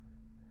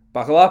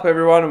Buckle up,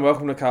 everyone, and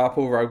welcome to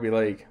Carpool Rugby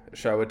League, a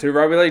show where two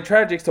rugby league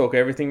tragics talk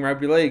everything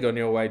rugby league on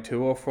your way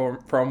to or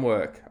from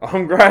work.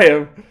 I'm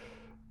Graham.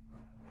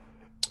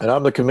 And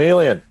I'm the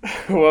chameleon.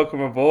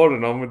 Welcome aboard,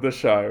 and on with the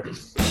show.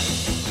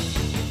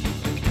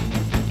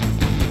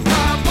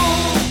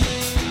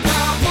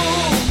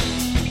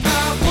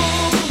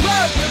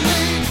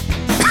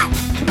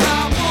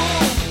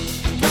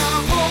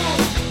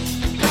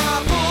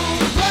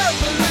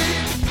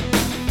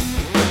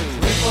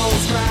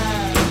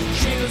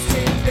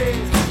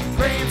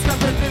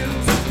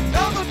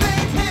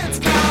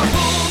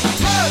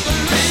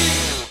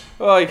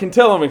 Oh, you can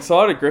tell I'm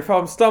excited, Griffo.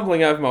 I'm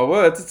stumbling over my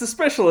words. It's a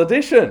special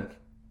edition.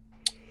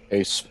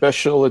 A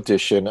special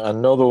edition,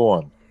 another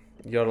one.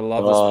 You gotta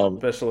love the Um,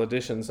 special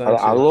editions, I, don't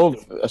I you? love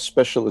a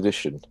special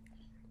edition.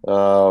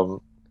 Um,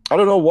 I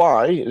don't know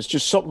why. It's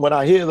just something when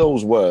I hear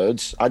those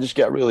words, I just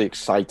get really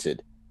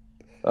excited.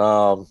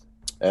 Um,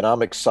 and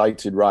I'm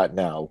excited right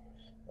now.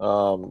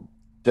 Um,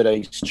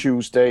 Today's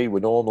Tuesday.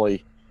 We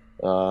normally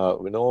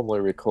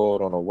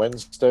record on a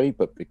Wednesday,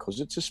 but because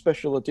it's a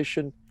special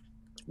edition,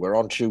 we're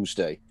on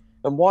Tuesday.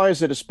 And why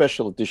is it a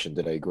special edition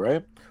today,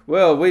 Graham?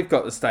 Well, we've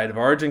got the State of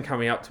Origin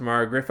coming up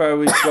tomorrow, Griffo.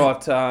 We've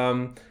got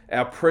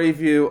our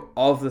preview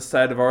of the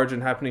State of Origin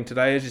happening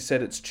today. As you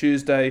said, it's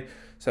Tuesday,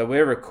 so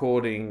we're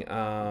recording.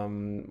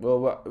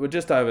 We're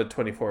just over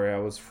 24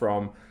 hours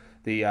from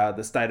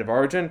the State of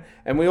Origin,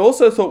 and we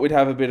also thought we'd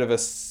have a bit of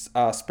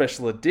a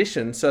special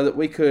edition so that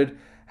we could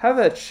have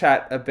a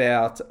chat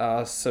about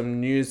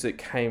some news that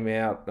came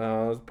out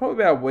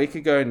probably about a week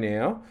ago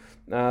now.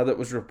 That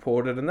was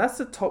reported, and that's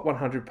the top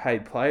 100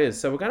 paid players.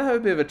 So we're going to have a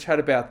bit of a chat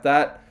about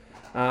that.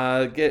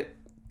 Get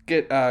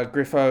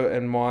Griffo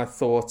and my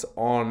thoughts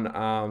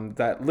on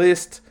that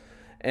list,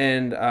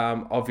 and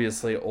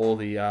obviously all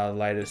the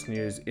latest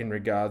news in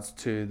regards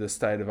to the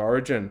State of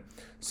Origin.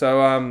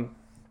 So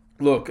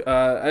look,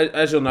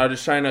 as you'll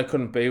notice, Shano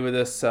couldn't be with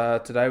us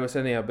today. We're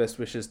sending our best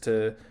wishes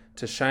to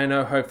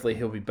Shano. Hopefully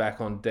he'll be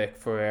back on deck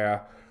for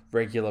our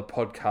regular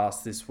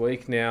podcast this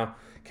week. Now,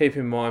 keep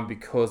in mind,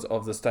 because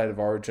of the State of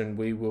Origin,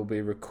 we will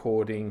be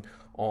recording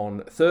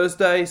on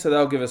Thursday, so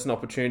that'll give us an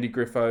opportunity,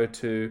 Griffo,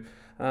 to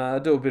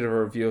do a bit of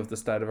a review of the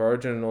State of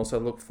Origin and also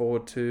look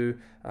forward to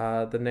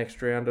the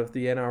next round of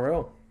the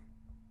NRL.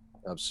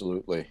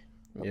 Absolutely.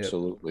 Yep.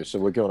 Absolutely. So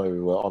we're going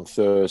to, on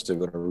Thursday,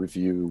 we're going to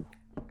review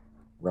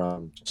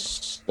round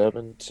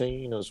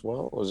 17 as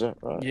well. Is that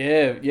right?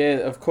 Yeah,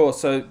 of course.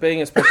 So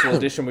being a special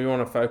edition, we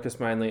want to focus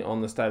mainly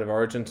on the State of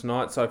Origin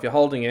tonight. So if you're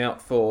holding out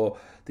for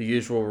the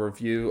usual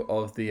review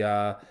of the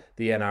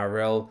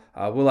NRL,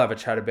 we'll have a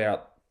chat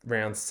about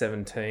round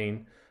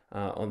 17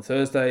 on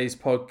Thursday's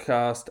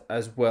podcast,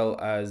 as well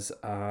as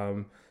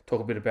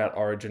talk a bit about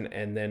Origin,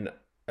 and then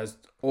as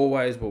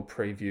always, we'll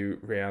preview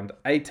round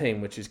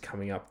 18, which is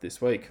coming up this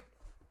week.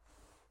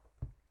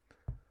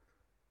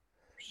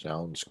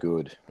 Sounds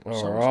good. All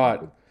Sounds right.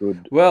 like a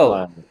good Well,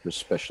 plan for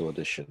special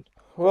edition.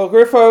 Well,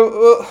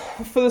 Griffo,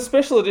 for the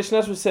special edition,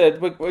 as we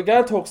said, we're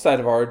going to talk State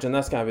of Origin.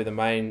 That's going to be the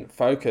main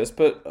focus.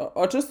 But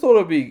I just thought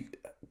it'd be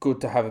good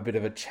to have a bit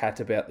of a chat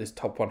about this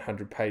top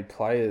 100 paid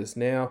players.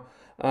 Now,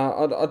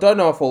 I don't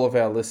know if all of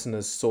our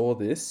listeners saw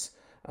this,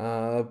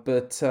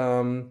 but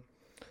it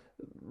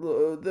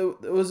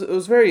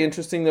was very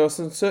interesting. There were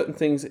some certain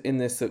things in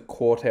this that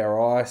caught our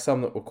eye,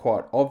 some that were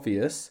quite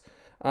obvious.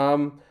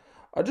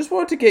 I just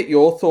wanted to get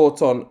your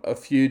thoughts on a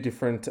few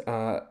different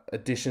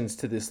additions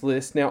to this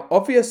list. Now,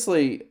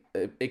 obviously,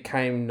 it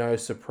came no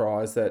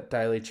surprise that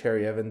Daly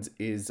Cherry Evans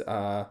is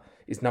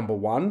number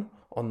one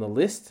on the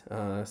list.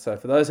 So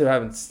for those who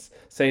haven't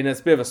seen it,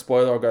 it's a bit of a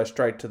spoiler. I'll go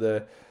straight to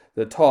the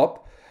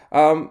top.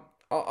 I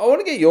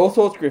want to get your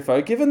thoughts,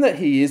 Griffo. Given that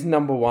he is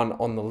number one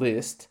on the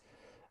list,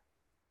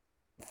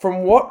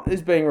 from what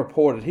is being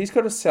reported, he's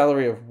got a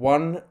salary of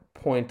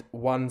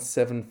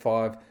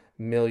 $1.175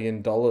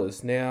 million.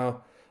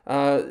 Now,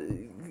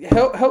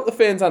 help the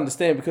fans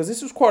understand, because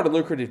this was quite a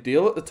lucrative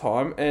deal at the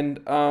time, and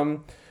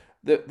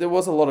there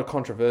was a lot of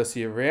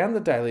controversy around the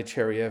Daly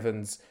Cherry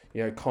Evans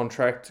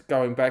contract,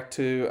 going back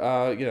to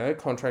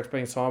contracts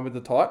being signed with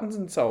the Titans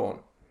and so on.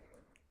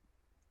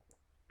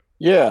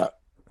 Yeah,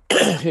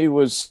 he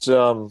was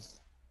on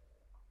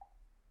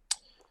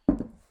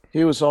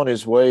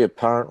his way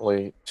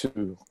apparently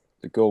to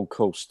the Gold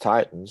Coast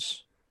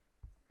Titans,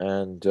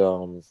 and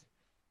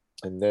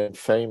then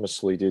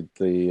famously did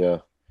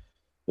the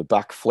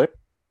backflip,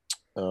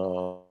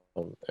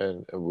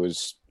 and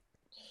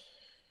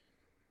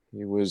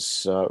he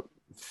was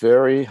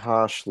very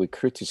harshly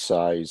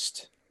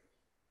criticised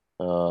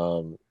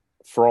from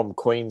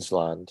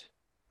Queensland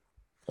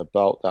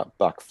about that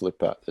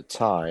backflip at the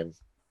time.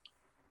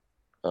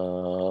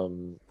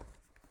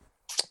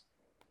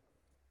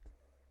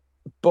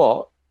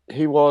 But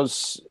he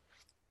was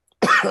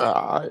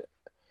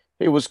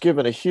he was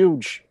given a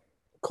huge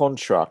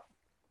contract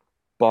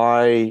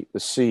by the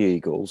Sea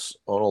Eagles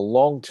on a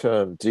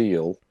long-term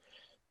deal,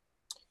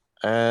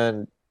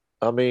 and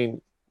I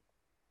mean,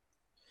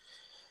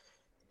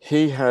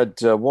 he had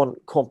won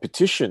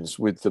competitions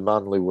with the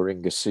Manly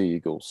Warringah Sea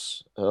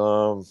Eagles.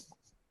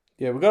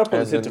 Yeah, we've got to put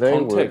And this then into they were.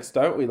 context,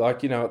 don't we?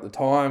 Like, at the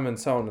time and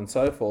so on and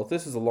so forth.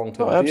 This is a No,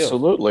 long-term deal.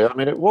 absolutely. I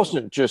mean, it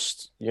wasn't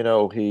just, he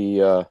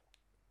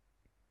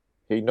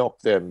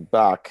knocked them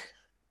back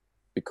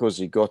because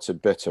he got a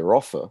better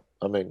offer.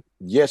 I mean,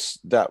 yes,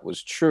 that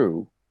was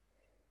true,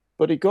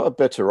 but he got a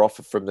better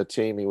offer from the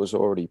team he was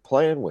already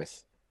playing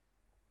with.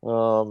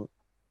 Um,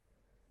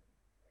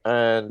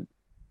 and,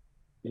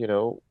 you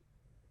know,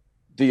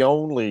 the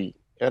only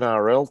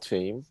NRL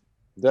team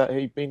that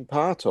he'd been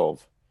part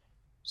of.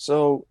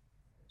 So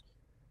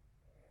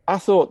I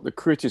thought the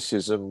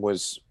criticism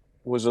was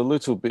a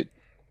little bit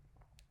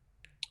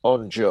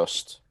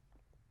unjust.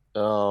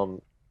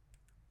 Um,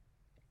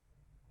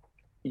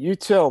 you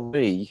tell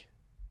me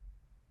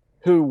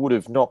who would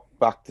have knocked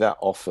back that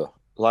offer?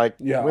 Like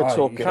Yeah, we're you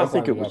talking, I can't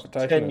think blame it the guy was for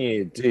a taking it.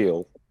 10-year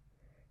deal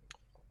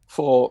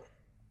for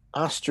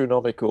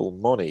astronomical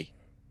money.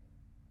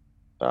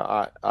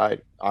 I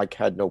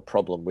had no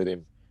problem with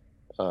him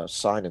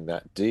signing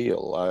that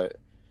deal.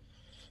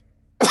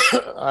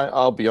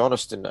 I'll be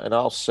honest and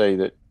I'll say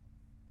that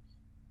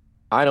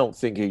I don't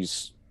think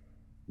he's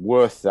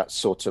worth that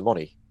sort of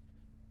money.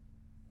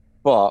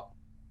 But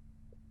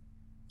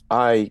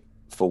I,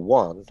 for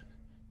one,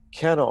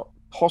 cannot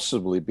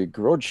possibly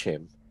begrudge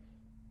him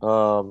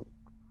um,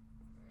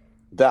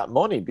 that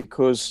money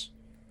because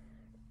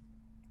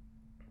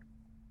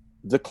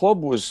the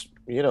club was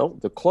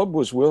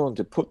willing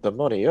to put the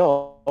money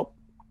up,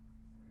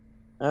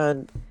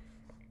 and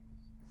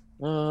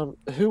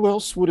who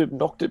else would have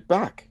knocked it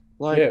back?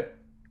 Like Yeah.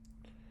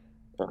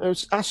 it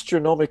was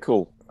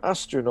astronomical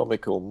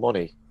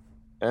money,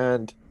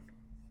 and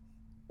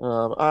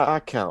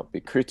I can't be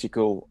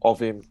critical of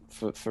him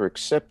for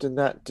accepting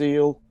that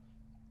deal.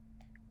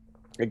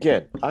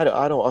 Again,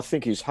 I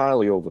think he's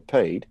highly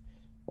overpaid.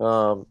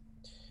 Um,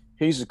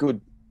 he's a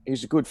good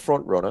he's a good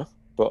front runner,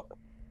 but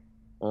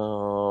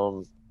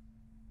um,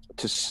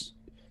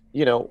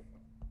 you know,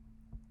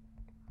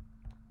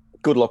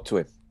 good luck to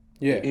him.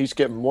 Yeah. He's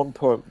getting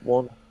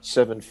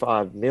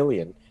 1.175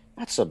 million.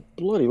 That's a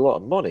bloody lot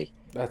of money.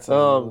 That's a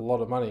Um,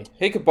 lot of money.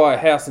 He could buy a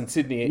house in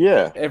Sydney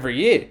yeah, every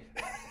year.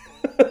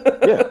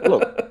 yeah.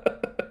 Look,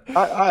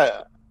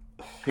 I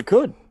he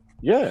could,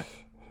 yeah.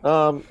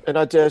 And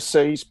I dare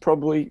say he's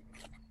probably,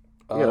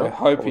 I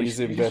hope well, he's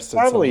his invested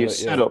some family of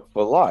is it, set yeah. up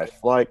for life.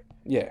 Like,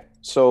 Yeah.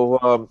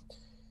 so,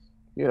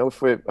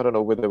 if I don't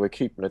know whether we're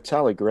keeping a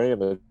tally,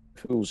 Graham, of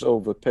who's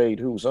overpaid,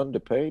 who's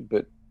underpaid,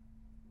 but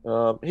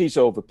he's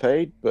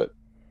overpaid, but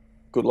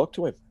good luck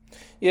to him.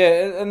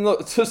 Yeah, and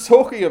look, just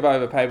talking of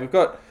overpay, we've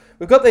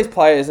got these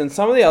players, and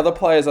some of the other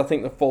players I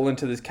think that fall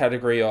into this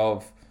category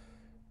of,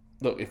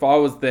 look, if I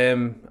was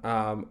them,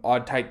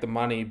 I'd take the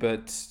money,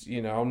 but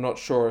I'm not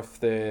sure if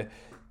they're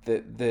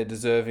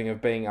deserving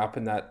of being up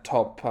in that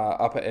top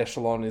upper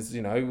echelon. Is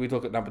we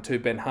look at number 2,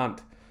 Ben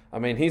Hunt. I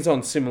mean, he's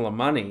on similar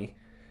money,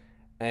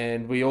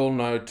 and we all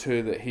know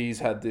too that he's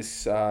had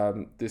this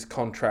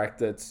contract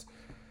that's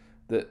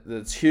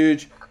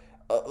huge.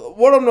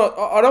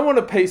 I don't want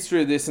to piece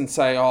through this and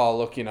say, oh,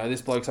 look,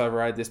 this bloke's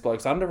overrated, this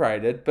bloke's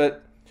underrated,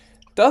 but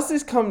does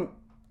this come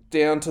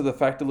down to the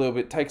fact a little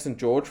bit? Take St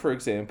George, for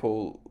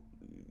example.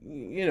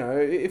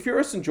 If you're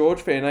a St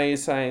George fan, are you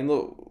saying,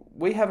 look,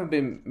 we haven't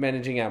been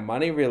managing our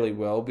money really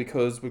well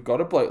because we've got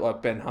a bloke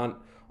like Ben Hunt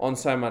on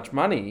so much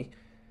money?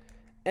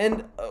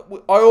 And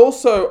I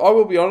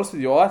will be honest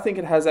with you, I think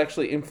it has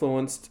actually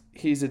influenced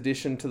his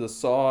addition to the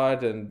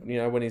side and,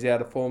 when he's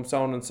out of form,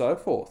 so on and so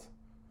forth.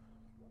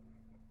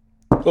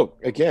 Look,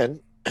 again,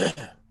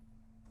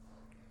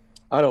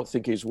 I don't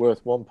think he's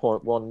worth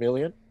 1.1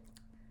 million.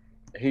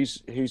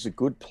 He's a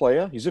good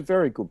player. He's a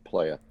very good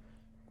player.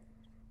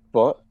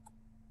 But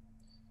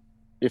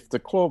if the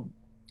club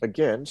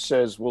again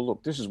says, "Well,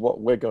 look, this is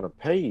what we're going to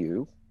pay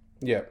you,"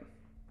 Yeah.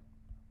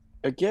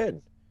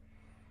 again,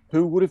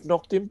 who would have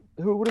knocked him?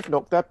 Who would have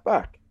knocked that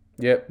back?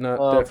 Yep. No,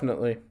 Um,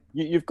 definitely.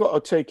 you've got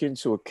to take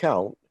into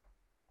account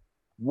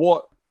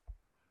what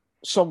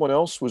someone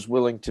else was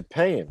willing to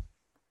pay him.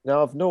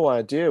 Now, I've no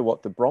idea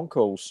what the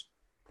Broncos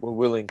were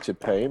willing to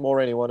pay him, or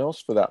anyone else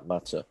for that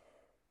matter.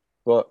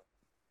 But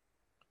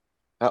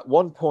at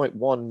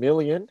 1.1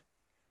 million,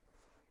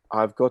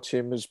 I've got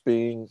him as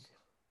being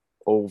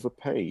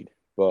overpaid.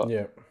 But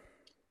Yeah.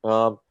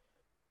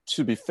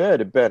 to be fair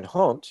to Ben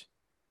Hunt,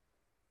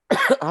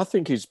 I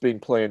think he's been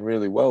playing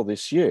really well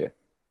this year.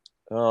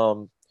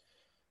 And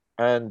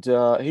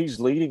he's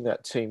leading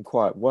that team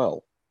quite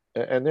well.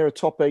 And they're a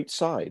top 8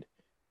 side,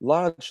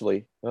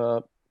 largely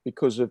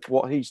because of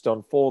what he's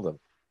done for them.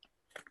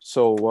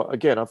 So,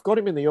 again, I've got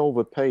him in the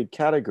overpaid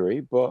category,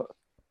 but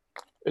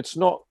he's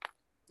not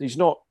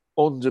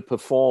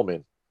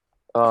underperforming.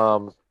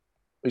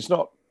 He's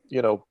not,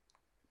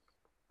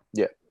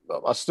 yeah,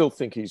 I still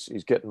think he's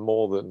getting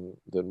more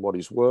than what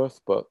he's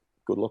worth, but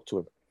good luck to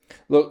him.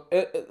 Look,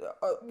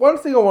 one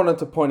thing I wanted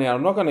to point out,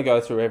 I'm not going to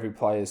go through every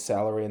player's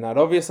salary and that.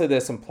 Obviously,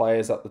 there's some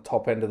players at the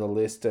top end of the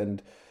list,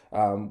 and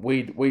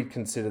we'd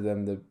consider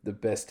them the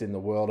best in the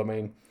world. I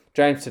mean,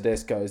 James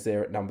Tedesco is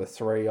there at number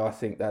 3. I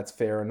think that's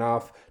fair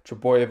enough.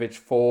 Trebojevic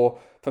 4.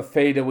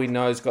 Fafita, we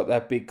know, has got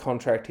that big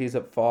contract. He's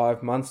at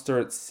 5. Munster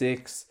at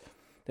 6.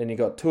 Then you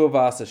got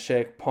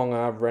Tuivasa-Sheck,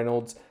 Ponga,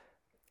 Reynolds.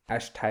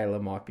 Ash Taylor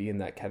might be in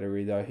that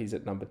category, though. He's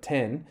at number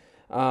 10.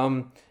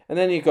 And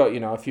then you've got,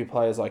 a few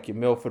players like your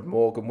Milford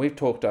Morgan. We've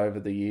talked over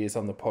the years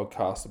on the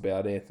podcast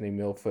about Anthony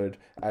Milford,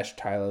 Ash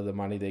Taylor, the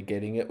money they're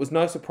getting. It was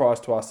no surprise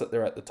to us that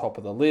they're at the top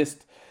of the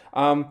list.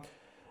 I'm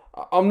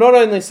not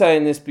just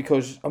saying this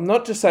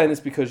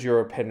because you're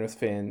a Penrith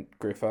fan,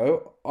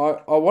 Griffo.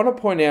 I want to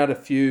point out a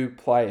few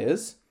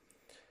players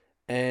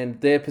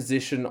and their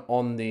position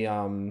on the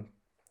on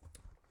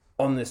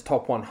this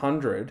top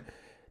 100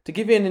 to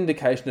give you an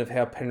indication of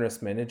how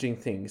Penrith's managing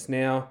things.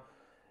 Now,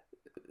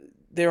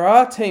 there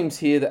are teams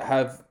here that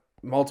have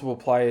multiple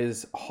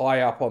players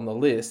high up on the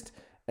list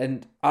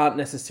and aren't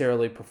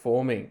necessarily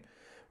performing.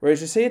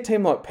 Whereas you see a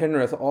team like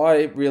Penrith,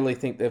 I really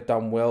think they've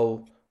done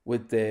well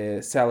with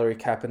their salary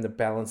cap and the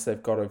balance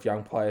they've got of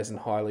young players and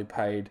highly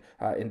paid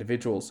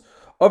individuals.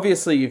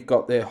 Obviously, you've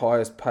got their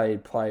highest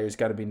paid player is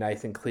going to be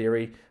Nathan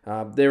Cleary.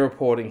 They're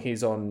reporting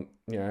he's on,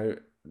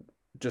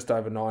 just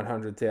over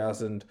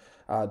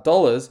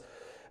 $900,000.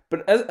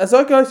 But as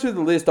I go through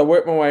the list, I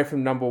work my way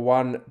from number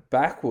 1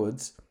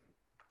 backwards.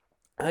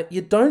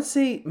 You don't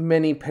see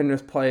many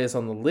Penrith players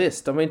on the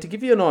list. I mean, to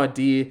give you an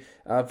idea,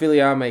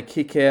 Viliame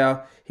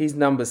Kikau, he's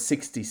number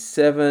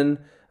 67.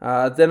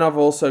 Then I've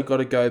also got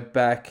to go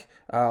back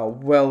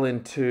well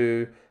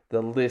into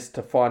the list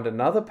to find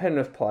another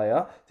Penrith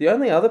player. The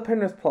only other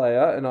Penrith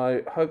player, and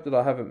I hope that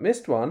I haven't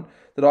missed one,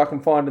 that I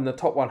can find in the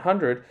top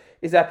 100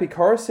 is Api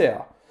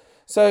Coruscant.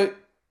 So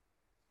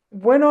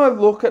when I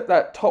look at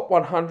that top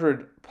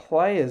 100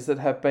 players that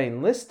have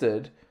been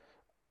listed,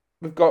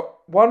 we've got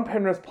one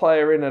Penrith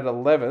player in at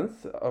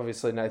 11th,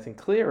 obviously Nathan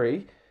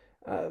Cleary,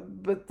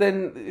 but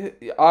then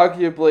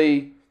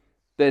arguably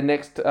their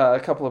next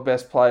couple of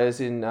best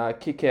players in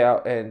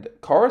Kikau and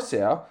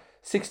Coruscant,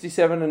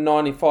 67 and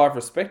 95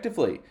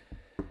 respectively.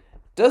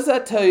 Does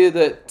that tell you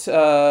that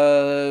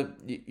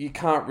you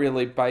can't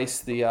really base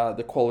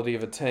the quality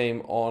of a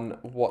team on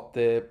what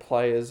their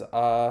players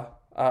are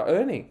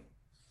earning?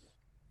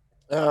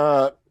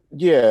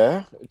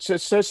 Yeah, it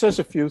says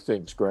a few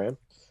things, Graham.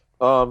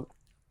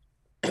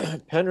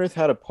 Penrith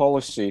had a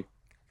policy,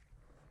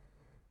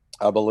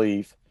 I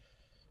believe,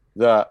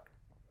 that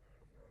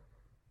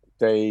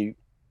they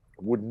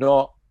would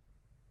not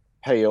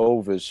pay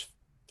overs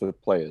for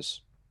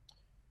players.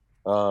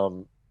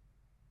 And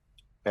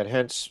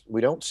hence,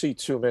 we don't see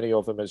too many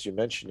of them, as you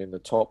mentioned, in the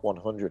top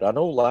 100. I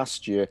know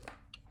last year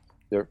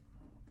they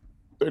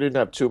didn't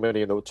have too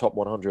many in the top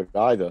 100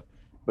 either,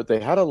 but they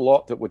had a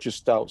lot that were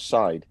just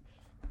outside.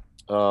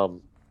 The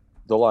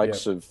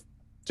likes of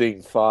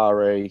Dean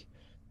Farre,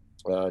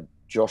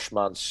 Josh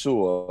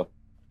Mansour,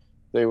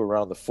 they were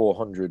around the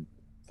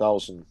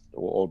 400,000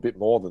 or a bit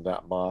more than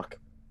that mark,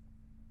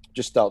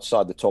 just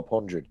outside the top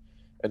 100,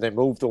 and they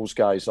moved those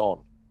guys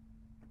on.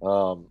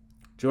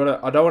 Do you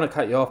want to? I don't want to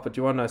cut you off, but do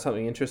you want to know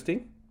something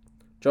interesting?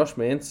 Josh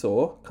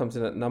Mansour comes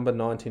in at number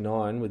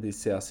 99 with his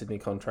South Sydney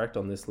contract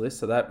on this list,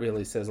 so that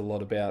really says a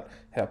lot about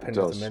how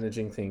Penrith are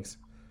managing things.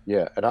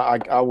 Yeah, and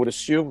I would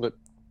assume that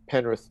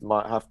Penrith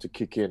might have to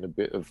kick in a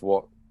bit of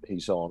what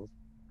he's on.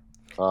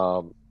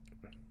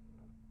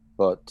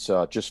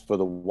 But just for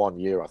the 1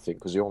 year, I think,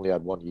 because he only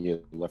had 1 year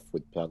left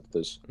with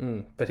Panthers.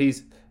 But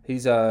he's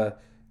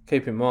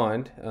keep in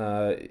mind,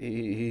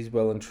 he's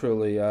well and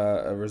truly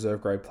a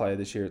reserve grade player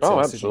this year at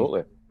South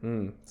absolutely.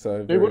 Sydney.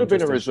 So he would have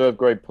been a reserve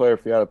grade player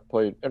if he had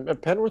played. And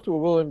Penrith were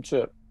willing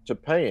to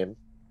pay him,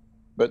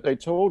 but they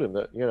told him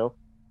that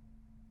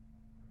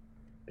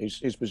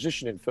his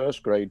position in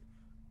first grade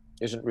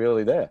isn't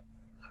really there.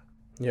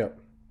 Yeah,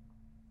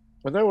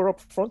 and they were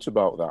upfront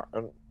about that,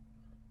 and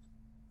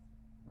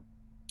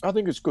I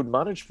think it's good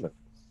management.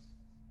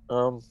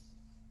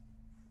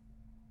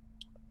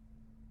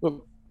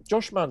 Look,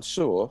 Josh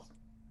Mansour,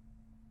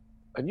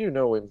 and you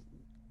know him,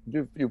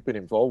 you've been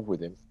involved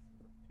with him.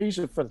 He's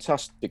a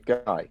fantastic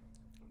guy.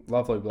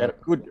 Lovely bloke.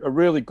 And a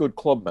really good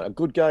clubman, a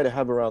good guy to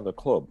have around the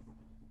club.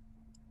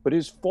 But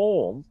his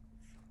form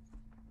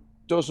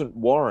doesn't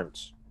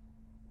warrant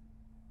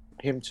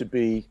him to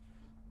be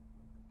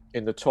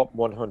in the top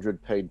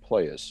 100 paid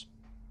players.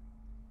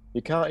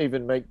 He can't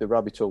even make the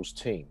Rabbitohs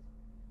team.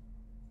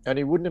 And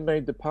he wouldn't have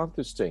made the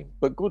Panthers team.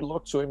 But good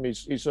luck to him.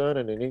 He's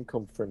earning an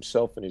income for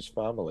himself and his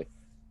family.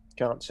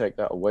 Can't take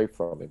that away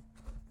from him.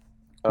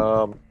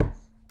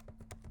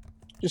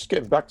 Just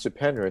getting back to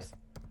Penrith,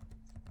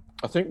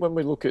 I think when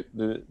we look at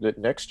the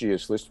next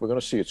year's list, we're going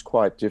to see it's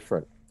quite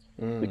different.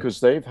 Because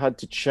they've had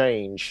to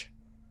change,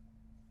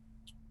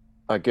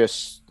 I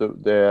guess,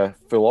 their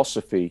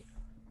philosophy,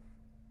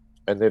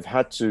 and they've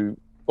had to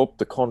up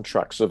the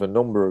contracts of a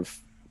number of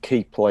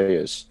key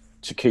players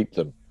to keep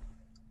them.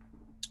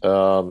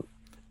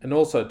 And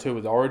also, too,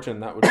 with Origin,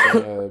 that would be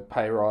a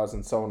pay rise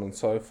and so on and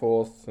so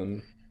forth.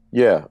 And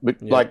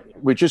like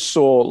we just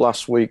saw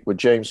last week with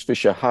James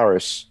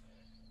Fisher-Harris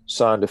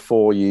signed a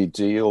 4-year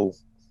deal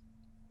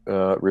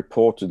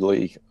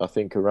reportedly, I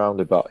think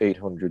around about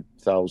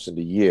 800,000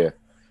 a year.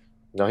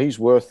 Now he's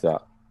worth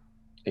that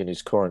in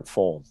his current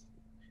form.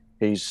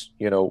 He's,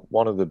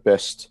 one of the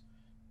best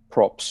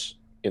props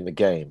in the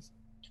game.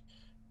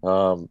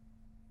 Um,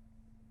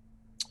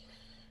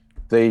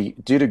 they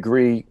did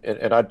agree,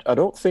 and I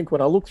don't think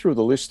when I look through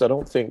the list, I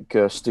don't think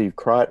Steve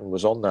Crichton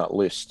was on that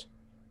list.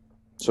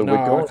 So we're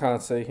No, I going,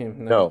 can't see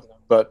him. No. no,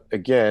 but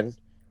again,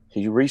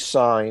 he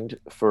re-signed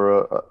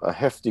for a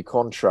hefty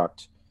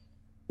contract.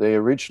 They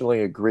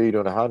originally agreed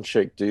on a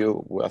handshake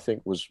deal, I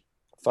think was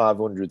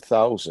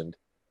 500,000,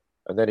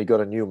 and then he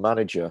got a new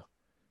manager,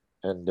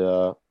 and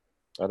I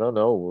don't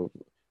know.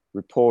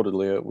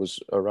 Reportedly, it was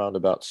around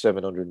about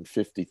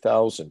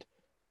 750,000.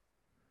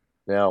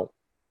 Now,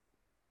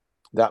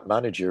 that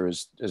manager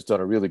has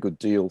done a really good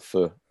deal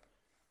for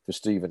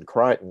Stephen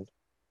Crichton.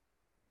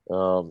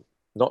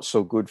 Not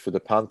so good for the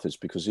Panthers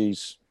because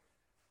his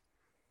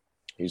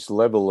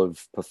level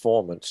of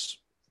performance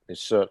is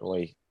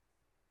certainly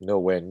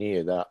nowhere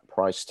near that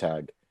price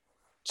tag.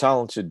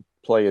 Talented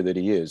player that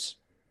he is,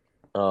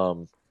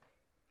 but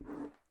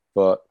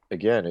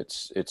again,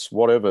 it's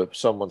whatever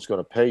someone's going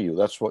to pay you.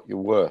 That's what you're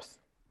worth.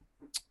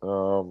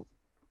 I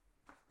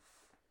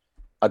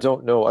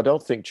don't know. I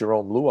don't think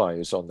Jerome Luai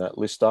is on that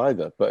list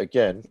either. But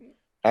again,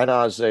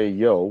 Anaze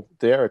Yo,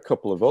 there are a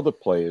couple of other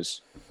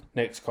players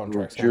Next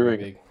contract's going to be during.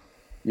 big.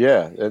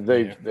 Yeah,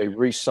 they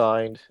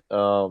re-signed.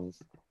 So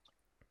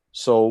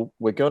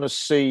we're going to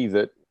see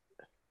that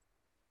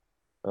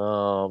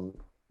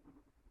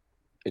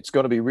it's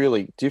going to be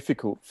really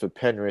difficult for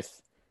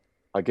Penrith,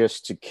 I guess,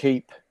 to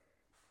keep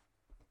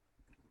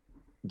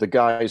the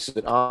guys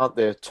that aren't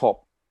their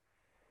top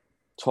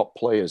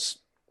players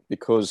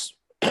because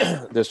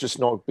there's just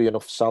not be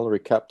enough salary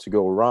cap to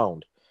go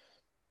around.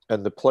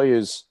 And the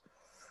players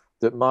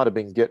that might have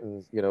been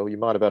getting, you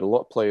might have had a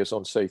lot of players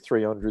on, say,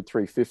 300,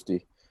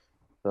 350.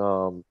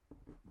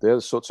 They're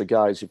the sorts of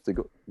guys, if they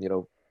go,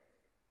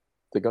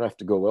 they're going to have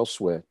to go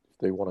elsewhere if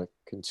they want to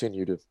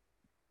continue to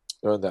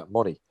earn that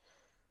money.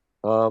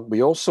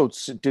 We also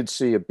did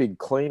see a big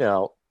clean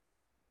out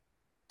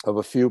of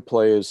a few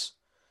players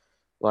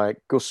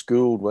like Gus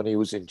Gould when he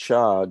was in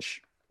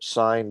charge,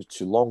 signed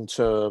to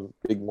long-term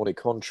big money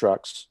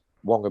contracts,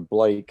 Wonga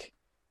Blake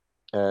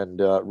and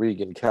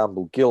Regan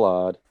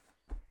Campbell-Gillard.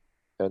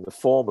 And the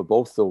form of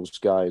both those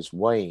guys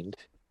waned.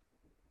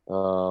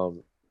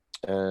 And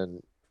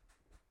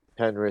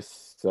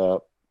Penrith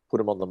put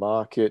them on the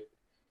market.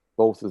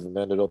 Both of them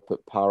ended up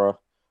at Para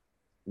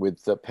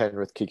with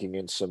Penrith kicking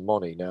in some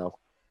money. Now,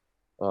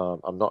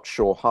 I'm not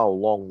sure how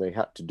long they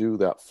had to do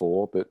that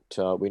for, but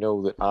we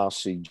know that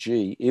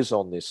RCG is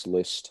on this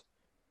list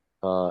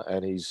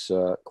and he's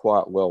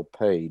quite well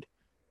paid.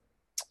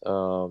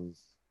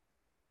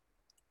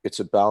 It's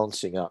a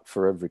balancing act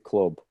for every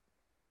club.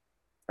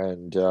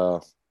 And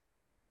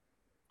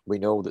we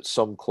know that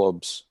some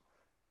clubs,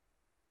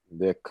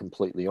 they're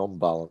completely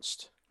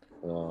unbalanced.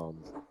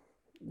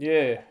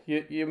 Yeah,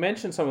 you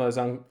mentioned some of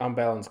those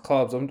unbalanced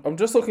clubs. I'm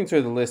just looking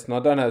through the list, and I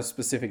don't have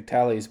specific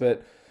tallies,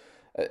 but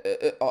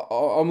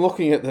I'm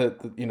looking at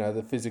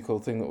the physical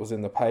thing that was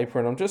in the paper,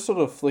 and I'm just sort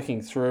of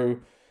flicking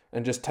through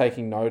and just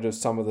taking note of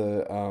some of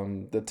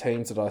the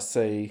teams that I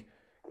see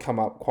come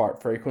up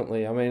quite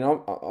frequently. I mean,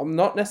 I'm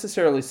not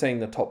necessarily seeing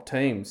the top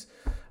teams.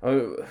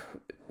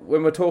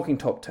 When we're talking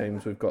top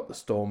teams, we've got the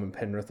Storm and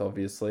Penrith,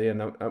 obviously,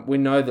 and we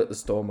know that the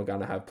Storm are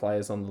going to have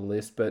players on the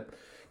list, but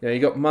you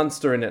got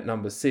Munster in at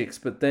number 6,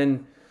 but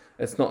then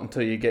it's not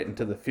until you get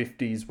into the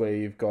 50s where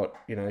you've got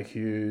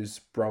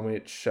Hughes,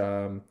 Bromwich,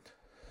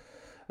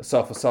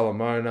 Safa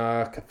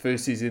Solomona,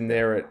 Kafusi's in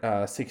there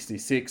at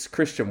 66,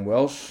 Christian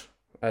Welsh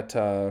at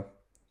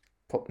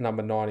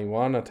number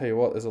 91. I tell you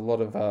what, there's a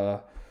lot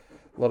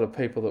of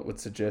people that would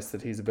suggest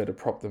that he's a better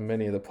prop than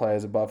many of the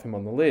players above him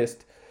on the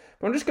list.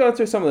 But I'm just going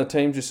through some of the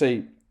teams you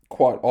see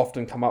quite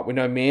often come up. We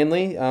know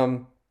Manly,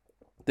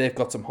 they've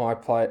got some high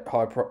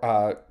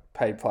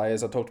paid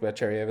players. I talked about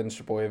Cherry Evans,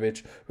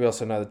 Trbojevic. We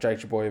also know that Jake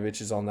Trbojevic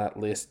is on that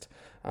list.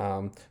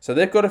 So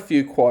they've got a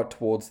few quite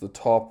towards the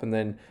top, and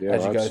then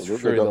as you go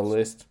through the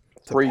list,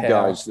 three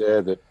guys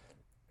there that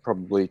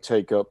probably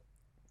take up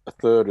a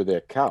third of their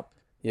cap.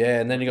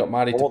 Yeah, and then you got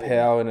Marty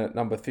Tapau in at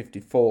number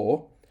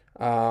 54.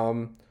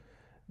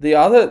 The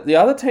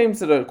other teams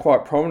that are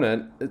quite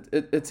prominent,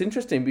 it's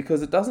interesting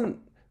because it doesn't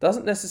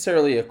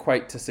necessarily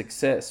equate to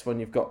success when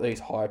you've got these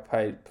high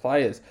paid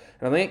players.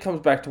 And I think it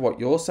comes back to what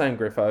you're saying,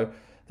 Griffo,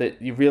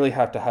 that you really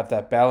have to have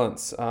that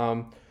balance.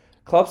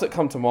 Clubs that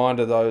come to mind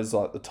are those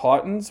like the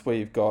Titans, where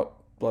you've got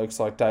blokes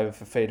like David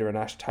Fafita and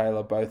Ash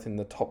Taylor both in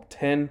the top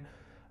 10.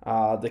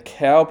 The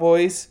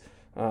Cowboys,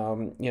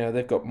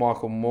 they've got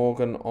Michael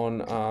Morgan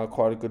on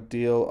quite a good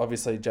deal.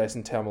 Obviously,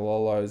 Jason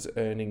Taumalolo's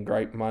earning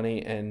great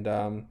money, and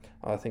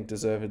I think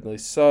deservedly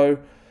so.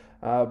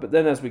 But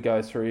then as we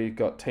go through, you've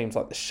got teams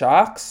like the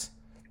Sharks.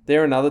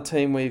 They're another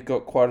team where you've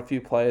got quite a few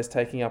players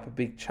taking up a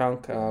big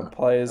chunk.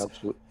 Players,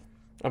 absolutely.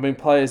 I mean,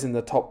 players in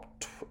the top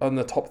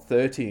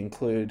 30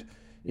 include,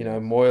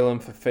 Moylan,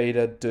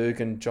 Fafita,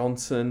 Dugan,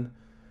 Johnson.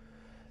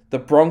 The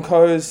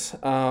Broncos,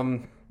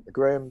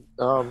 Graham,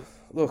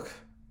 Look,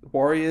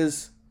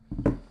 Warriors.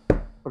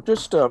 I'm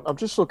just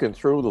looking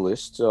through the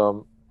list,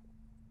 and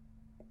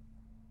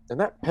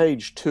that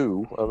page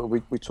two,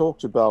 we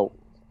talked about,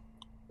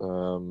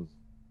 um,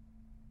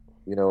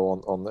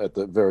 on at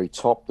the very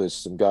top, there's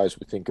some guys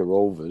we think are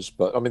overs,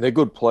 but I mean they're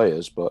good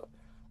players, but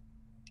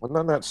and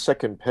then that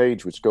second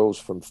page, which goes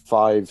from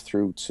 5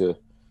 through to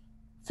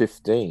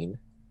 15,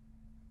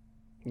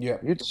 Yeah.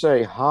 you'd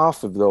say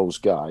half of those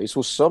guys,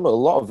 well, a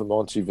lot of them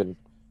aren't even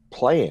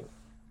playing.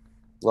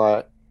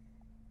 Like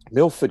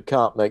Milford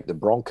can't make the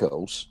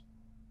Broncos.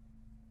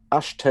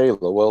 Ash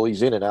Taylor, well,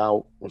 he's in and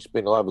out. He's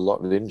been have a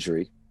lot of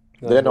injury.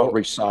 They're not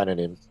re-signing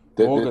him.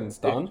 Morgan's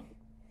done.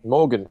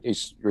 Morgan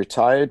is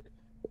retired,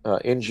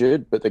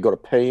 injured, but they've got to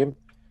pay him.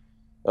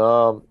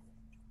 Um,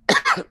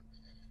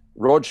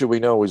 Roger, we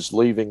know, is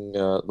leaving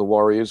the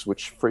Warriors,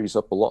 which frees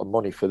up a lot of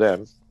money for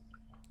them.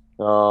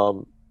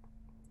 Kalen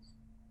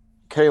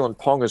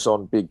Ponga's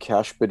on big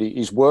cash, but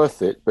he's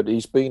worth it, but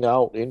he's been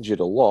out injured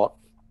a lot.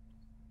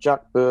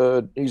 Jack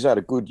Bird, he's had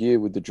a good year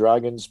with the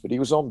Dragons, but he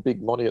was on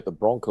big money at the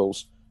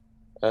Broncos.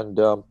 And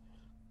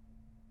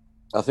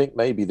I think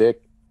maybe they're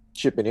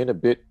chipping in a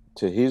bit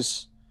to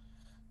his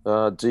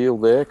deal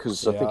there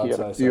because I think he had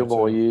a few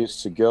more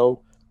years to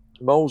go.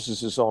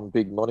 Moses is on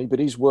big money, but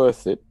he's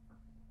worth it.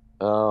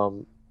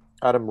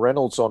 Adam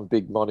Reynolds on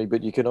big money,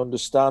 but you can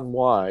understand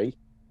why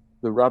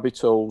the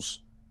Rabbitohs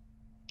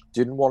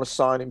didn't want to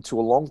sign him to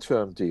a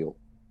long-term deal.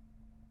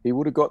 He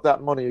would have got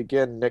that money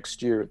again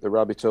next year at the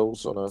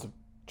Rabbitohs on a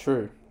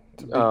true.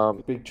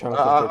 Big chunk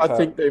of I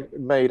think they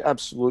made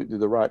absolutely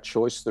the right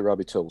choice, the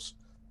Rabbitohs.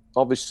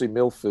 Obviously,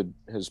 Milford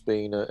has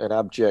been an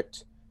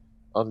abject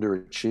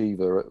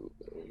underachiever,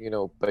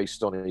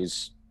 based on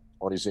his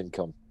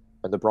income,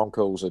 and the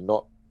Broncos are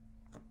not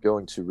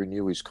going to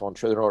renew his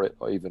contract. They're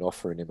not even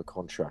offering him a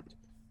contract.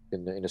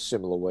 In a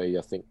similar way,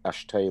 I think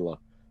Ash Taylor,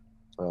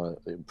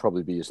 it'll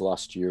probably be his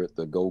last year at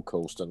the Gold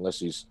Coast unless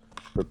he's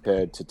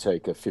prepared to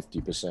take a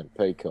 50%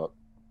 pay cut.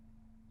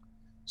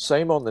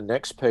 Same on the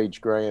next page,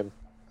 Graham,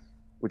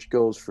 which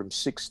goes from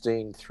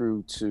 16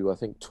 through to, I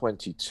think,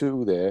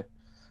 22 there.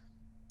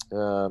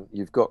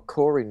 You've got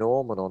Corey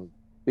Norman on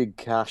big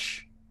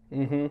cash,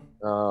 who,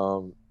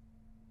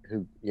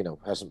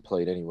 hasn't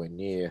played anywhere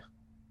near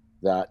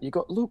that. You've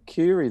got Luke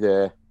Keary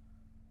there,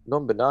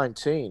 number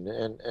 19,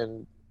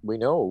 and I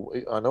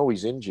know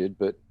he's injured,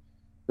 but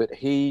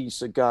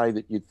he's a guy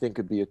that you'd think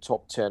would be a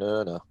top 10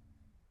 earner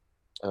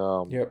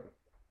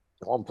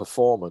on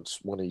performance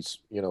when he's,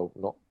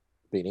 not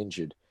been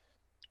injured.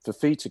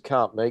 Fafita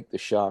can't make the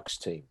Sharks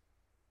team.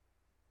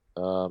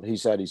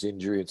 He's had his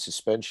injury and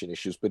suspension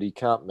issues, but he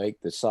can't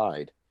make the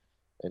side.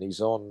 And he's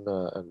on,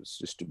 and it's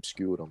just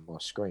obscured on my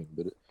screen,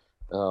 but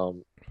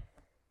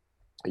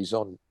he's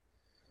on.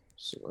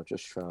 So I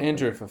just found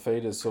Andrew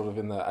Fafita's sort of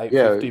in the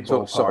 850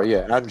 ballpark. Sorry,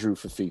 Andrew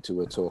Fafita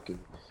we're talking.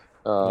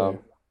 And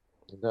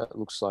that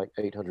looks like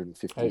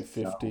 850.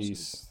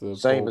 850's the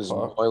same ballpark. As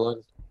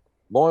Moylan.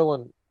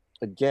 Moylan,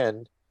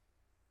 again,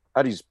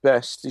 at his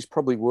best, he's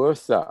probably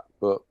worth that,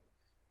 but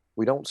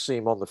we don't see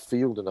him on the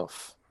field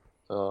enough.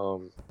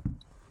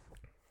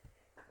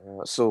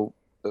 So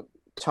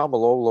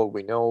Tamalolo,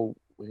 we know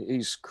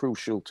he's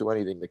crucial to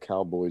anything the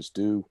Cowboys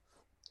do.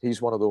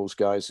 He's one of those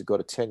guys that got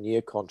a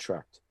 10-year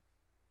contract.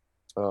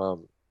 I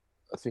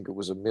think it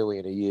was $1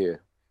 million a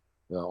year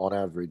on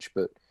average,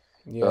 but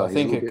I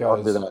think it goes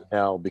under that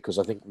now because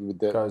I think with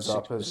that goes 6%,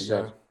 up as you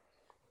go.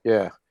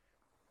 Yeah.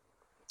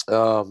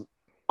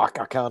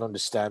 I can't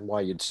understand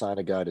why you'd sign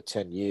a guy to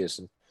 10 years,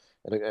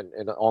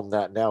 and on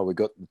that now we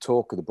got the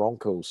talk of the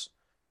Broncos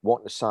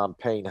wanting to sign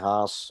Payne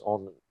Haas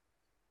on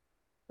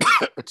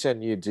a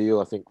 10-year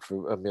deal, I think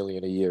for $1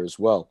 million a year as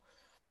well.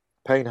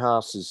 Payne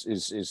Haas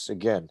is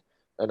again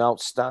an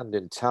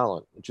outstanding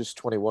talent, just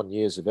 21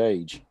 years of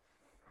age.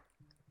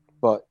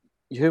 But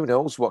who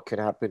knows what can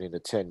happen in a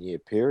 10-year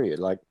period?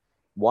 Like,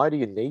 why do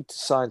you need to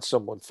sign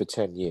someone for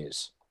 10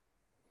 years?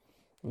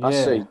 Yeah. I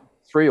say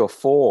 3 or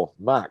 4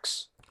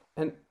 max.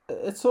 And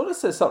it sort of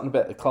says something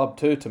about the club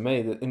too, to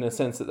me, that in a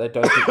sense that they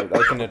don't think that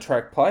they can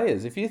attract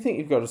players. If you think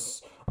you've got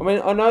I mean,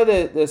 I know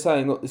they're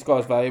saying, look, this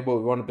guy's valuable,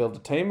 we want to build a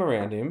team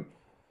around him.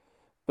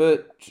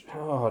 But,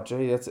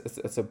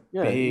 it's a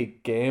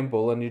big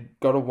gamble, and you've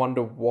got to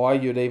wonder why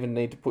you'd even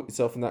need to put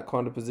yourself in that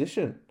kind of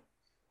position.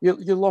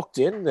 You're locked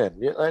in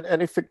then.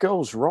 And if it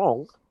goes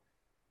wrong,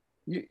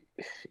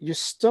 you're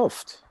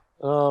stuffed.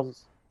 And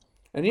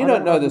you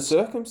don't know the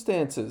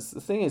circumstances.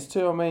 The thing is,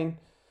 too, I mean,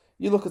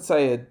 you look at,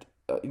 say,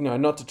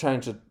 not to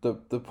change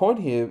the point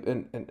here,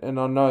 and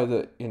I know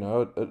that,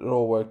 it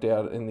all worked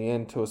out in the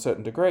end to a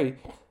certain degree,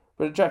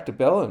 but Jack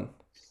DeBellin,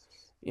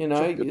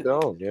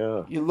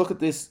 you look at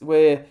this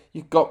where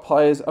you've got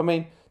players, I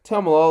mean,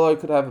 Taumalolo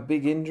could have a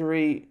big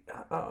injury,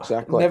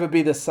 never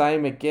be the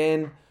same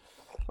again.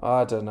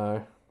 I don't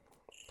know.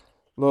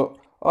 Look,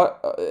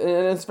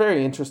 and it's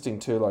very interesting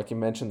too, like you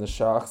mentioned the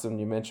Sharks and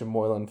you mentioned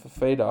Moylan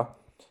Fafita.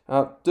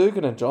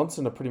 Dugan and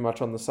Johnson are pretty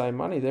much on the same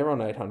money. They're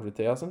on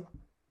 800,000.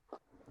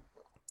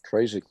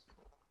 Crazy.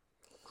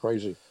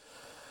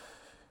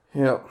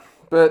 Yeah.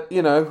 But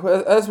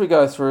as we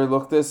go through,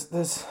 look,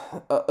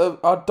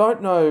 I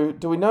don't know.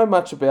 Do we know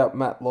much about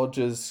Matt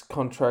Lodge's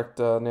contract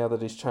now that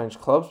he's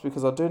changed clubs?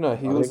 Because I do know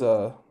he I was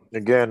think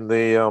again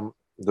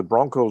the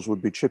Broncos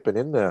would be chipping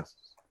in there.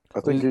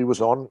 I think he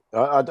was on.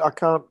 I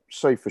can't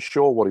say for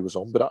sure what he was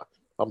on, but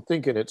I'm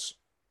thinking it's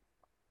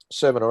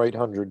 700,000 or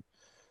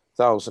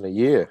 800,000 a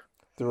year.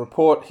 the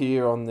report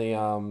here on the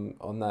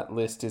on that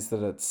list is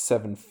that it's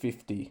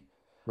 750.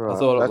 I Right,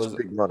 thought it that's was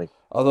big money.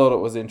 I thought it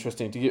was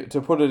interesting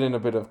to put it in a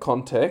bit of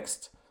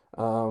context.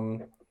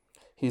 Um,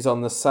 he's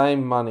on the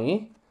same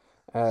money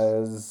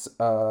as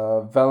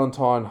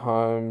Valentine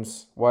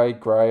Holmes, Wade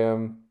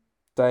Graham,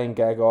 Dane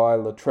Gagai,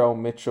 Latrell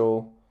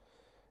Mitchell,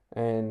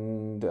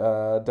 and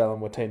Dallin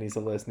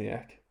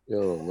Watini-Zalesniak.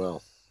 Oh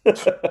well,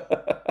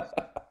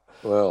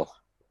 well.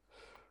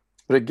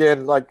 But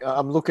again, like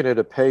I'm looking at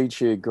a page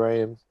here,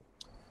 Graham,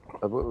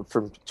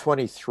 from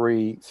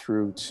 23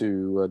 through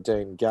to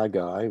Dane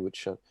Gagai,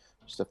 which I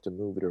just have to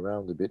move it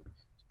around a bit.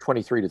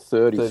 23 to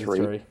 33.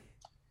 33.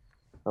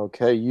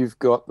 Okay, you've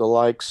got the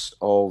likes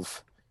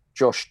of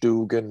Josh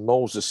Dugan,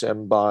 Moses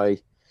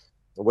Mbai.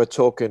 We're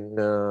talking,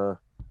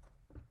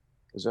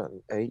 is that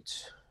an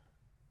 8?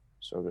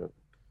 So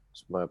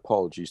my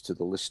apologies to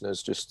the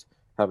listeners, just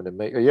having to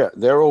make, yeah,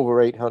 they're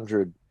over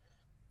 800.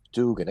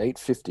 Dugan,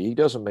 850. He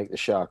doesn't make the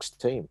Sharks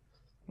team.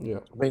 Yeah.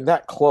 I mean,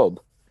 that club,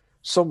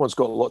 someone's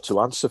got a lot to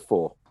answer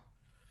for.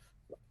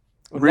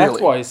 And Really?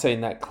 that's why you're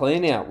seeing that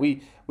clean out.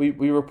 We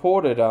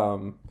reported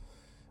it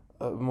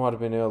might have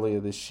been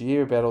earlier this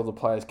year about all the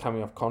players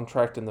coming off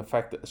contract and the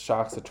fact that the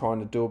Sharks are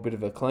trying to do a bit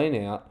of a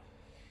clean out.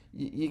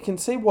 You can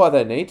see why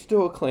they need to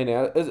do a clean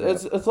out.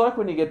 It's like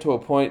when you get to a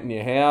point in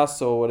your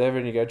house or whatever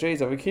and you go,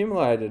 geez, I've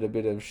accumulated a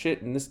bit of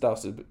shit and this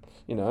stuff's,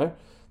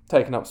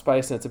 taking up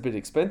space and it's a bit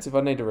expensive.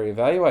 I need to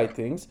reevaluate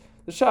things.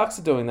 The Sharks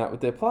are doing that with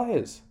their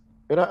players.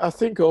 And I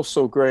think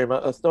also, Graham,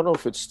 I don't know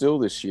if it's still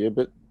this year,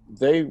 but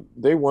they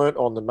weren't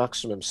on the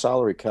maximum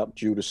salary cap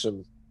due to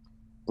some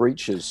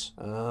breaches.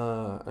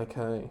 Ah,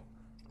 okay.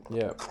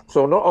 Yeah.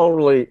 So not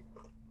only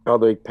are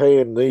they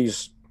paying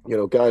these,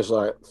 guys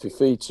like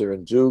Fifita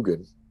and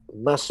Dugan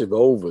massive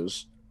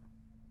overs,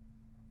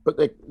 but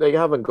they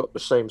haven't got the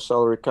same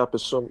salary cap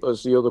as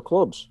the other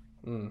clubs.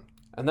 Mm.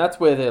 And that's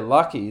where they're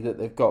lucky that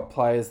they've got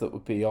players that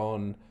would be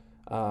on,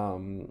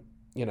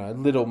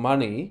 little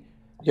money.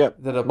 Yeah,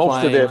 that are most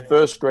playing, of their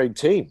first grade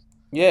team.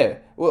 Yeah,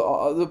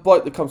 well, the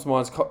bloke that comes to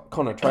mind is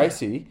Connor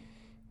Tracy.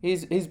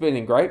 He's been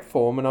in great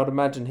form, and I'd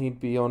imagine he'd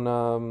be on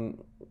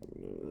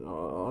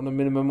a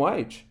minimum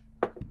wage.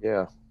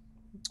 Yeah,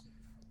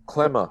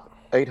 Clemmer,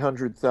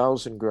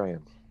 800,000,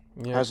 Graham.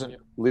 Yeah. Hasn't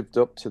lived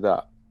up to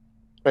that.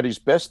 At his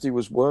best, he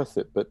was worth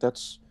it, but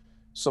that's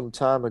some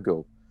time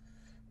ago.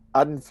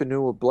 Adam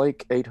Fanua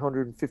Blake,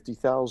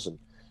 850,000.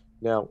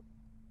 Now,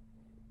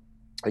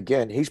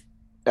 again, he's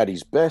at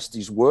his best,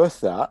 he's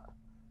worth that,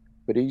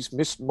 but he's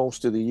missed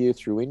most of the year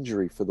through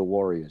injury for the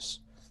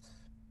Warriors.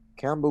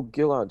 Campbell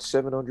Gillard,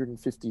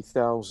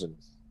 750,000.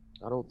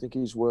 I don't think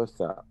he's worth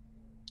that.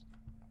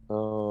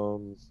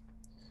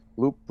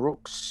 Luke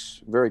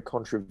Brooks, very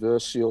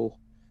controversial,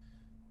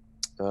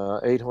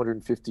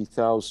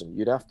 850,000.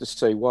 You'd have to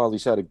say, while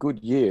he's had a good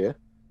year,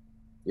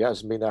 he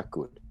hasn't been that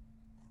good.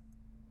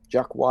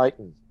 Jack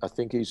Whiten, I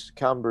think he's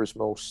Canberra's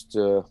most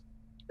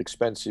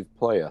expensive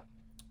player.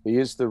 He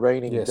is the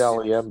reigning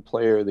Dally M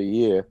Player of the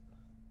Year,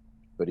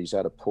 but he's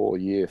had a poor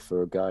year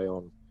for a guy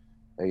on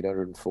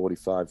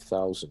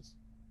 845,000.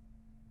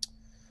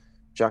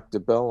 Jack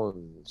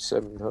DeBellin,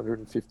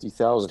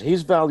 750,000.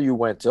 His value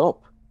went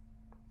up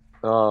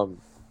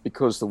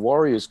because the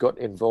Warriors got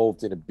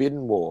involved in a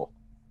bidding war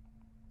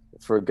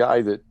for a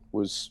guy that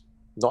was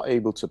not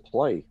able to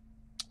play.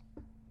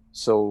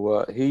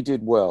 So he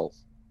did well.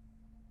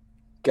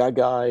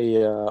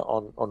 Gagai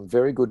on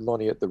very good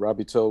money at the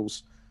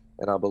Rabbitohs,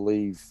 and I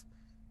believe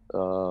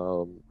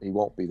he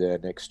won't be there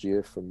next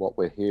year from what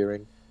we're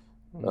hearing.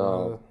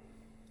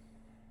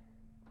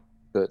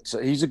 But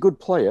he's a good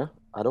player.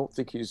 I don't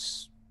think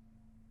he's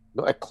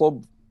not a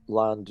club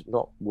land,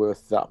 not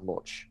worth that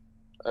much,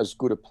 as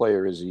good a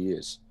player as he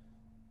is.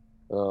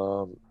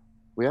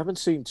 We haven't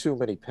seen too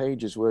many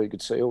pages where you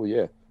could say, oh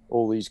yeah,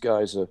 all these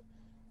guys are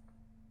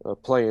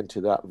playing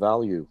to that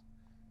value.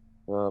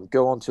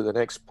 Go on to the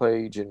next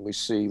page and we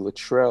see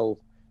Latrell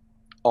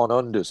on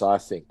unders, I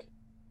think,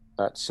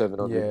 at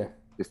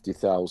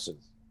 750,000.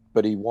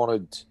 But he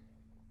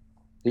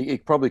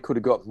probably could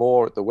have got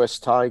more at the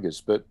West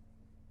Tigers, but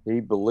he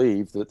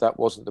believed that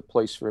wasn't the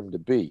place for him to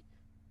be.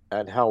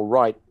 And how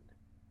right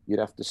you'd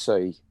have to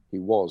say he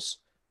was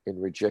in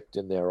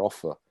rejecting their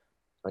offer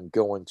and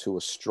going to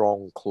a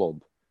strong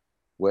club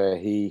where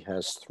he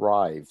has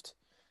thrived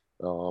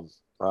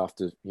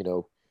after,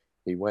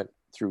 he went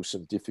through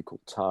some difficult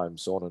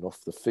times on and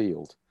off the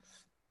field.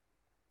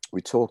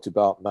 We talked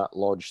about Matt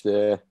Lodge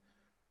there.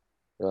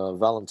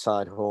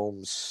 Valentine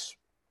Holmes,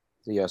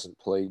 he hasn't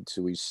played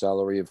to his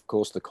salary. Of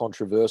course, the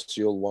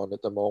controversial one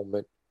at the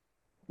moment,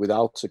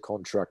 without a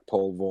contract,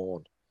 Paul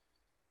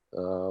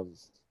Vaughan.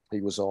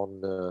 He was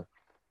on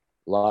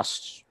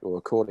or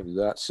according to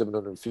that,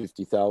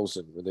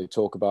 750,000. When they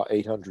talk about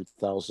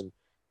 800,000,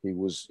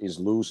 is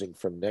losing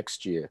from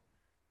next year.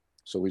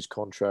 So his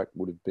contract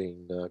would have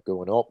been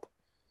going up.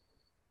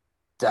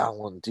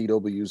 Dallin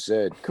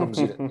DWZ comes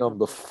in at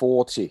number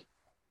 40.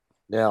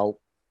 Now,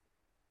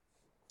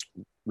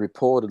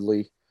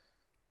 reportedly,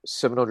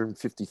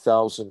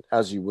 750,000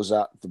 as he was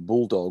at the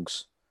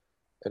Bulldogs,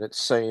 and it's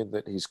saying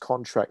that his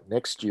contract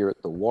next year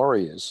at the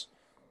Warriors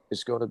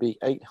is going to be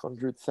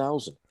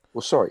 800,000.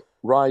 Well, sorry,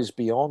 rise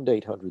beyond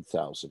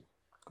 800,000.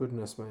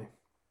 Goodness me.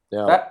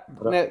 Now,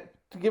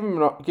 To give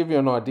you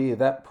an idea,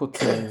 that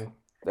puts him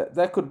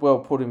that could well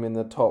put him in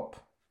the top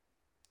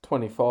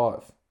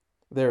 25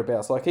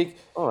 thereabouts. Like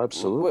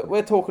absolutely.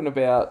 We're talking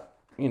about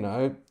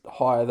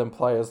higher than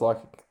players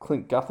like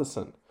Clint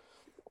Gutherson.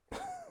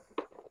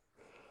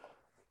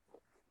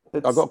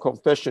 I've got a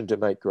confession to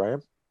make,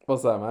 Graham.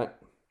 What's that, mate?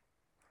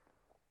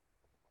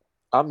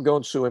 I'm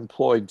going to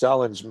employ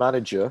Dallin's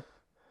manager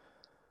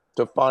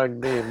to find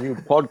me a new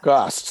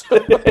podcast.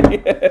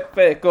 Yeah,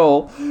 fair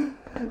call.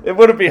 It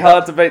wouldn't be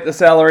hard to beat the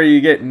salary you're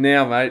getting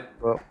now, mate.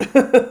 Well,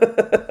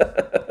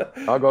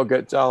 I'll go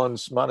get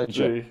Dallin's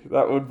manager. Gee,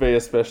 that would be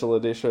a special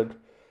edition.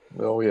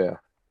 Oh, yeah.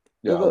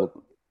 Yeah.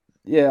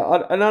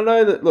 I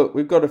know that, look,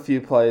 we've got a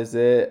few players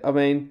there. I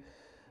mean,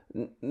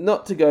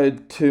 not to go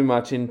too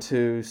much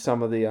into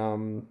some of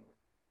the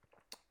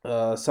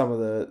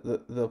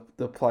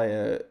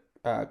player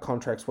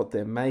contracts, what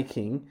they're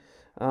making.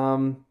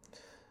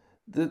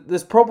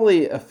 There's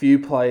probably a few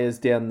players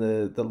down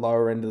the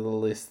lower end of the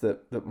list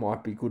that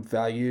might be good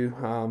value.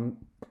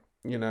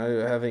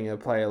 Having a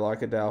player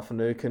like Adele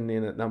Finucane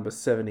in at number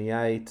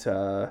 78.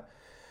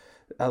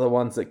 Other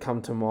ones that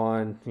come to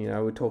mind,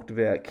 we talked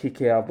about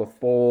Kickow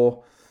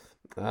before.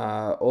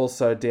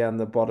 Also down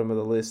the bottom of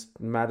the list,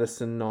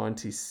 Madison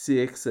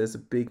 96. There's a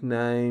big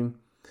name.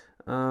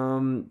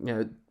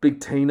 Big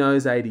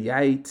Tino's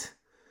 88.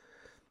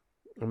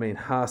 I mean,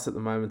 Haas at the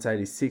moment's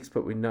 86,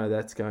 but we know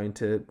that's going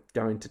to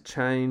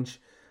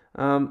change.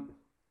 But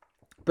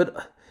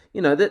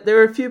there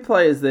are a few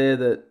players there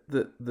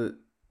that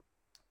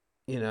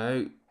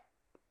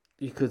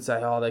you could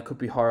say, they could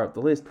be higher up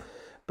the list.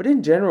 But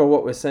in general,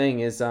 what we're seeing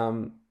is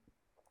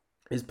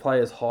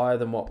players higher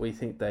than what we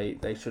think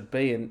they should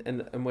be,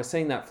 and we're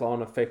seeing that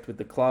flow-on effect with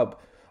the club.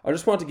 I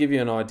just want to give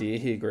you an idea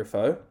here,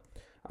 Griffo.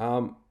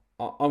 I'm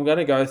going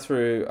to go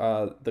through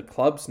the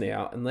clubs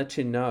now and let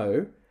you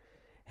know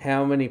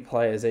how many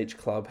players each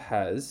club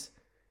has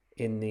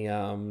in the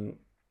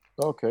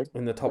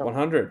in the top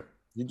 100.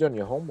 You've done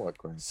your homework,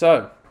 Graham.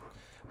 So,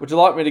 would you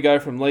like me to go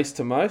from least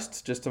to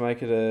most, just to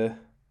make it a...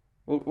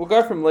 We'll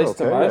go from least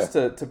to most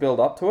to build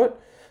up to it.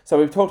 So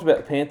we've talked about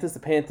the Panthers. The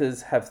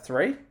Panthers have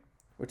 3,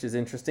 which is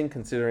interesting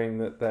considering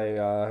that they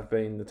have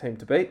been the team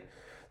to beat.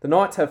 The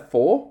Knights have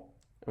 4,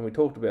 and we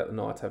talked about the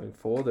Knights having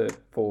 4. They're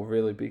 4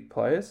 really big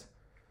players.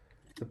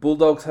 The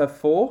Bulldogs have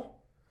 4.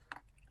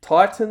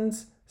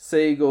 Titans,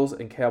 Seagulls,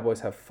 and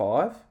Cowboys have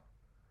 5.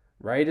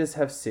 Raiders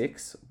have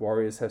 6.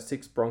 Warriors have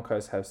 6.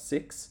 Broncos have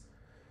 6.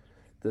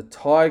 The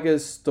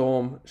Tigers,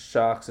 Storm,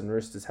 Sharks, and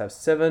Roosters have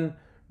 7.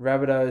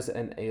 Rabbitohs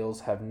and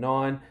Eels have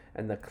 9.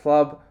 And the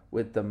club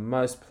with the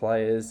most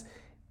players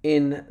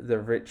in the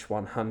Rich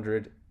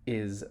 100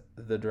 is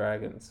the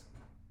Dragons.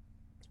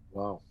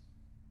 Wow.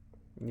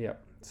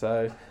 Yep.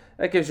 So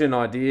that gives you an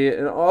idea.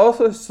 And I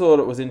also thought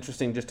it was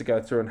interesting just to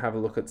go through and have a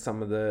look at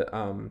some of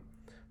the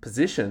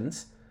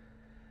positions.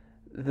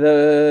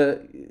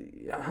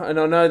 And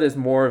I know there's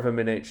more of them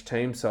in each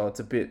team, so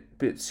it's a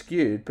bit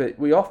skewed. But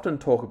we often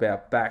talk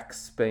about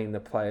backs being the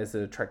players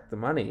that attract the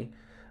money.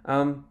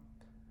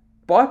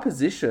 By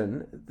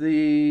position,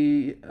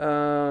 the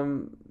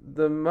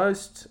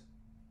most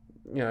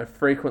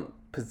frequent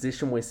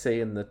position we see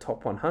in the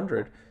top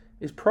 100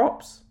 is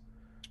props.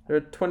 There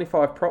are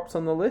 25 props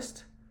on the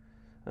list.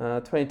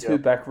 22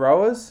 back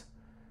rowers.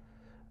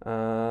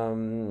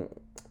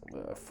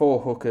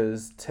 4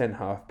 hookers, 10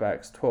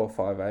 halfbacks, 12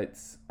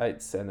 5/8s,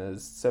 8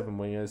 centres, 7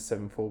 wingers,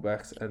 7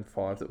 fullbacks, and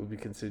 5 that would be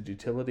considered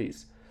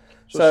utilities.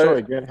 So sorry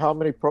again, how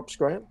many props,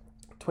 Graham?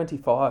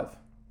 25.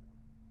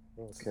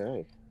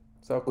 Okay.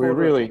 So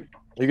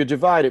you could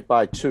divide it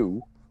by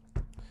 2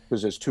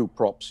 because there's 2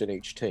 props in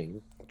each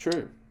team.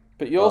 True,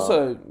 but you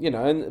also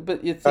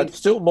but you think that's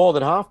still more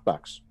than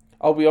halfbacks.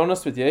 I'll be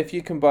honest with you. If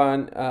you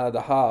combine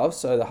the halves,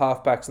 so the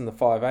halfbacks and the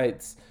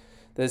 5/8s.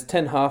 There's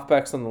 10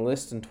 halfbacks on the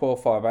list and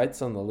 12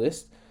 5/8s on the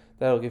list.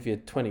 That'll give you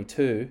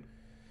 22.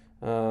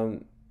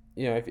 Even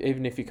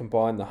if you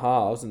combine the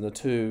halves and the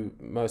 2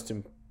 most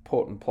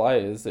important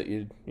players that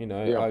you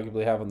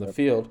arguably have on the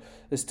field,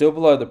 they're still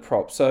below the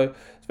prop. So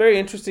it's very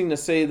interesting to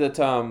see that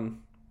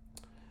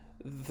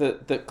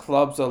that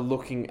clubs are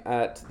looking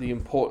at the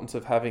importance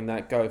of having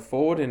that go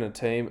forward in a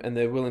team, and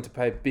they're willing to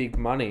pay big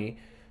money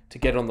to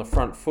get on the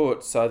front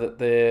foot so that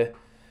their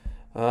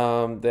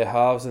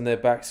halves and their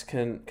backs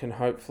can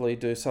hopefully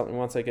do something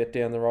once they get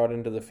down the right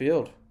end of the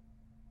field.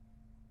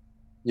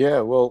 Yeah,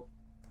 well,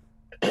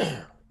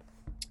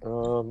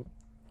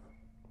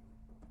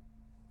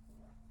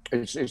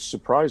 it's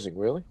surprising,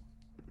 really.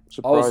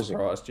 Surprising.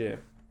 I was surprised, yeah.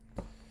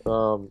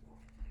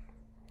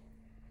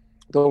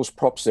 those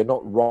props, they're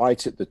not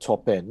right at the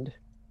top end,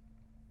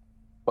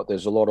 but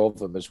there's a lot of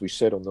them, as we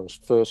said on those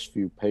first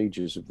few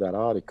pages of that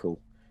article.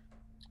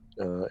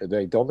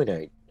 They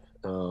dominate.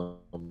 And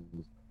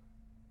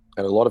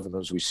a lot of them,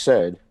 as we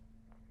said,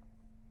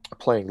 are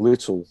playing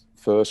little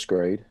first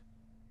grade.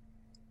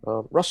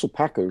 Russell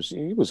Packers,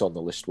 he was on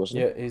the list,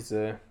 wasn't he? Yeah, he's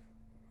there.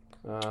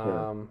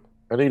 Yeah.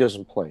 And he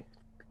doesn't play.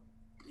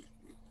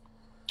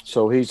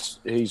 So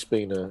he's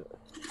been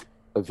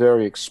a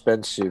very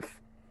expensive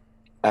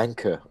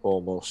anchor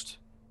almost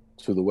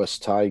to the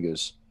West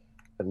Tigers.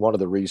 And one of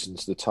the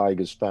reasons the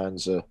Tigers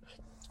fans are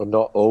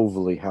not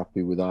overly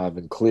happy with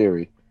Ivan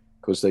Cleary,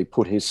 because they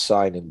put his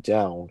signing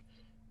down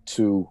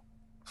to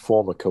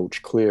former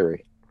coach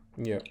Cleary.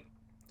 Yeah.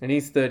 And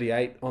he's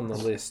 38 on the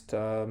list.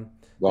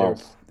 Wow.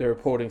 They're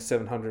reporting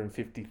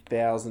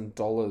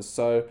 $750,000.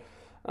 So,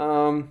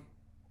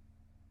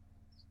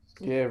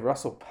 yeah,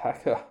 Russell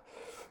Packer.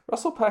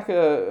 Russell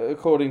Packer,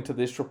 according to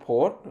this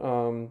report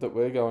that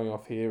we're going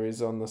off here,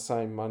 is on the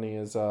same money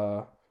as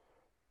Latrell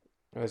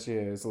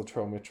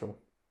Mitchell.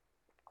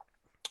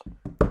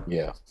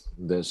 Yeah,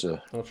 there's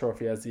a. Not sure if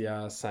he has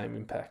the same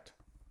impact.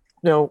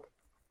 No,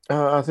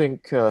 I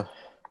think.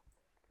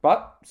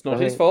 But it's not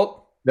his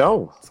fault.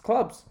 No, it's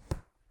clubs.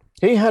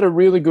 He had a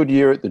really good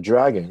year at the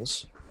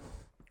Dragons.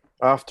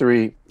 After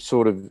he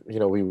sort of, he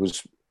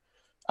was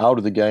out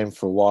of the game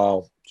for a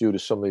while due to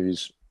some of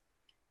his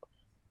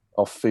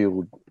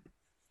off-field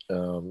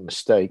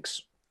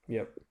mistakes.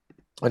 Yep.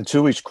 And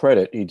to his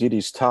credit, he did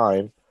his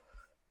time,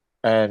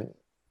 and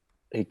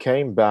he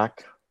came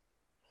back,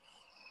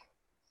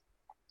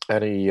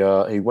 and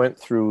he went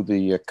through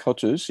the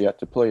Cutters. He had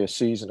to play a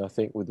season, I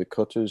think, with the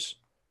Cutters.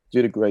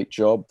 Did a great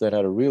job. Then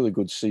had a really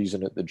good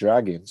season at the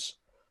Dragons,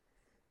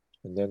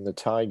 and then the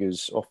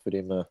Tigers offered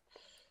him a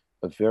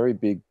very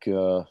big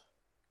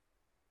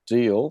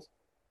deal,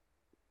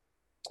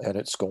 and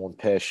it's gone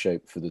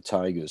pear-shaped for the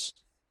Tigers,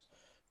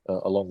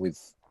 along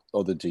with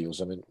other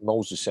deals. I mean,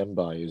 Moses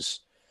Mbai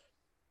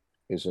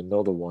is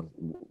another one.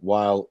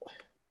 While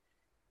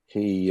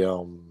he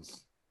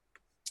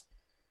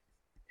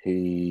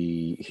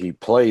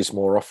plays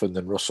more often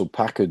than Russell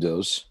Packer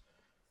does,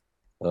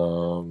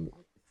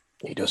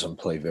 he doesn't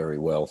play very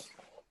well.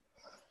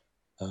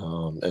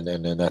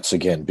 And that's,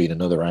 again, been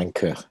another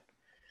anchor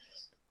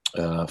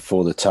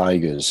for the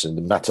Tigers.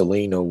 And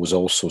Matalino was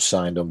also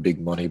signed on big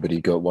money, but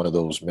he got one of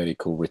those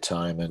medical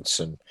retirements.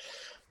 And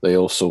they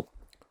also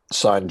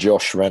signed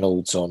Josh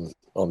Reynolds on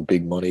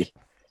big money.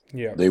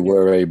 Yeah, they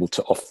were able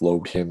to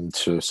offload him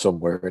to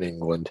somewhere in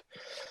England.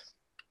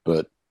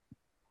 But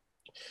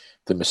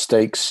the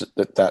mistakes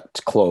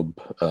that club,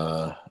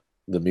 the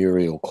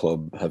Muriel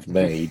Club, have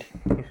made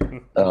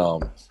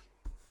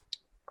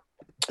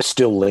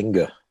still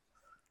linger.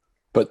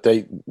 But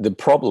the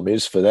problem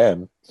is for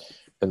them,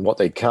 and what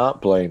they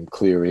can't blame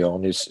Cleary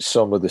on, is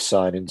some of the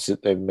signings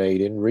that they've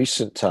made in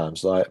recent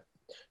times, like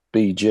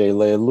BJ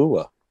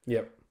Leilua.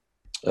 Yep.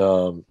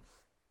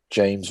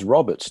 James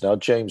Roberts. Now,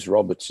 James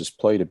Roberts has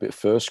played a bit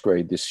first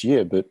grade this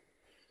year, but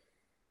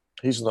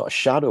he's not a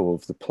shadow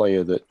of the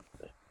player that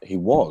he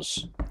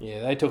was.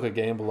 Yeah, they took a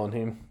gamble on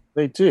him.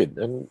 They did,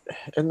 and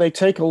they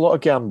take a lot of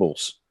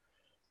gambles.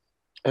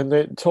 And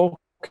they're talking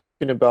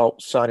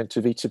about signing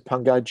Tavita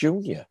Pangai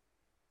Jr.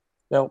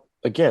 Now,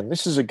 again,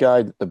 this is a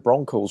guy that the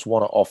Broncos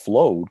want to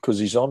offload because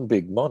he's on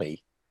big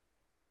money.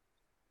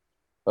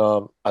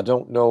 I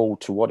don't know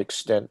to what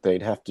extent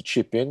they'd have to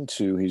chip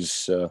into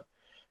his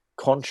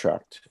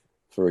contract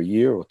for a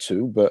year or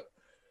two, but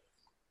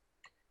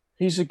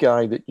he's a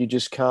guy that you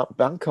just can't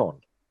bank on.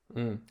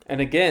 And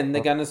again,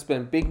 they're going to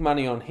spend big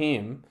money on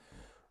him,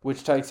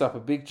 which takes up a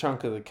big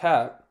chunk of the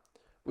cap,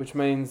 which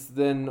means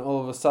then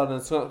all of a sudden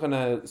it's not going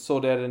to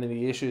sort out any of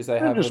the issues they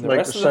have in the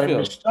rest of the field.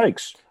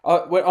 Mistakes.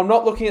 I'm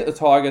not looking at the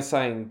Tigers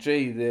saying,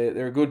 gee,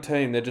 they're a good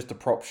team, they're just a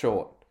prop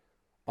short.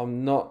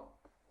 I'm not,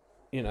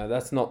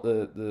 that's not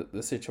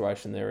the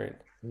situation they're in.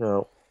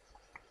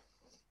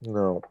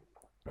 No.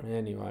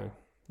 Anyway,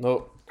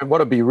 no. And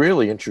what'd be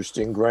really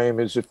interesting, Graham,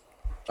 is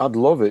I'd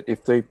love it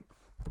if they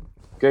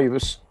gave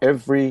us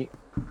every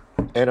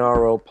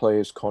NRL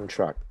player's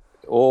contract,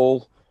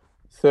 all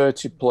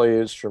 30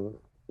 players from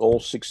all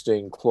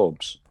 16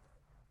 clubs.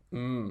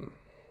 And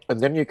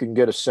then you can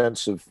get a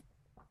sense of,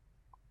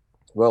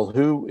 well,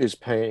 who is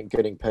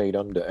getting paid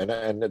under.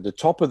 And at the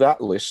top of that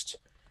list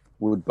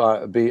would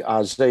be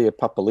Isaiah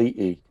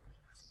Papali'i,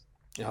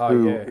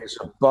 who is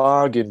a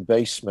bargain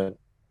basement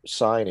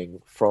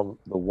signing from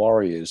the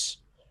Warriors.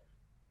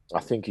 I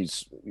think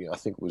it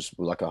was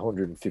like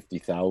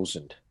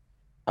 150,000.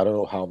 I don't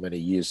know how many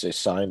years they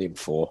signed him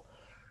for,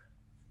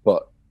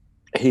 but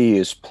he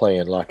is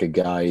playing like a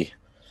guy,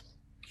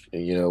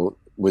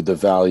 with the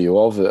value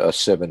of a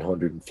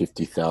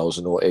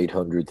 750,000 or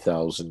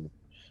 800,000.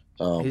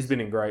 He's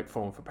been in great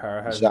form for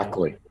Para, hasn't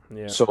exactly.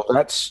 he? Yeah. So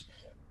that's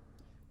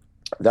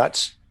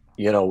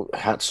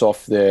hats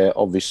off there,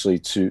 obviously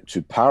to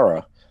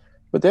Para,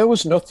 but there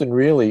was nothing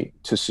really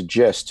to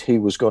suggest he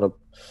was going to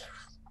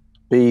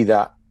be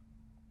that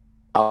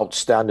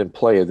outstanding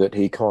player that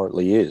he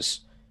currently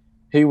is.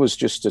 He was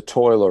just a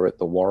toiler at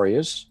the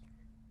Warriors.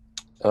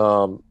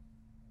 um,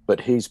 but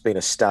he's been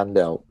a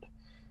standout,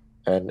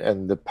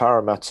 and the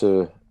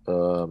Parramatta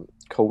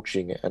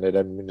coaching and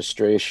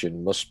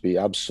administration must be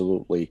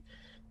absolutely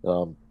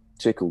um,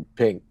 tickled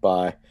pink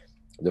by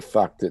the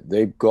fact that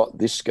they've got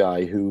this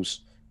guy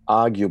who's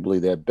arguably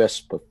their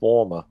best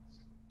performer,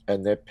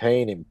 and they're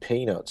paying him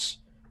peanuts,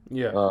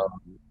 Yeah. um,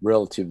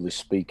 relatively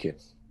speaking.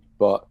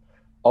 But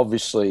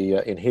obviously,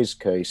 in his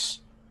case,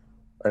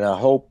 and I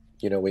hope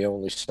we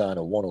only sign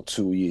a 1 or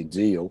 2 year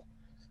deal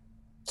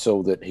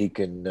so that he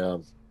can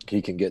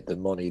get the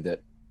money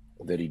that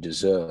he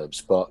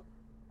deserves. But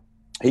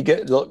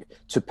look,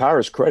 to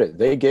Para's credit,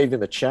 they gave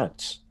him a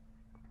chance,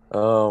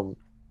 um,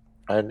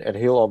 and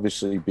he'll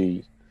obviously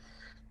be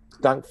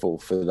thankful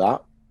for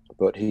that.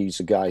 But he's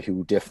a guy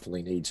who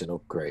definitely needs an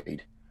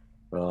upgrade.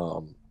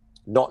 Um,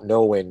 Not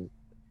knowing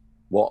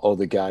what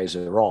other guys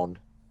are on,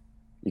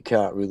 you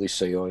can't really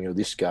say, oh,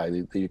 this guy,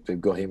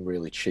 they've got him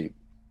really cheap.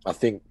 I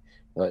think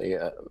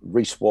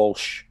Reece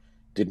Walsh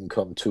didn't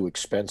come too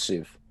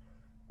expensive.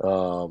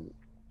 Um,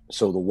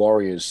 so the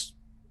Warriors,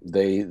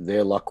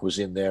 their luck was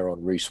in there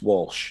on Reece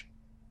Walsh.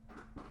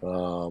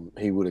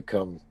 He would have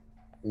come.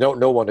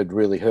 No one had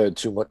really heard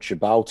too much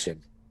about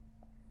him,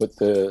 but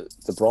the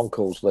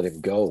Broncos let him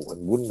go,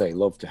 and wouldn't they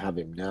love to have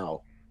him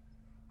now,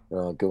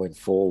 going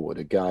forward?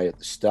 A guy at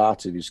the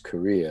start of his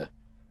career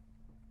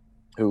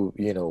who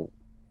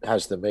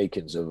has the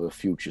makings of a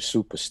future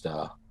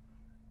superstar,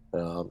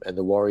 and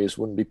the Warriors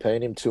wouldn't be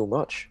paying him too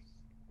much.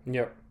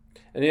 Yep.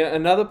 And yeah,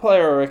 another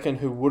player I reckon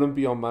who wouldn't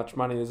be on much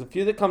money. There's a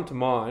few that come to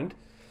mind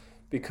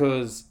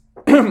because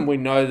we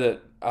know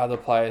that other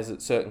players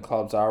at certain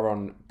clubs are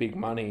on big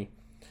money.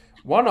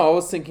 One I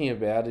was thinking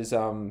about is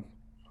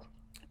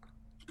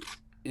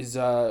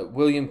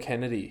William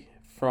Kennedy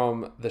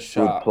from the Good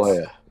Sharks.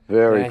 player,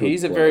 very Now good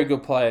he's a player. very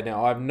good player.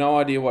 Now I have no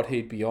idea what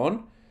he'd be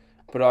on,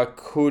 but I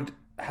could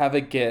have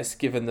a guess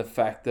given the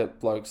fact that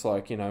blokes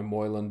like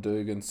Moylan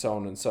Dugan, so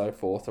on and so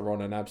forth are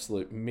on an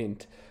absolute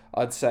mint.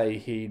 I'd say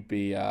he'd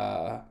be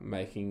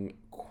making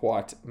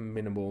quite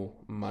minimal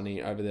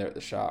money over there at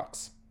the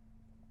Sharks.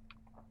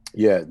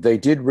 Yeah, they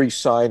did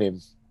re-sign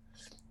him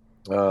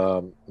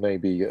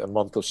maybe a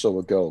month or so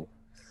ago.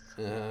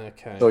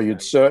 Okay, So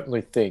you'd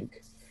certainly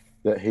think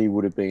that he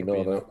would have been could be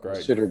on an a upgrade.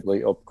 considerably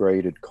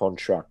upgraded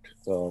contract,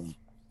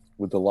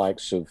 with the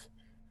likes of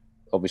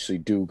obviously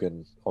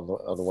Dugan on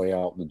the way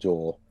out the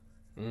door.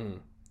 Mm.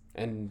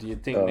 And do you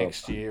think Uh,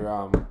 next year,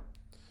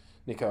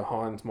 Nico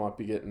Hines might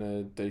be getting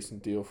a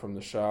decent deal from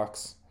the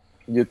Sharks?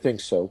 you'd think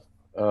so.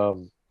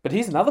 Um, But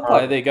he's another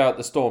player. um, They go at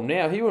the Storm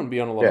now. He wouldn't be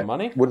on a lot of yeah,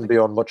 money. wouldn't be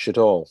on much at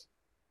all.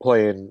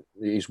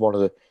 He's one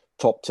of the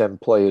top 10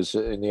 players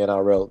in the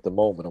NRL at the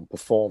moment on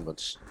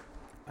performance.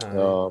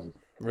 Uh, Um,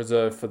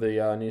 Reserved for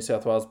the New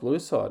South Wales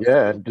Blues side.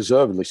 yeah, and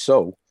deservedly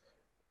so.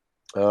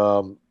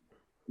 Um,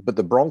 but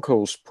the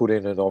Broncos put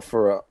in an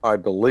offer, I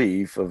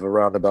believe, of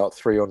around about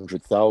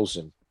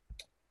 300,000,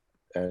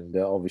 and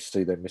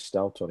obviously they missed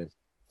out on him.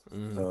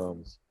 Mm.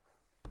 Um,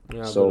 Yeah, good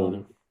on so,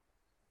 him.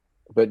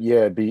 but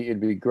yeah, it'd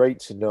be great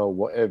to know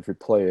what every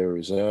player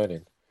is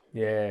earning.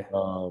 Yeah.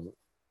 Um,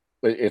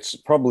 but it's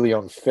probably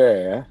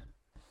unfair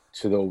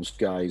to those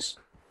guys,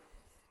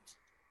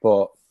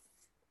 but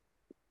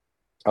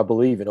I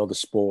believe in other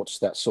sports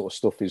that sort of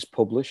stuff is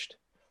published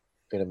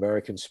in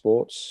American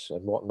sports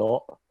and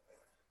whatnot.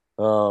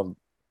 Um,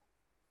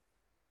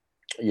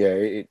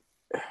 yeah,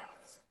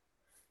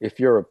 if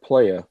you're a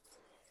player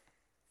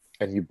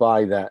and you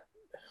buy that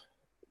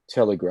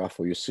Telegraph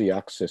or you see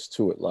access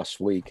to it last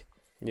week,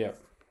 Yeah.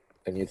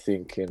 and you're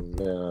thinking,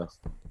 well,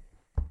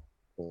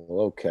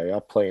 okay, I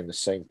play in the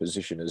same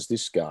position as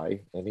this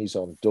guy, and he's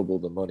on double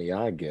the money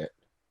I get.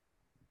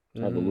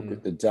 Have a look Mm.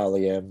 at the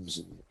Dally M's,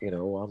 and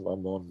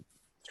I'm on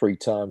 3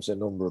 times the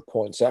number of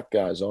points that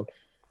guy's on.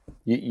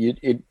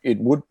 It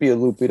would be a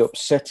little bit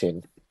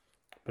upsetting.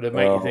 But it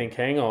make you Um, think.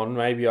 Hang on,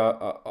 maybe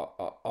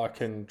I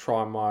can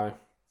try my,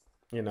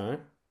 you know.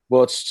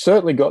 well, it's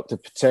certainly got the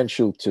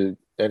potential to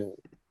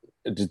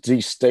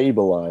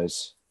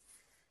destabilize,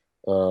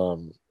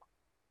 um,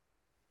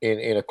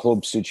 in a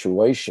club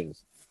situation,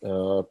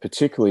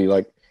 particularly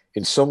like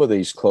in some of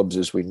these clubs,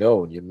 as we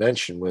know, and you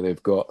mentioned, where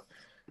they've got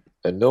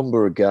a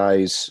number of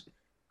guys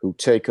who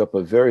take up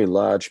a very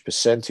large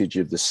percentage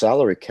of the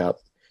salary cap,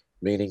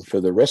 meaning for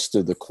the rest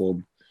of the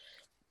club,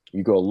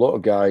 you got a lot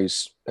of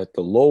guys at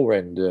the lower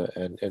end,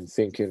 and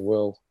thinking,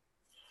 well,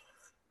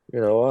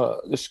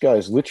 this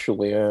guy's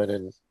literally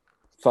earning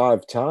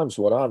 5 times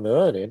what I'm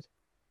earning.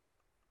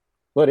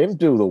 Let him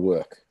do the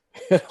work.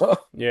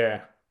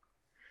 Yeah.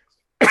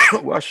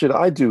 Why should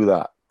I do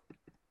that?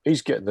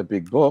 He's getting the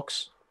big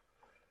bucks.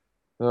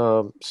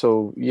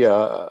 So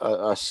yeah,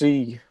 I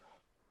see,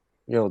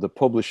 the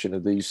publishing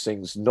of these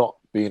things not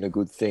being a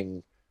good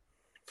thing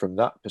from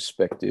that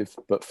perspective,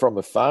 but from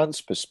a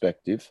fan's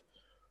perspective,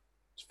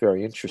 it's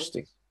very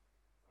interesting.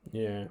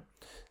 Yeah.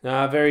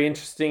 No, very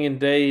interesting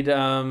indeed.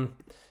 It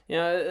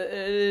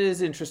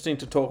is interesting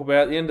to talk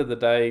about. At the end of the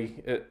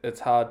day, it's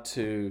hard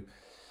to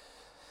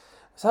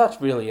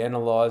really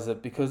analyze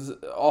it because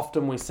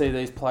often we see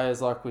these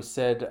players, like we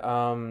said,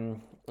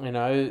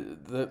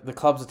 the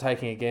clubs are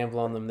taking a gamble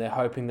on them. They're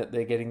hoping that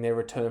they're getting their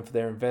return for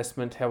their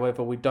investment.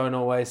 However, we don't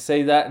always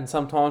see that, and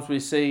sometimes we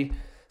see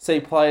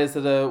players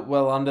that are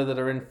well under, that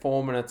are in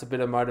form, and it's a bit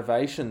of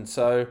motivation.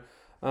 So,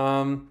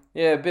 a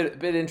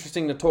bit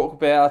interesting to talk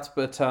about,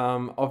 but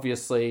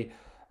obviously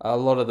a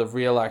lot of the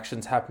real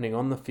action's happening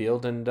on the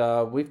field, and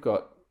we've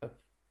got a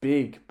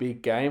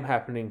big game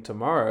happening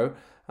tomorrow.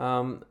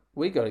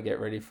 We got to get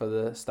ready for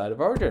the State of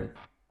Origin.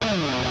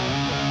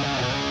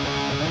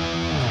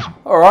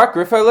 All right,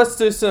 Griffo, let's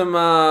do some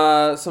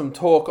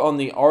talk on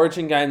the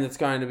Origin game that's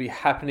going to be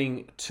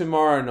happening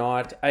tomorrow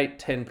night,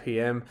 8:10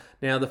 p.m.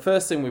 Now, the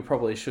first thing we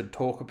probably should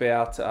talk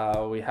about,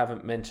 we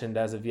haven't mentioned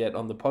as of yet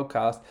on the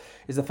podcast,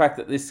 is the fact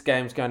that this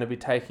game's going to be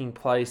taking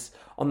place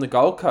on the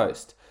Gold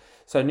Coast.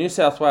 So New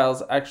South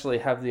Wales actually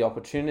have the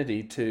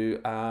opportunity to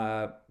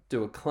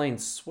do a clean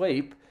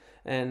sweep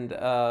and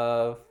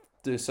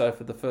do so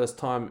for the first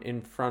time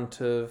in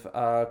front of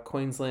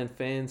Queensland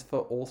fans for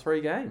all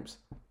three games.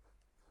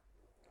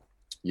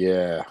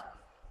 Yeah.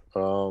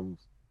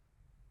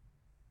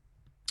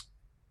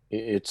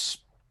 It's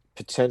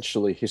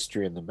potentially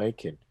history in the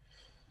making.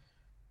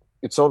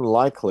 It's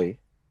unlikely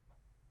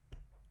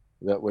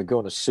that we're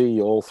going to see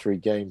all three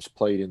games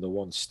played in the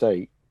one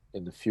state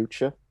in the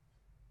future.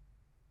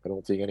 I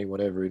don't think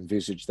anyone ever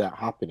envisaged that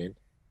happening.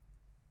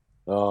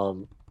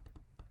 So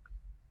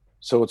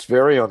it's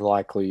very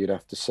unlikely, you'd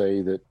have to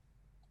say, that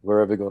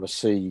we're ever going to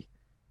see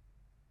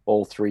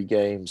all three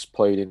games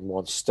played in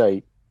one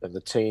state and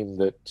the team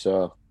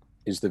that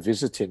is the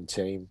visiting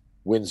team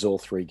wins all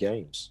three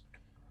games.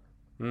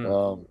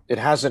 It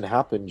hasn't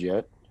happened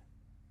yet.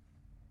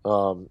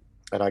 And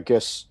I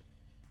guess,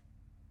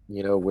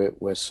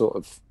 we're sort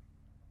of...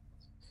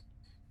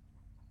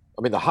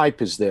 I mean, the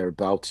hype is there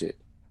about it.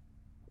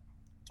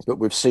 But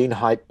we've seen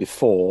hype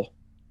before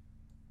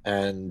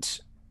and,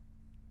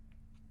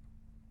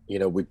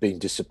 we've been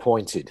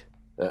disappointed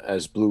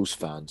as Blues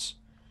fans.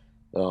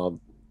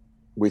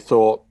 We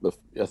thought,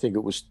 I think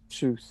it was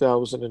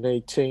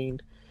 2018,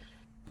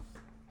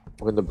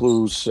 when the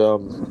Blues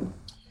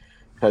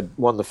had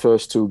won the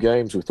first two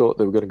games. We thought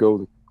they were going to go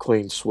the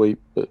clean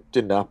sweep, but it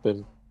didn't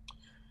happen.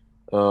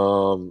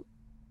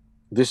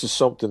 This is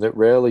something that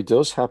rarely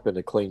does happen,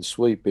 a clean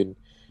sweep. In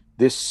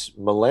this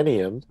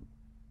millennium,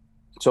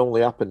 it's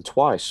only happened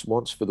twice.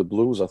 Once for the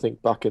Blues, I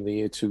think back in the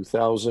year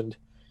 2000,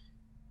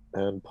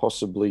 and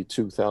possibly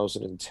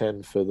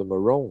 2010 for the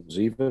Maroons.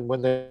 Even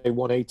when they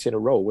won 8 in a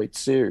row, 8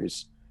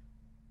 series,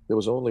 there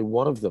was only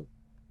one of them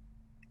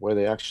where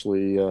they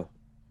actually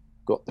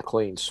got the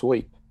clean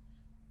sweep.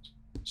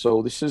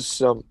 So this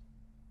is,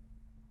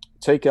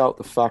 take out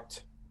the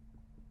fact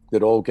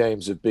that all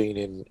games have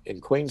been in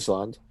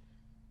Queensland.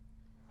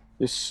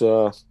 This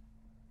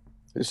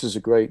is a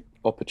great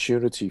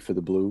opportunity for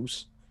the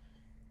Blues,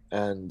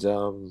 and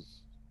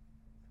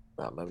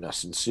I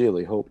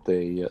sincerely hope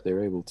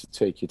they're able to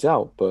take it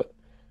out, but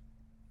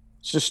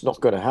it's just not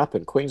going to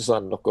happen.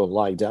 Queensland are not going to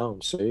lie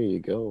down. So here you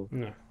go.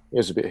 No.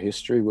 Here's a bit of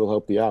history. We'll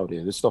help you out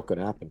here. It's not going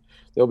to happen.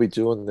 They'll be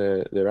doing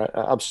their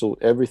absolute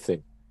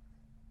everything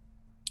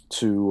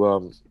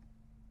to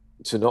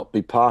not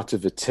be part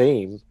of a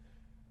team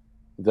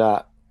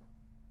that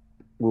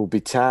will be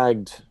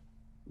tagged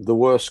the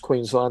worst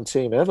Queensland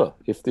team ever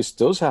if this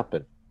does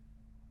happen.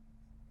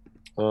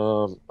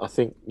 I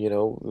think,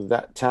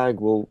 that tag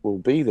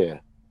will be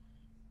there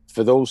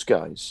for those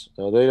guys.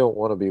 They don't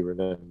want to be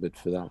remembered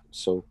for that.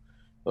 So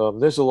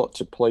there's a lot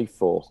to play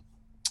for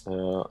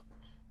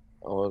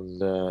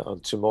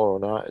on tomorrow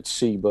night at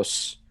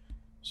Seabus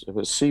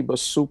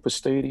Super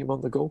Stadium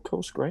on the Gold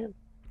Coast, Graham.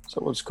 Is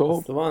that what it's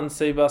called? That's the one,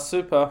 Seabus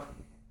Super.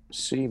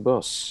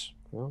 Seabus.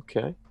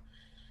 Okay.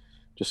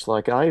 Just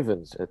like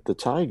Ivan at the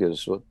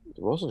Tigers,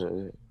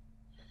 wasn't it?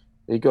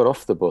 He got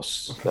off the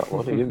bus, that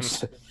one. He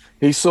didn't.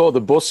 He saw the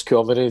bus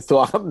coming and he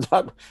thought,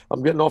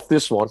 I'm getting off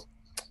this one.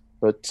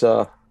 But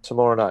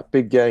tomorrow night,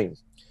 big game.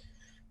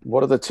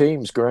 What are the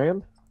teams,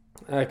 Graham?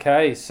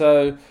 Okay,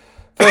 so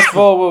first of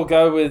all, we'll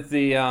go with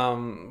the,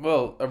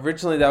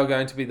 originally they were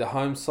going to be the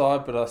home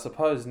side, but I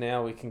suppose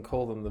now we can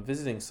call them the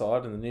visiting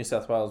side, and the New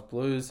South Wales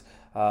Blues,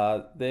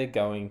 they're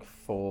going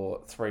for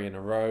 3 in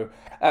a row.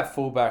 At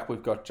fullback,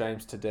 we've got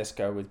James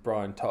Tedesco with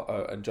Brian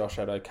To'o and Josh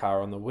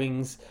Adokar on the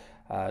wings.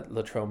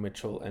 Latrell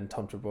Mitchell and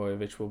Tom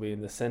Trbojevic will be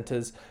in the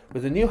centres,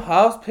 with a new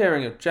halves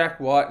pairing of Jack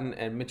Whiten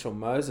and Mitchell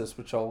Moses,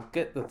 which I'll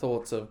get the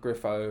thoughts of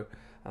Griffo.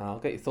 I'll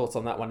get your thoughts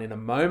on that one in a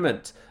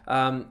moment.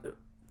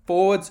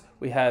 Forwards,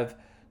 we have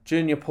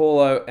Junior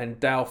Paulo and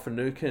Dale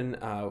Finucane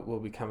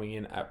will be coming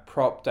in at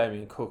prop.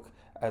 Damien Cook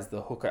as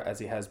the hooker, as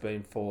he has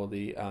been for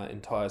the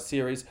entire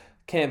series.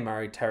 Cam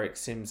Murray, Tarek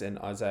Sims and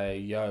Isaiah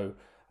Yeo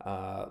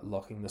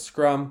locking the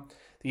scrum.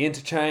 The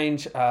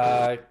interchange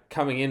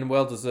coming in,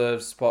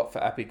 well-deserved spot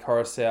for Api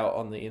Coruscant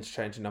on the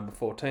interchange in number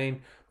 14.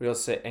 We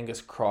also see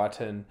Angus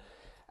Crichton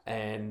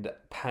and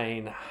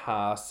Payne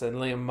Haas and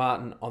Liam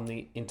Martin on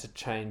the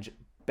interchange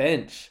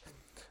bench.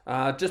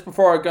 Just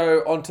before I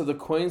go on to the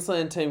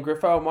Queensland team,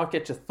 Griffo, I might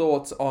get your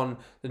thoughts on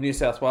the New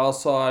South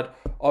Wales side.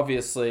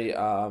 Obviously,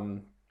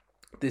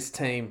 this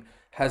team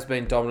has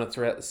been dominant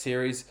throughout the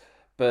series,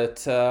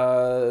 But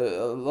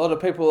a lot of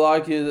people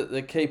argue that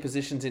the key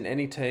positions in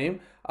any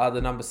team are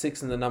the number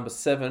 6 and the number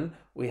 7.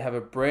 We have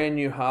a brand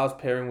new halves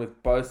pairing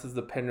with both of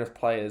the Penrith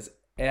players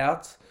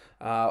out.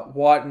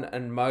 Whiten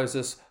and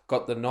Moses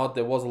got the nod.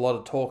 There was a lot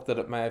of talk that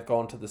it may have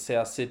gone to the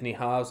South Sydney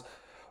halves.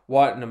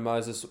 Whiten and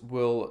Moses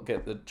will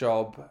get the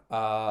job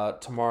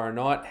tomorrow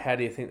night. How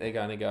do you think they're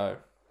going to go?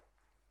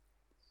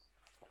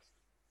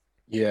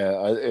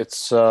 Yeah,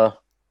 it's.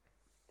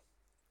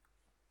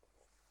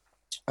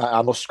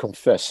 I must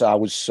confess, I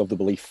was of the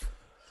belief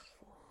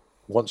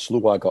once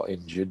Luai got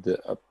injured that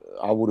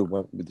I would have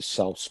went with the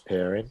Souths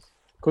pairing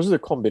because of the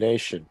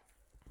combination.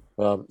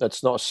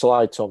 That's not a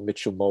slight on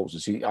Mitchell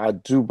Moses. I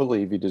do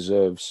believe he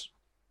deserves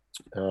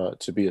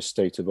to be a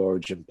state of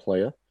origin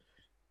player.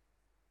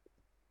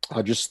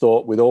 I just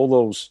thought with all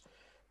those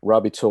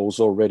rabbit holes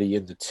already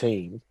in the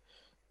team,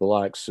 the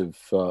likes of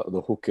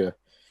the hooker,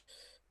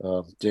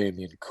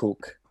 Damien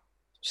Cook,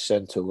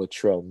 centre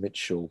Latrell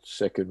Mitchell,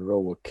 second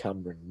rower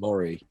Cameron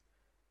Murray.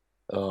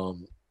 I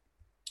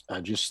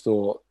just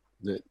thought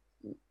that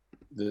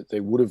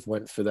they would have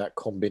went for that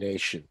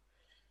combination.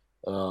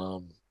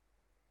 But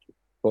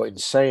in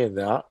saying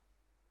that,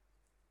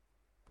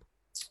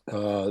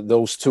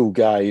 those two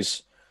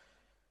guys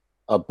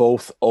are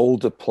both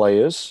older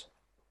players.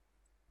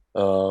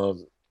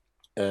 And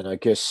I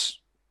guess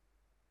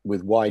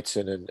with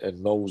Whiten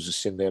and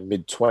Moses in their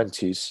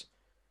mid-20s,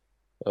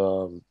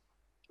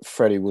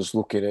 Freddie was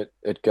looking at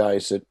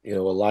guys that are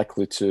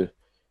likely to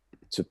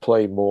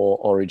play more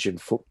Origin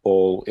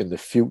football in the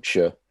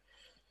future.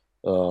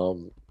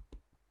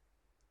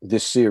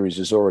 This series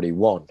is already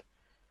won,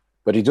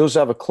 but he does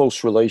have a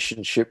close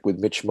relationship with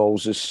Mitch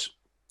Moses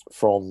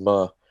from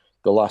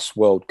the last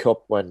World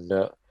Cup when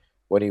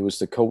he was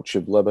the coach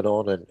of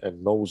Lebanon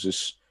and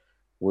Moses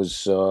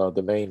was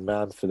the main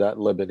man for that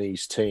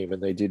Lebanese team,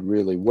 and they did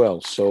really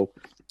well. So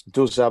it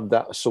does have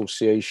that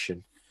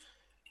association.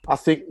 I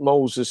think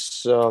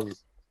Moses, as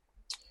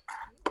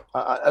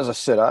I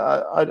said,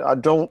 I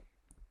don't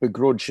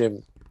begrudge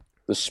him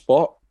the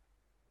spot.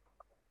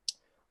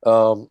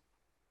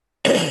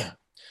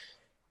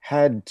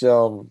 Had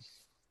Jerome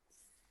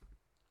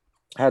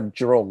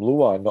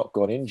Luai not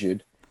got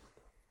injured,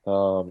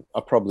 I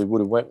probably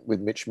would have went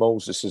with Mitch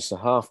Moses as the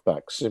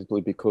halfback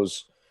simply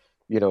because,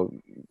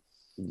 you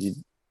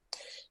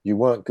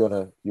weren't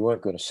gonna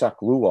sack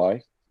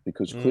Luai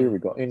because Cleary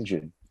got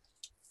injured.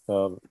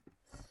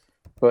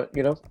 But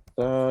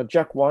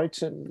Jack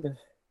Whiten,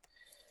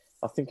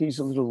 I think he's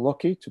a little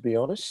lucky, to be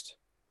honest.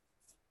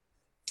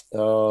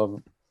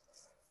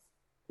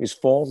 His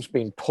form's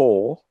been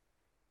poor.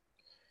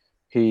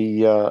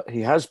 He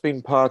has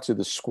been part of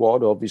the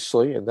squad,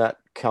 obviously, and that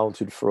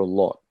counted for a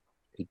lot.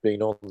 He'd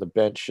been on the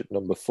bench at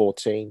number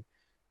 14,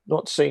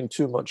 not seen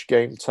too much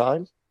game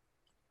time.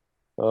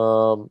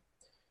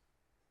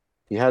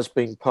 He has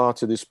been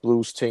part of this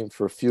Blues team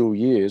for a few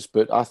years,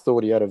 but I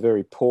thought he had a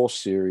very poor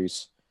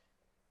series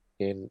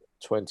in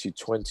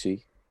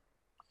 2020.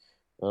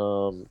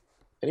 And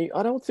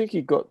I don't think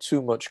he got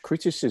too much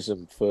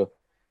criticism for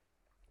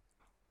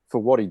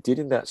what he did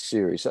in that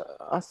series.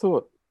 I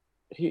thought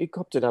he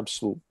copped an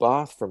absolute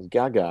bath from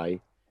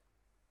Gagai.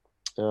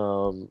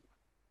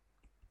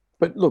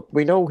 But look,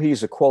 we know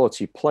he's a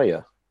quality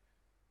player.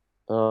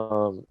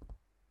 The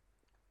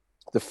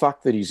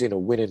fact that he's in a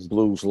winning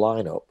Blues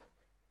lineup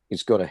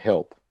is going to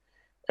help.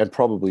 And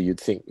probably you'd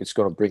think it's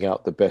going to bring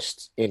out the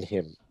best in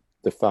him,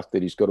 the fact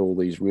that he's got all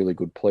these really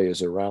good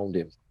players around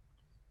him.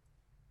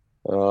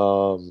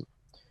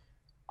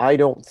 I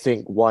don't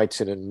think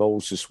Whiten and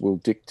Moses will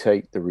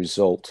dictate the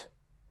result.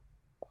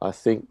 I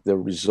think the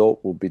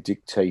result will be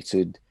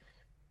dictated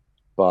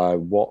by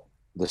what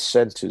the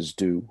centres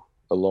do,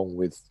 along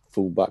with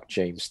fullback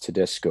James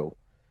Tedesco.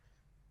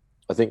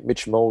 I think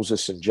Mitch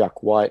Moses and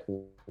Jack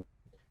Whiten,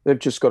 they've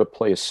just got to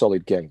play a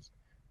solid game.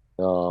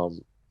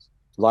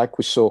 Like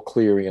we saw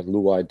Cleary and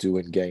Luai do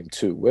in game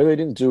 2, where they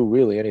didn't do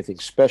really anything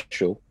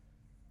special,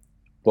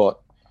 but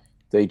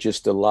they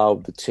just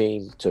allowed the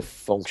team to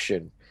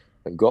function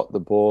and got the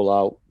ball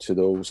out to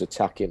those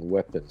attacking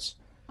weapons.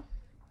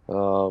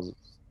 I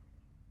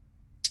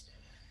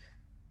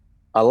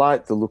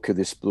like the look of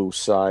this Blue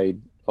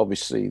side.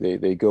 Obviously,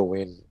 they go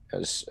in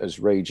as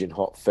raging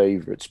hot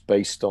favourites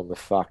based on the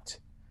fact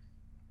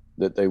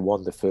that they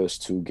won the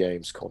first 2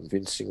 games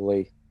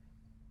convincingly.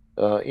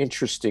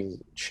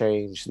 Interesting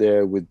change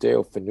there with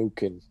Dale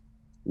Finucane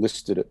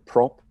listed at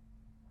prop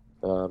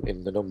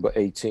in the number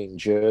 18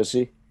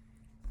 jersey.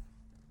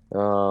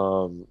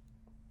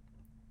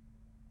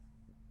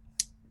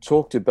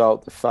 Talked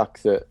about the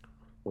fact that,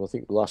 I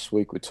think last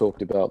week we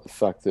talked about the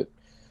fact that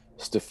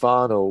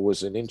Stefano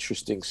was an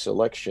interesting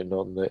selection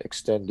on the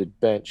extended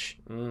bench.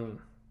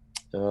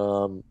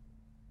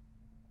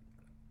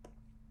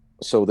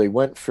 So they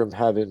went from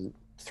having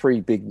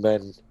 3 big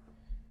men.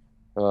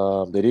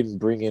 They didn't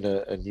bring in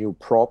a new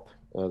prop.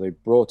 They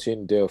brought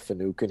in Dale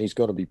Finucane. He's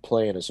going to be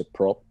playing as a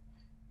prop.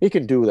 He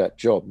can do that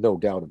job, no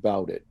doubt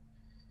about it.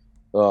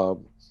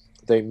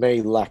 They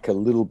may lack a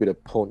little bit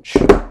of punch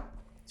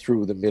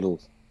through the middle,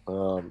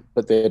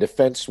 but their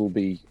defense will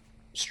be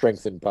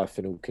strengthened by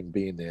Finucane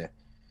being there.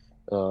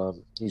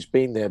 He's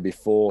been there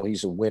before.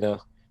 He's a winner,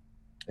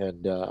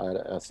 and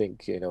I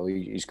think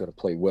he's going to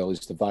play well.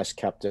 He's the vice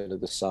captain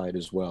of the side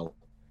as well.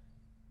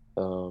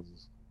 Um,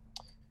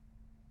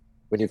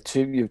 when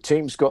your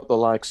team's got the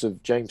likes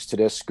of James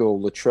Tedesco,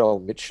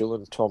 Latrell Mitchell,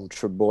 and Tom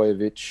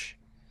Trebojevic,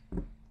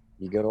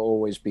 you're going to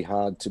always be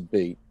hard to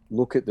beat.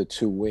 Look at the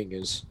two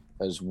wingers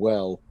as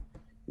well.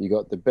 You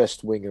got the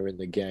best winger in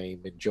the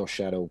game in Josh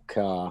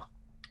Adokar,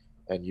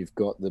 and you've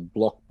got the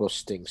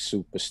blockbusting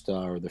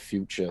superstar of the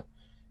future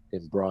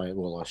in Brian.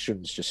 Well, I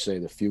shouldn't just say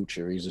the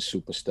future. He's a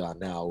superstar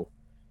now.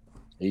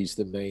 He's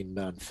the main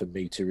man for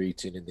meter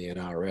eating in the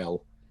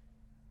NRL.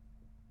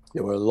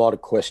 There were a lot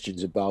of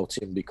questions about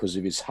him because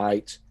of his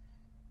height.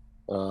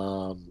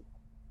 And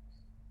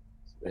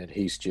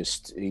he's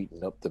just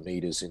eating up the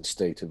meters in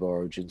State of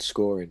Origin,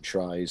 scoring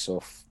tries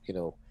off,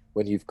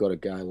 when you've got a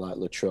guy like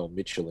Latrell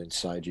Mitchell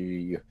inside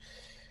you,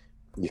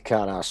 you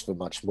can't ask for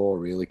much more,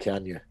 really,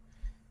 can you?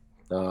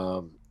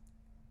 The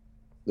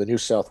New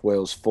South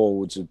Wales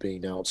forwards have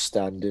been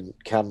outstanding.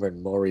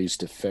 Cameron Murray's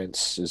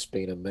defence has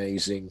been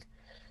amazing.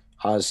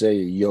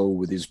 Isaiah Yeo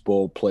with his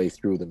ball play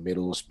through the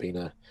middle has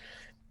been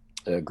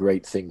a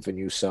great thing for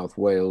New South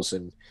Wales.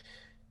 And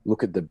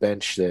look at the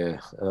bench there.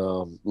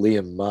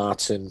 Liam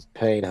Martin,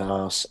 Payne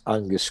Haas,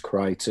 Angus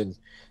Crichton,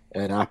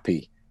 and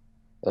Appy.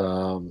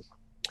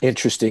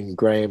 Interesting,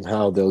 Graham,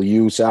 how they'll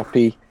use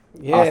Appy.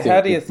 Yeah,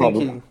 how do you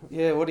think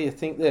what do you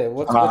think there?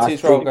 What's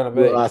his role going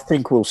to be? I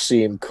think we'll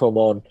see him come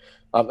on.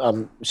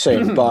 I'm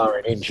saying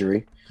barring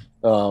injury.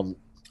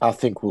 I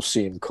think we'll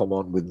see him come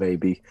on with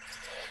maybe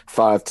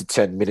 5 to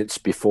 10 minutes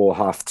before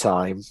half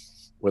time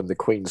when the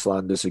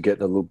Queenslanders are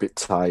getting a little bit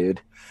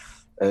tired.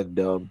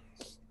 And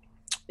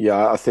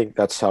I think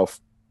that's how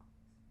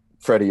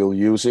Freddie will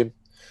use him.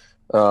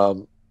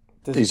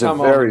 He's a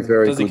very, very good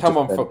defender. Does he come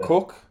on for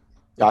Cook?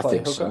 I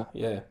think so.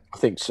 Yeah. I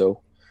think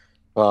so.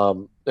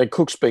 And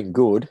Cook's been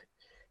good,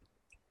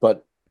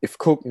 but if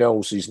Cook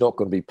knows he's not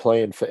going to be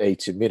playing for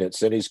 80 minutes,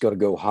 then he's going to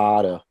go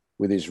harder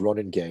with his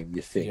running game,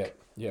 you think.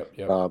 Yep.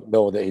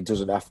 Knowing that he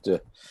doesn't have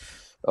to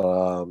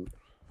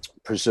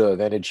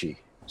preserve energy.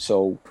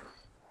 So,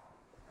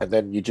 and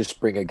then you just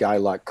bring a guy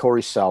like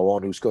Coruscant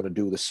on who's going to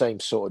do the same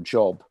sort of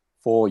job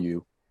for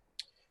you.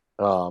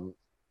 The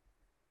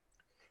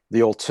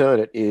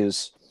alternate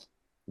is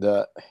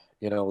that,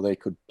 they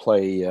could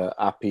play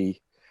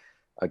Appy,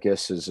 I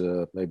guess, as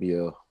maybe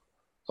a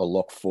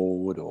lock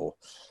forward,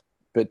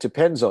 but it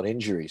depends on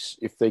injuries.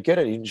 If they get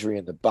an injury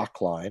in the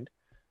back line,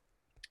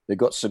 they've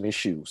got some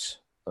issues.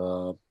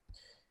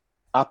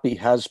 Appy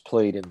has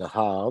played in the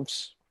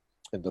halves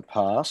in the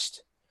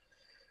past,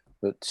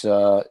 but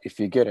if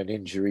you get an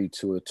injury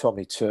to a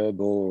Tommy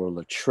Turbo or a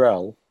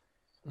Latrell,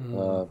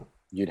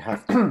 you'd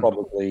have to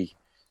probably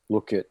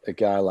look at a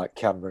guy like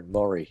Cameron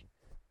Murray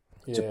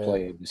to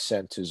play in the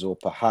centres, or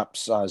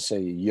perhaps Isaiah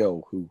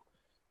Yeo, who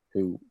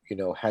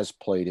has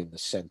played in the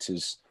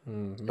centres.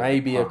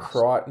 Maybe a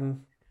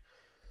Crichton.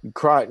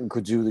 Crichton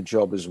could do the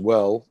job as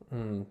well.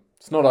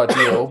 It's not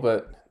ideal,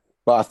 but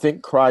I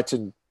think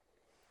Crichton,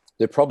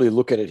 they're probably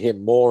looking at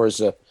him more as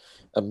a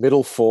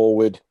middle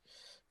forward,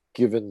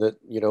 given that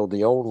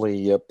the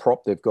only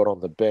prop they've got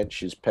on the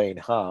bench is Payne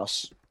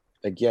Haas.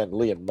 Again,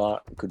 Liam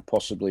Martin could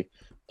possibly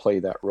play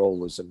that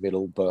role as a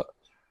middle, but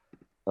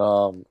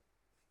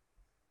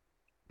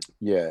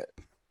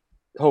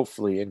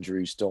hopefully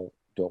injuries don't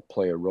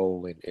play a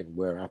role in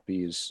where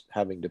Appy is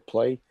having to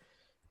play.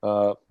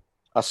 I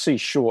see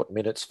short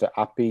minutes for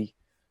Appy.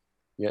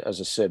 As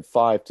I said,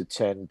 5 to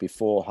 10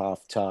 before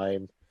half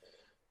time,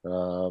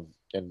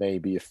 and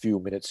maybe a few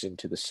minutes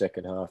into the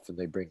second half, and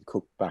they bring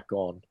Cook back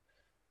on.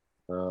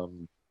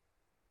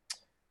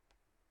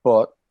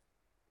 But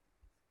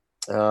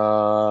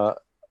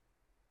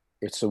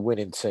it's a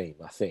winning team,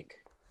 I think.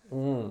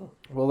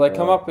 Well, they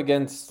come up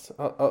against.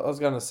 I was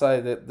going to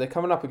say that they're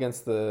coming up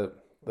against the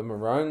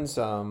Maroons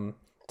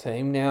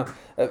team now.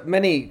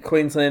 Many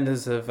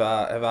Queenslanders have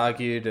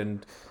argued,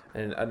 and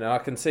I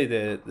can see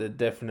the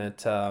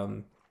definite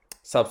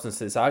substance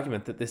to this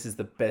argument that this is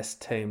the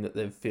best team that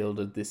they've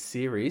fielded this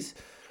series.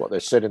 That's what they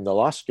said in the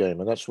last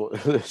game, and that's what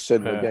they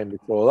said in the game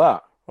before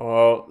that.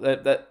 Well,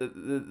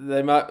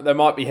 they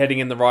might be heading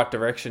in the right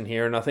direction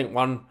here, and I think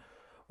one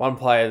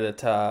player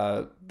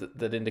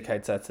that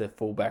indicates that's their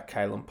fullback,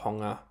 Kalen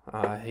Ponga.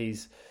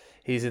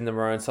 He's in the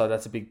Maroon side.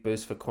 That's a big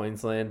boost for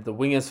Queensland. The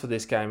wingers for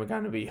this game are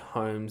going to be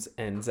Holmes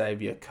and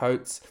Xavier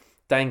Coates.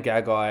 Dane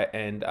Gagai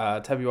and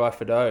Tabuai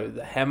Fidow,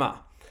 the hammer,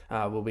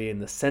 will be in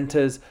the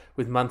centres,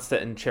 with Munster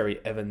and Cherry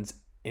Evans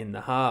in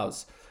the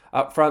halves.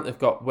 Up front, they've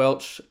got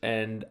Welch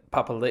and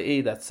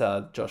Papali'i. That's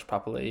Josh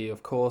Papali'i,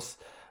 of course,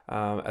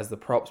 as the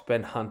props.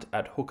 Ben Hunt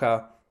at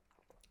hooker.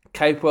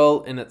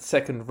 Capewell in its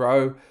second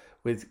row,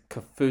 with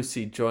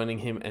Kafusi joining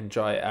him and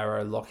Jai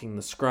Arrow locking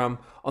the scrum.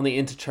 On the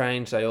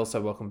interchange, they also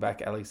welcome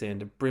back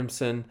Alexander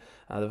Brimson.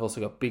 They've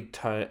also got Big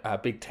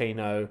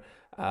Tino,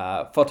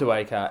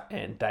 Fotuaker,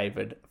 and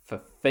David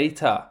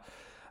Fafita.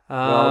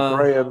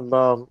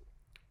 Graham,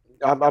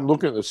 I'm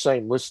looking at the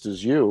same list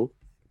as you,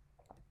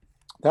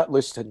 that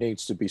list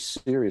needs to be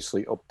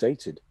seriously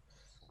updated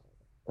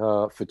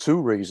for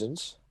two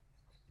reasons.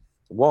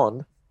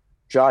 One,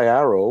 Jai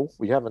Arrow,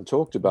 we haven't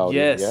talked about him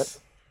yet. Yes.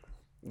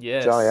 Jai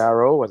Yes.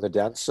 Arrow and the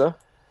dancer.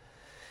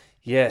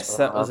 Yes,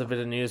 that Uh, was a bit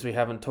of news we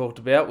haven't talked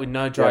about. We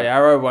know Jai yeah,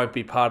 Arrow won't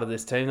be part of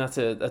this team. That's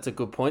a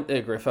good point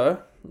there,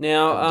 Griffo.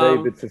 Now,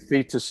 and David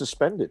Fafita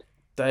suspended.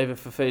 David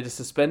Fafita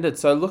suspended.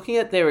 So looking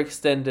at their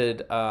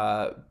extended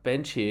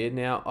bench here,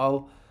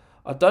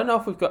 I don't know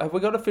if have we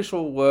got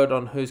official word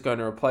on who's going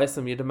to replace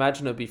them. You'd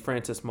imagine it'd be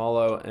Francis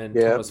Molo and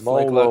Yeah, Thomas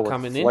Flegler Molo and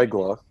coming in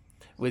Flegler.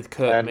 with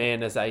Kurt And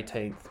Mann as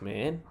 18th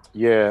man.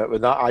 yeah,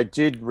 and I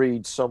did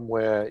read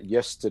somewhere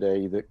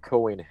yesterday that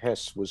Cohen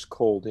Hess was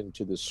called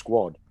into the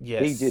squad. He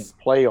did Yes.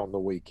 play on the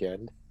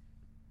weekend,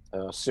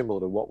 similar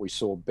to what we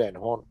saw Ben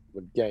Hunt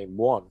with game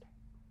one,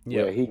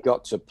 where Yep. he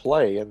got to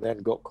play and then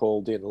got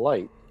called in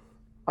late.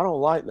 I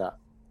don't like that.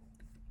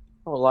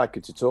 I don't like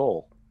it at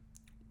all.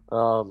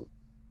 Um,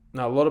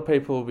 Now, a lot of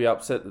people will be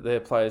upset that their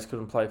players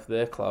couldn't play for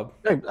their club.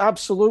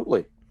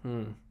 absolutely,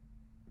 Hmm.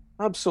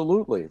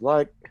 absolutely.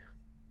 Like,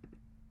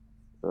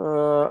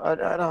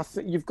 and I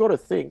think you've got to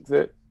think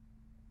that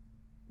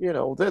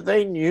that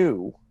they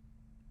knew.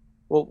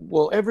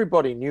 Well,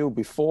 everybody knew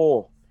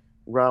before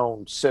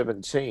round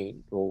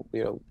 17, or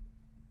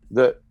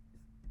that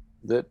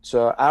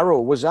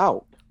Arrow was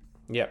out,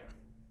 Yep.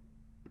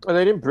 and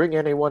they didn't bring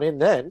anyone in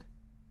then.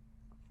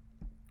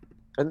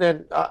 And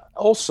then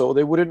also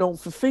they would have known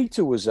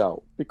Fafita was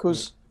out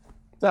because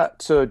that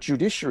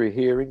judiciary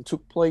hearing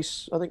took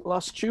place, I think,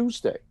 last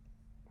Tuesday.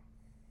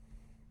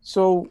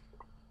 So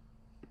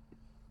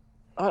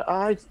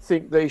I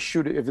think they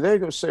should, if they're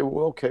going to say,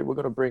 well, okay, we're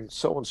going to bring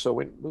so and so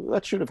in, well,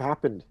 that should have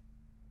happened,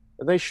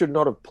 and they should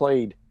not have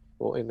played.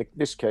 Well, in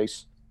this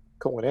case,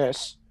 Cohen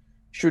S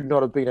should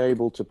not have been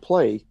able to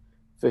play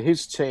for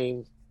his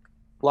team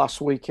last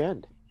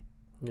weekend.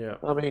 Yeah.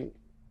 I mean,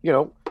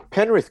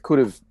 Penrith could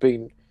have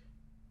been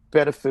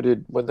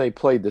benefited when they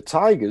played the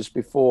Tigers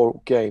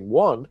before game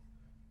one.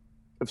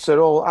 Have said,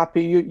 "Oh,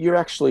 Appy, you're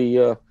actually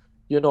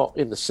you're not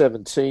in the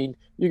 17.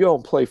 You go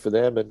and play for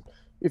them, and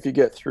if you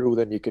get through,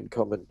 then you can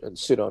come and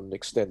sit on an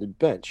extended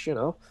bench."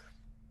 I'm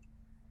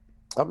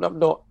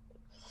not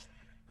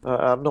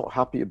I'm not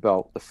happy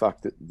about the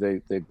fact that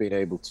they've been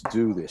able to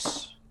do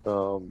this.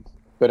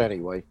 But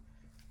anyway,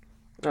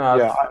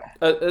 yeah,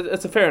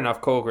 It's a fair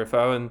enough call,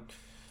 Griffo, and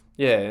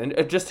yeah,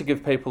 and just to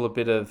give people a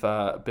bit of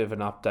an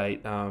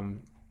update.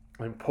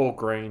 When Paul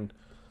Green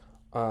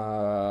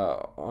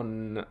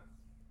on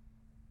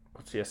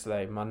what's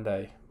yesterday,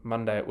 Monday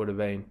it would have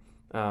been.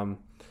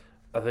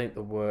 I think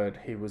the word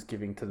he was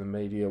giving to the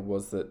media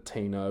was that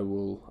Tino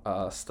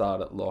will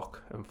start at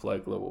lock and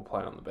Flegler will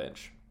play on the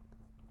bench,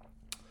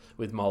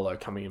 with Molo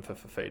coming in for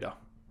Fafita.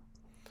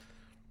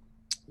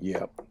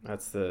 yeah,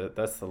 That's the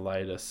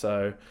latest.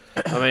 So,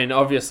 I mean,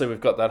 obviously we've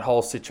got that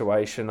whole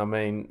situation. I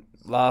mean,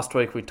 last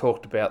week we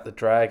talked about the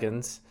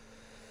Dragons.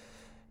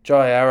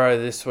 Jai Arrow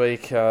this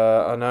week,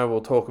 I know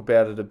we'll talk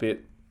about it a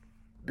bit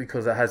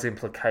because it has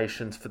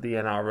implications for the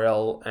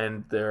NRL,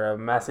 and there are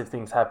massive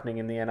things happening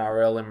in the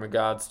NRL in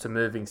regards to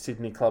moving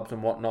Sydney clubs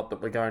and whatnot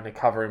that we're going to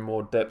cover in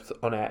more depth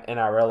on our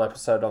NRL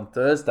episode on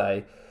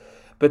Thursday.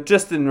 But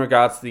just in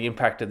regards to the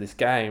impact of this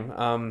game,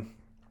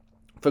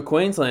 for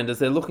Queenslanders,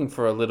 they're looking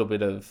for a little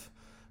bit of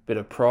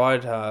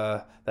pride.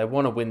 They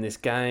want to win this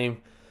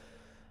game.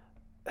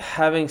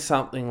 Having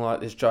something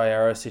like this Jai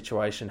Arrow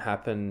situation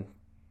happen,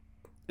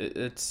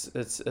 it's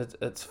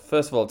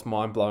first of all, it's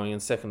mind blowing,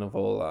 and second of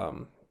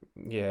all,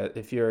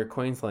 if you're a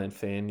Queensland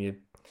fan,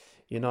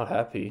 you're not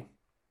happy.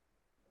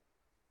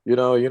 you're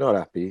not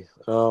happy.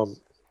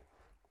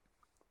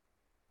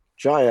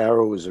 Jai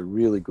Arrow is a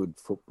really good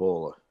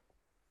footballer,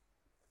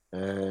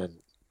 and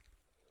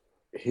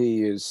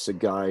he is a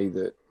guy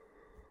that,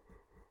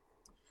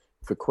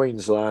 for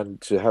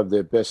Queensland to have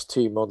their best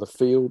team on the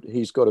field,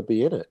 he's got to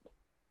be in it.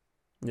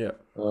 Yeah.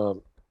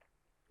 And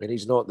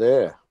he's not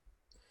there.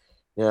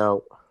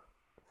 Now,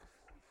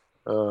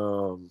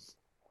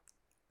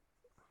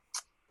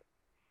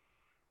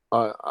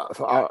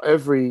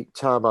 every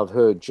time I've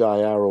heard Jai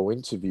Arrow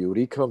interviewed,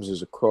 he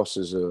comes across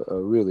as a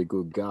really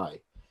good guy.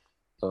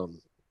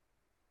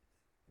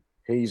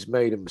 He's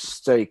made a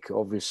mistake,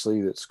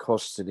 obviously, that's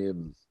costing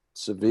him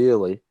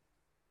severely.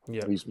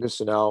 Yeah. He's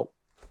missing out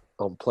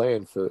on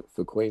playing for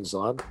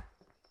Queensland,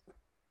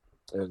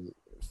 and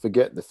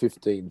forget the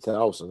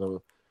 15,000.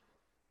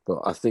 But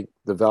I think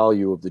the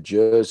value of the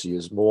jersey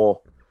is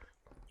more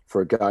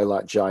for a guy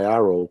like Jai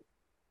Arrow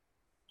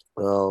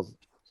than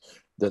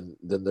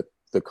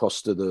the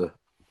cost of the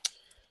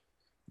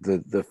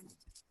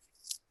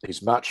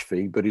his match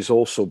fee. But he's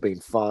also been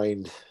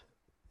fined,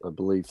 I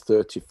believe,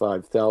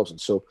 35,000.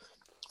 So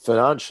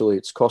financially,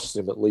 it's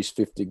costing him at least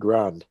 50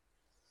 grand.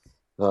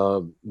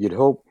 You'd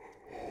hope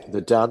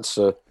the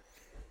dancer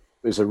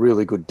is a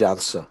really good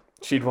dancer.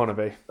 She'd want to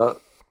be. A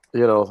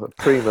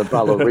prima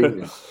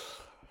ballerina,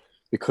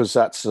 because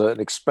that's an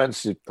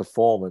expensive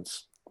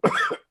performance.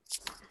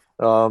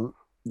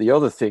 The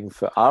other thing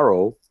for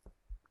Arrow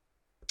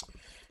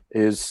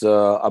is,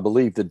 I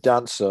believe the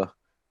dancer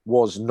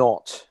was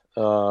not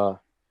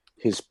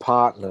his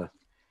partner.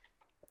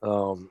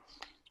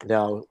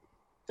 Now,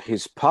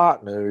 his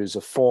partner is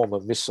a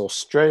former Miss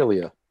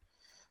Australia.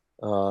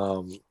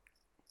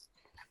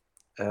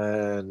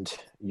 And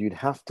you'd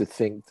have to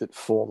think that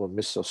former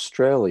Miss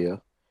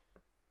Australia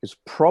is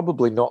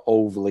probably not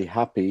overly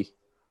happy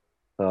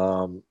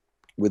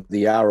with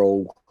the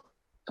Arrow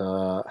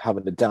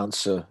having a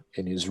dancer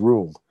in his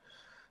room.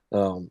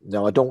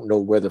 Now, I don't know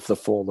whether the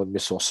former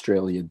Miss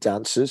Australia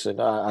dances, and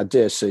I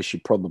dare say she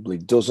probably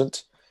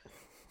doesn't.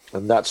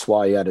 And that's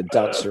why he had a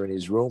dancer in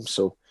his room.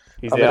 So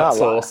he's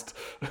outsourced.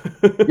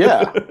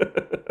 Yeah.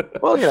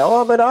 Well,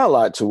 I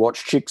like to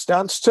watch chicks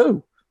dance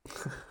too.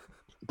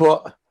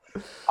 But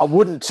I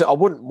wouldn't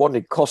want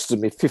it costing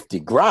me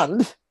 50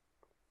 grand.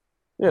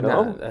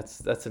 No,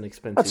 that's an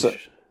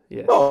expensive.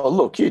 Yeah. Oh,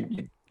 look,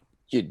 you'd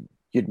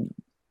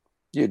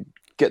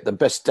get the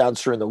best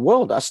dancer in the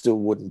world. I still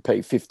wouldn't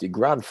pay 50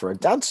 grand for a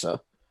dancer.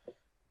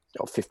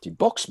 Or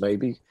 $50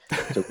 maybe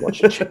to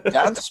watch a chick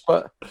dance,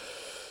 but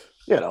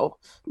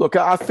look,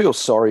 I feel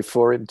sorry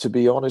for him, to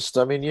be honest.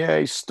 I mean, yeah,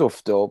 he's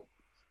stuffed up.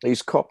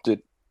 He's copped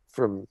it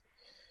from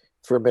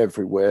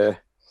everywhere.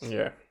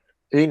 Yeah.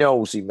 He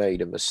knows he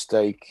made a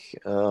mistake.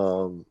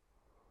 Would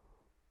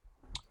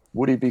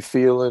he be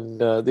feeling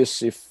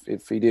this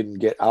if he didn't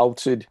get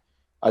outed?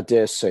 I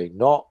dare say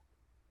not.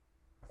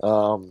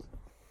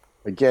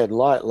 Again,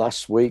 like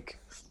last week,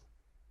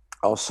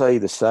 I'll say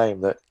the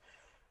same, that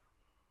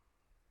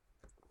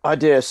I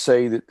dare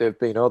say that there have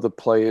been other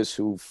players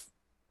who've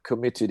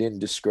committed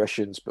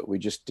indiscretions, but we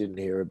just didn't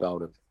hear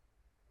about them.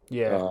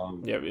 Yeah.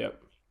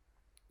 Yep.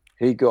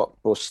 He got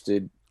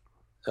busted.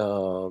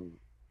 You'd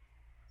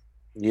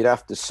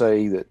have to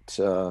say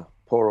that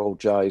poor old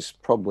Jai's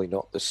probably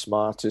not the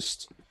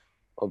smartest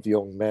of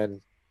young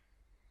men.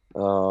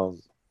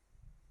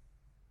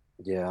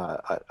 Yeah,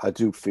 I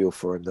do feel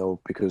for him, though,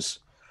 because,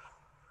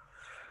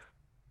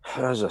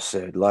 as I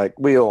said, like,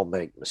 we all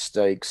make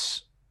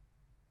mistakes.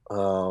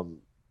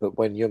 But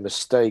when your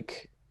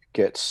mistake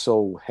gets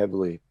so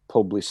heavily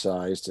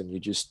publicized and you're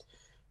just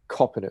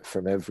copping it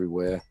from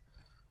everywhere,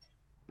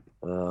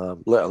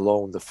 let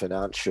alone the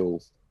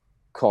financial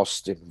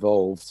cost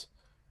involved,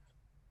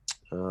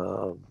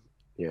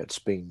 it's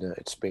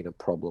been a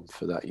problem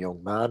for that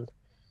young man,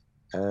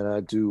 and I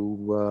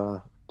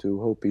do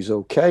hope he's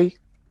okay.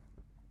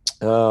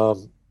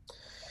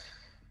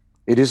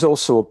 It is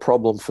also a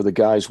problem for the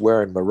guys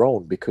wearing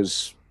maroon,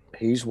 because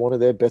he's one of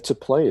their better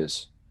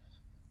players.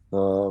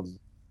 And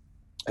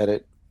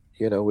it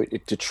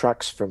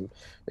detracts from,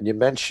 and you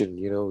mentioned,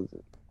 you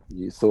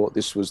thought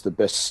this was the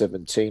best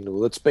 17.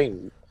 Well,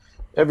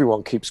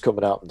 everyone keeps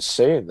coming out and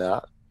saying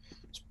that.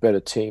 It's a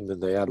better team than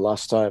they had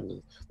last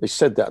time. They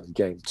said that in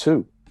game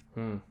 2.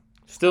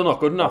 Still not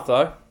good enough,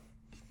 though.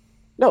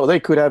 No, they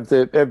could have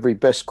every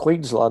best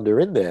Queenslander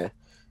in there,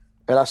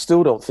 and I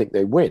still don't think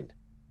they win.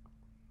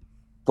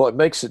 But it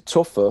makes it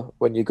tougher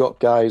when you got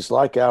guys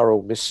like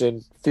Arrow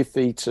missing,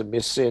 Fifita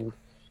missing.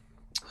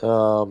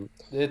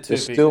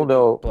 There's still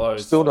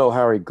no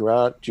Harry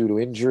Grant due to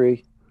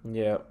injury.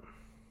 Yeah.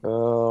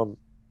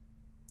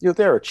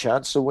 They're a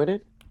chance of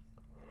winning.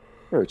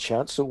 I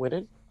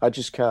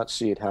just can't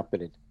see it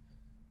happening.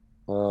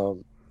 I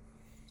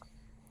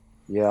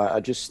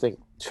just think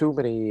too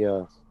many.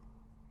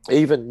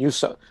 Even New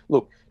South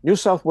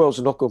Wales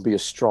are not going to be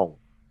as strong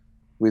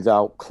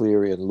without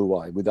Cleary and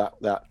Luai, with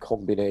that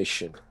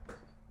combination.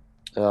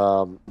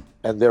 And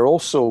they're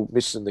also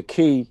missing the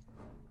key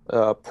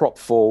prop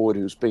forward,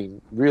 who's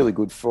been really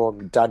good for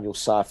them, Daniel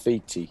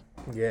Saifiti.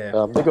 Yeah.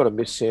 They're going to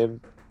miss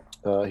him,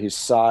 his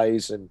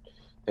size and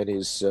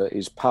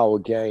his power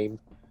game.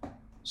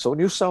 So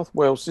New South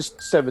Wales, this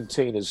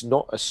 17 is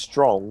not as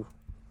strong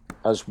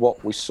as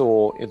what we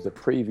saw in the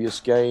previous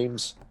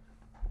games,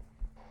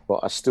 but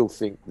I still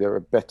think they're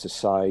a better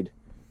side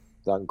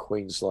than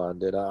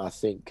Queensland. And I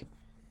think,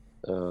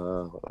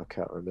 I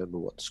can't remember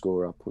what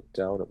score I put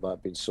down. It might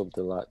have been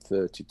something like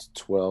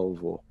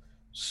 30-12 or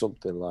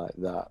something like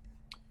that.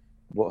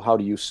 How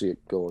do you see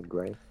it going,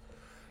 Graham?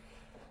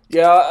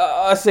 Yeah,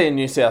 I see a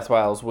New South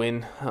Wales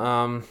win.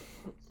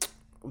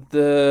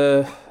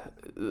 The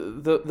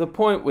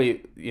point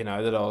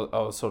that I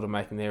was sort of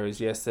making there is,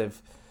 yes,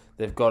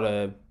 they've got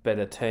a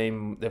better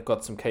team. They've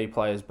got some key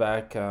players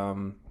back,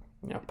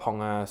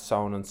 Ponga, so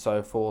on and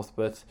so forth.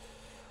 But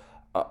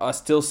I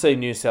still see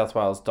New South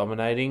Wales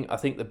dominating. I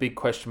think the big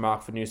question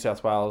mark for New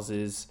South Wales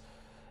is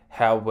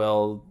how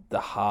well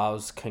the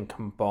halves can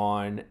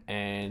combine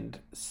and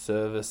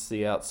service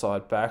the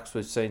outside backs.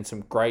 We've seen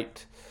some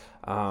great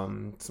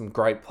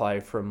play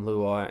from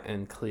Luai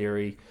and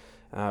Cleary,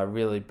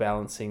 really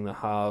balancing the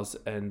halves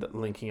and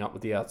linking up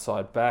with the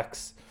outside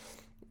backs.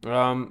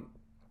 I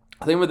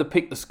think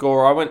with the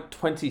score, I went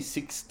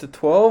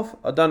 26-12.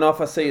 I don't know if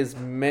I see as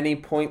many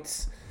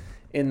points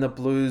in the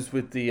Blues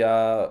with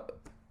the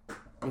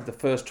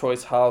first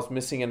choice halves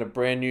missing in a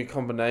brand new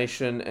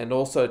combination, and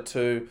also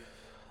to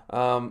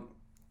the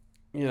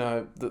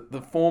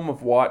form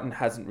of Whiten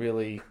hasn't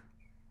really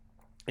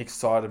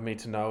excited me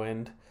to no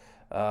end.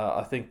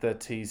 I think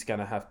that he's going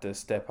to have to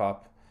step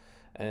up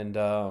and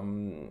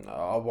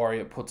I worry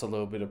it puts a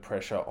little bit of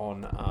pressure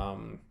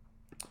on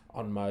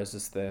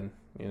Moses. Then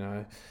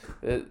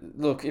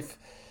look,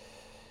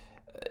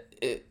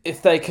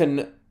 if they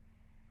can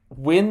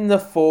win the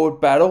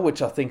forward battle,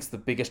 which I think is the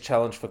biggest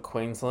challenge for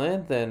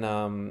Queensland, then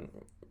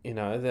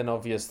then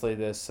obviously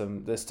there's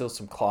still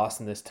some class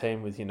in this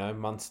team with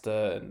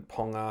Munster and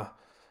Ponga.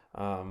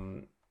 I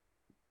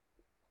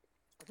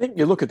think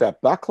you look at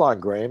that backline,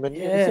 Graham, and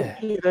you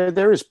think Yeah,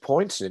 there is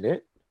points in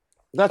it.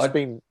 That's I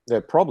been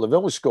their problem. They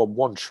only scored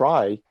one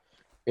try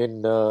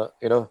in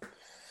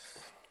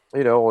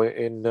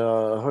in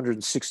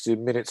 160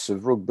 minutes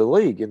of rugby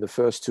league in the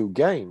first two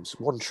games.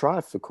 One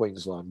try for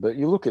Queensland. But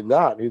you look at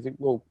that and you think,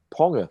 well,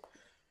 Ponga,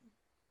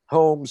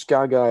 Holmes,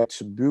 Gagai,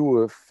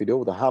 Tabua,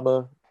 Fido the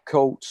Hammer,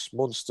 Coates,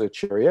 Munster,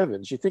 Cherry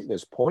Evans. You think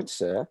there's points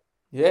there?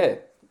 yeah,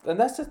 and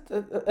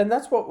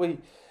that's what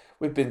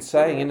we've been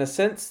saying in a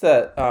sense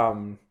that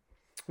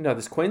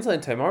this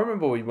Queensland team. I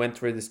remember we went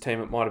through this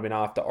team. It might have been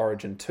after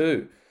Origin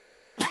 2.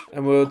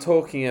 And we were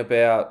talking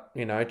about,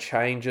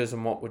 changes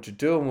and what would you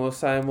do. And we were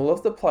saying, well,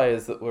 of the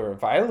players that were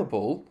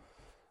available,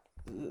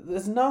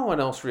 there's no one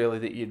else really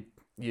that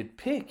you'd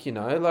pick,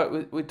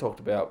 Like we talked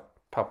about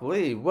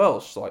Papali'i,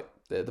 Welsh, like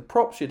they're the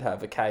props you'd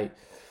have. Okay,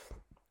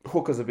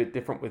 Hooker's a bit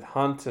different with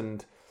Hunt,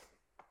 and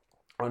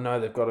I know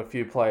they've got a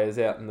few players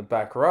out in the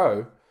back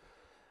row.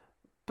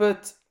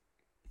 But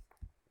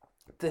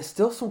there's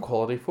still some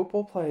quality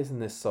football players in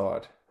this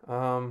side.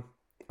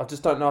 I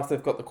just don't know if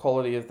they've got the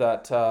quality of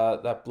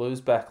that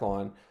Blues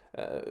backline.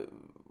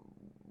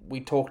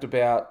 We talked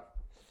about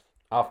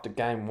after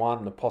game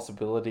one the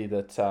possibility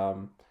that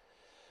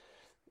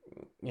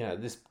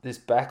this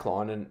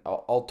backline, and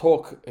I'll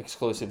talk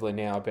exclusively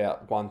now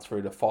about 1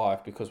 through to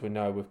 5 because we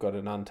know we've got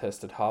an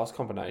untested halves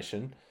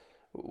combination.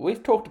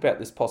 We've talked about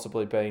this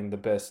possibly being the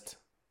best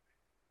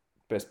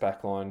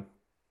backline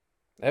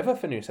ever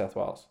for New South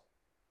Wales.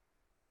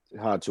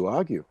 Hard to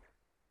argue.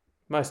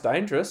 Most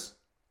dangerous.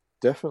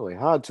 Definitely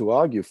hard to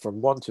argue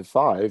from 1 to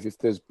 5 if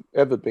there's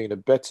ever been a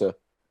better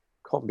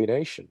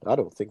combination. I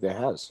don't think there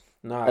has.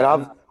 No.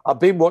 And I've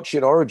been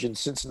watching Origin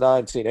since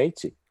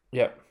 1980.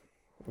 Yep.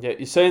 Yeah,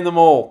 you've seen them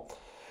all.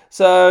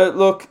 So,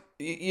 look,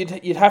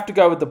 you'd have to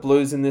go with the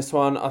Blues in this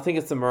one. I think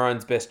it's the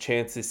Maroons' best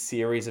chance this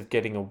series of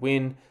getting a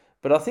win.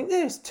 But I think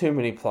there's too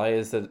many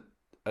players that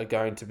are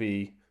going to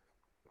be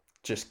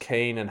just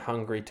keen and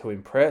hungry to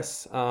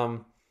impress.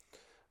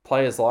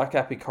 Players like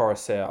Api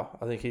Coruscant,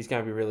 I think he's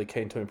going to be really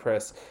keen to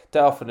impress.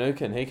 Dale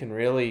Finucane, he can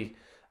really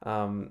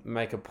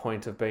make a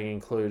point of being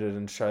included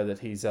and show that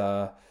he's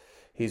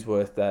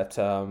worth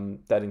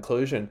that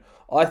inclusion.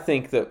 I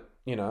think that,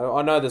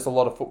 I know there's a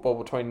lot of football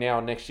between now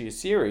and next year's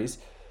series,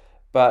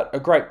 but a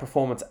great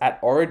performance at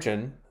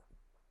Origin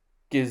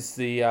gives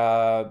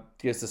the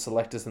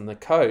selectors and the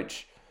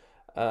coach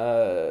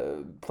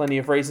plenty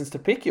of reasons to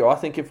pick you. I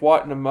think if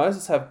Whiten and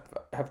Moses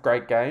have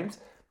great games,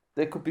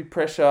 there could be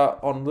pressure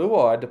on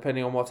Luai,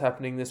 depending on what's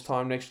happening this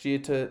time next year,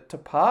 to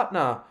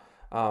partner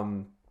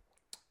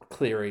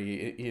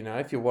Cleary.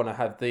 If you want to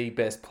have the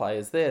best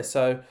players there,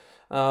 so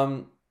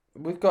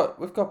we've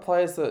got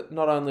players that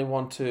not only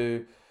want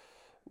to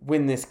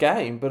win this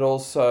game, but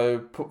also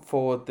put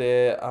forward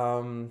their,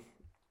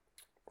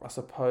 I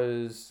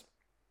suppose,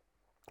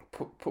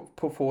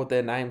 put forward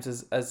their names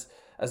as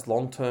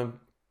long-term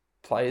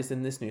players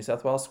in this New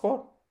South Wales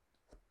squad.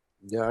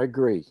 Yeah, I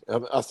agree.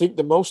 I think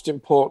the most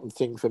important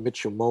thing for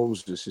Mitchell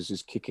Moses is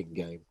his kicking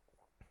game.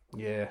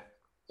 Yeah.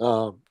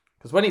 Um,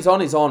 Because when he's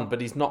on,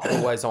 but he's not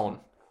always on.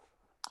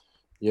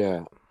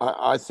 Yeah,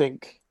 I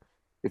think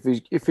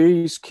if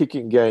his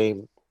kicking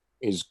game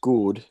is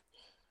good,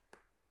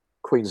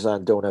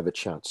 Queensland don't have a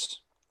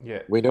chance.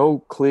 Yeah. We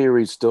know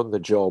Cleary's done the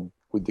job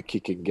with the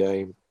kicking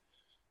game.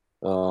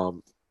 I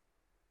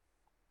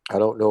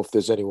don't know if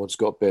there's anyone's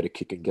got better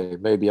kicking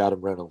game. Maybe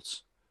Adam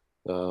Reynolds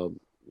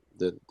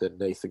than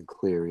Nathan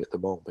Cleary at the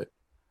moment.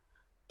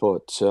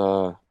 But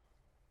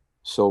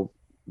so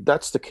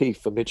that's the key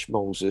for Mitch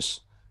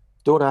Moses.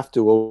 Don't have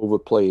to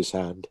overplay his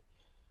hand.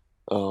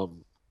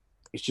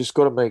 He's just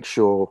got to make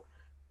sure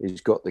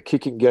he's got the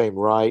kicking game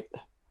right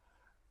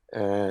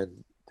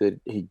and that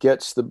he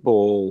gets the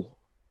ball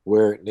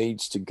where it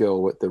needs to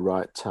go at the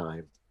right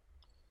time.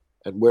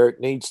 And where it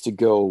needs to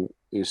go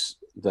is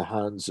the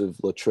hands of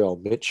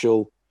Latrell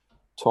Mitchell,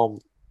 Tom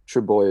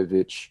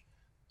Trebojevic,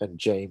 and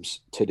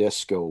James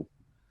Tedesco.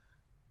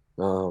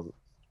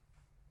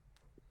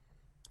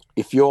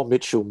 If you're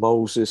Mitchell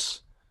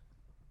Moses,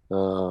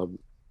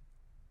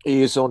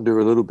 he is under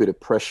a little bit of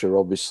pressure,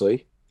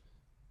 obviously,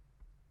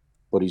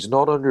 but he's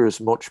not under as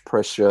much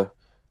pressure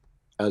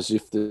as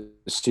if the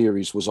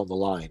series was on the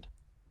line.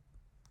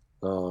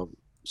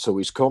 So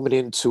he's coming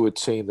into a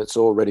team that's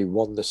already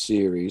won the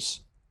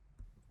series.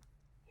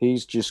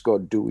 He's just got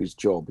to do his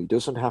job. He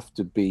doesn't have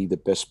to be the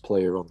best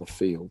player on the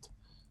field.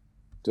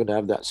 Doesn't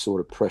have that sort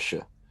of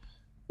pressure.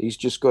 He's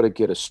just got to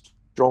get a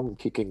strong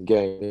kicking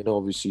game, and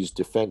obviously his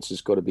defense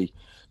has got to be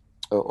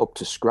up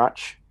to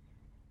scratch.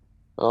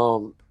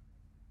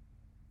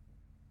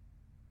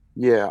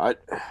 Yeah,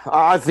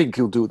 I think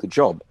he'll do the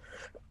job.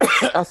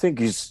 I think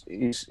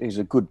he's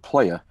a good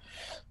player.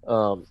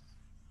 Um,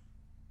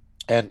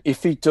 and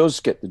if he does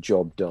get the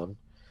job done,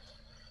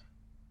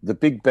 the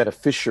big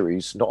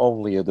beneficiaries not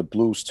only are the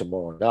Blues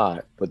tomorrow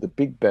night, but the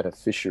big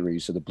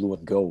beneficiaries are the Blue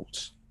and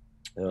Golds,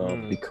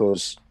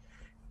 because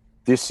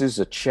this is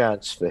a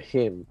chance for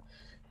him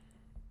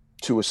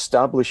to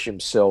establish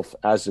himself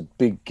as a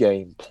big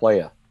game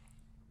player.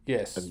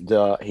 Yes. And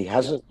he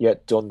hasn't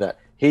yet done that.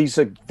 He's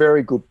a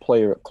very good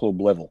player at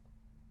club level.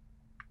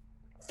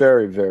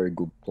 Very, very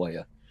good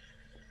player.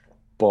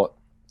 But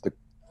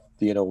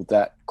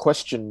that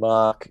question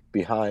mark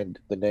behind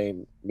the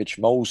name Mitch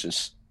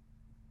Moses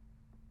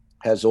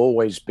has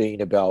always been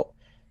about,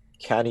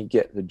 can he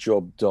get the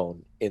job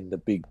done in the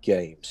big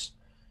games?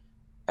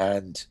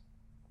 And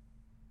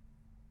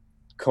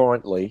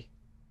currently,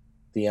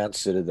 the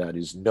answer to that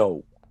is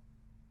no.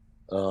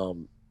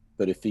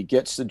 But if he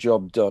gets the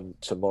job done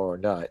tomorrow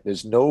night,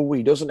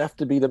 he doesn't have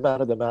to be the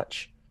man of the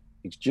match.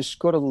 He's just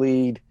got to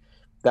lead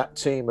that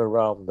team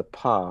around the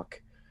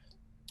park,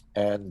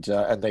 and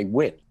they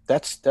win.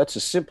 That's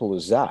as simple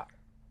as that.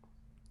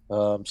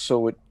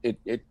 So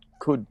it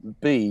could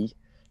be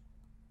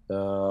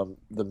the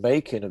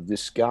making of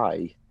this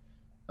guy,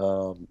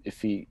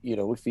 if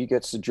he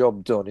gets the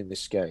job done in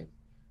this game.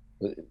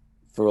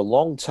 For a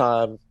long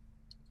time,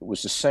 it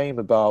was the same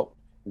about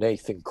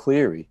Nathan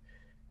Cleary.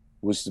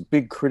 Was the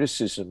big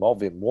criticism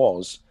of him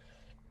was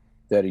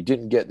that he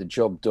didn't get the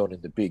job done in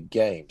the big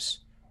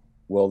games.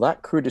 Well,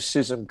 that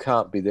criticism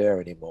can't be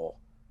there anymore.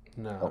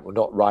 No.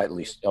 Not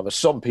rightly. I mean,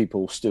 some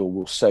people still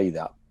will say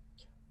that,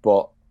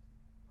 but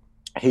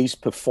he's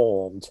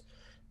performed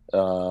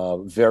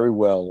very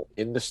well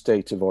in the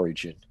state of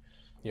origin,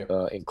 Yep.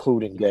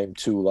 including game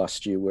 2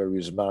 last year where he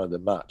was man of the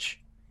match.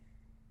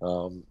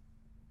 And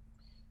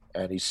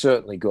he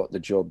certainly got the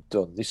job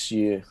done this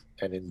year.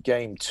 And in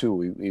game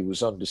 2, he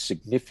was under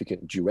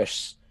significant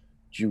duress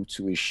due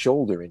to his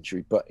shoulder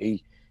injury, but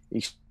he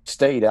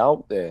stayed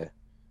out there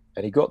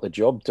and he got the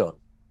job done.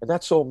 And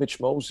that's all Mitch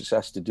Moses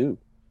has to do.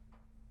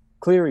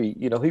 Cleary,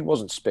 he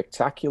wasn't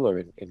spectacular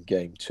in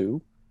game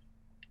 2,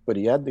 but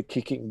he had the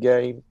kicking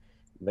game,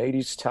 made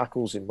his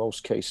tackles in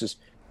most cases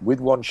with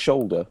one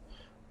shoulder.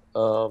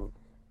 So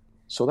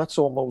that's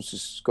all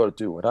Moses has got to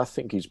do. And I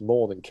think he's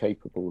more than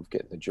capable of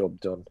getting the job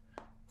done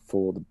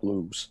for the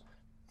Blues.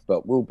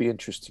 But will be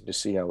interesting to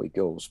see how he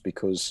goes,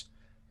 because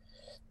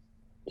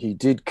he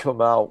did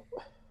come out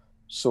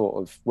sort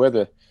of,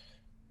 whether,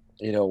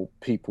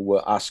 people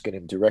were asking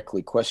him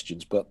directly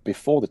questions, but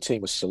before the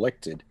team was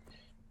selected,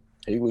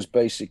 he was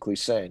basically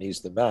saying he's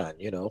the man,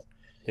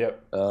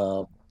 Yep.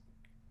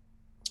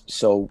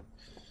 So,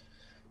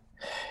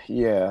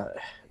 yeah,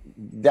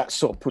 that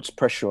sort of puts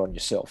pressure on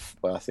yourself.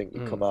 But I think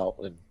you come out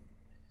and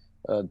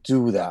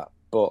do that.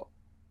 But,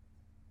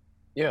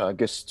 yeah, I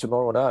guess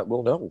tomorrow night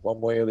we'll know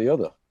one way or the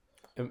other.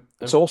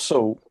 It's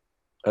also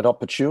an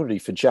opportunity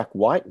for Jack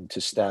Whiten to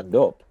stand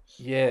up.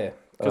 Yeah,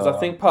 because I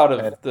think part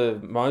of the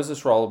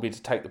Moses role will be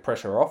to take the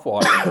pressure off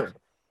Whiten.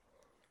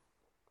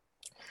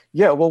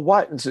 Yeah, well,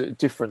 Whiten's a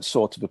different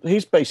sort of...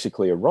 He's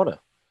basically a runner.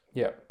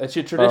 Yeah, it's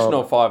your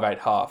traditional 5'8"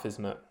 half,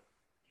 isn't it?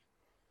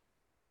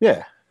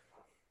 Yeah.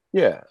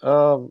 Yeah.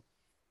 I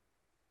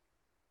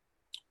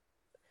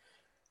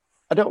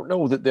don't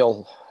know that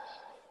they'll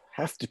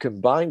have to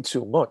combine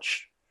too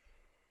much.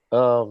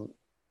 Because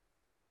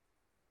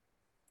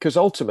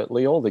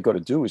ultimately, all they've got to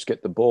do is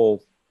get the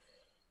ball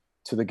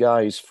to the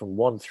guys from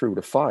 1 through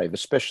to 5,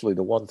 especially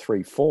the 1,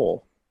 3,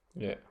 4.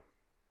 Yeah.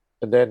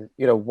 And then,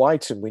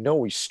 Whiten, we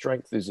know his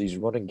strength is his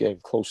running game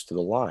close to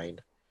the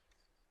line.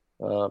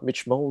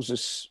 Mitch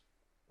Moses,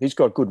 he's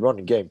got a good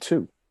running game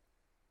too.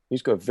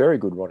 He's got a very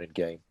good running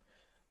game.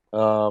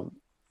 But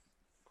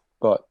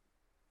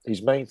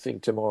his main thing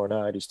tomorrow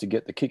night is to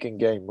get the kicking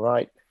game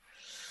right.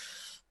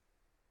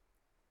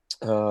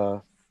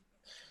 I've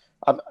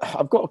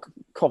got to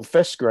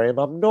confess, Graham,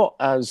 I'm not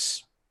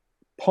as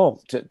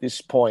pumped at this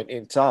point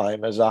in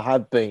time as I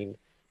have been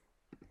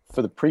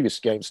for the previous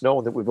games,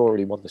 knowing that we've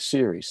already won the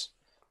series.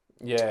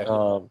 Yeah.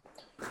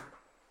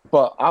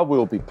 But I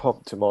will be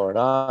pumped tomorrow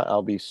night.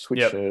 I'll be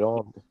switching it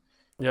on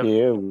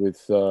here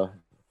with, a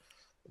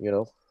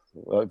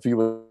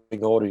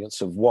viewing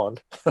audience of 1.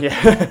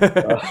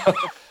 Yeah.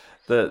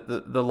 The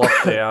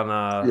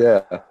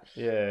lockdown.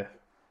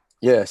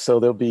 Yeah. So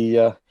there'll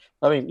be.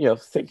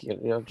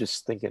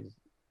 Just thinking,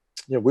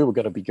 we were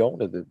going to be going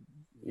to the,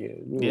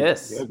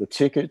 the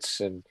tickets,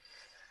 and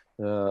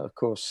of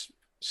course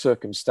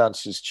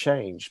circumstances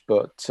change.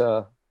 But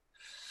I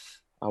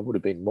would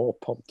have been more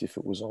pumped if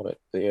it was on at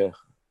the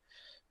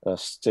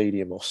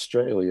Stadium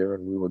Australia,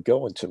 and we were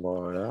going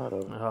tomorrow night.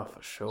 Oh,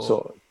 for sure.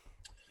 So,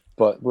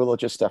 but we'll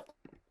just have to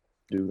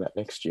do that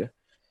next year.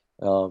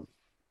 Look,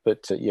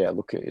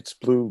 it's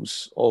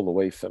Blues all the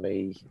way for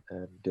me,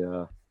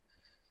 and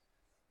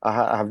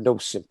I have no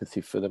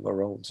sympathy for the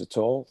Maroons at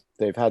all.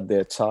 They've had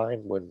their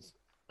time when,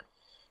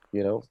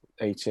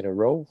 8 in a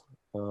row.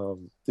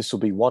 This will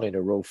be 1 in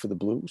a row for the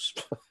Blues.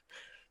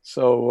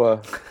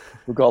 So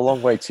we've got a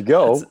long way to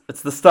go.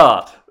 It's the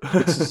start.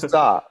 It's the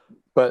start.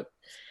 But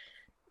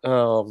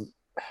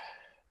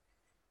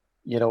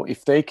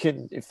if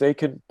they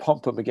can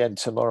pump them again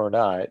tomorrow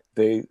night,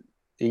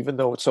 even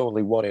though it's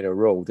only one in a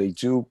row,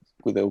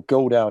 they'll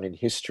go down in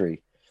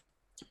history,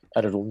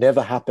 and it'll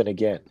never happen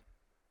again.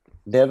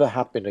 Never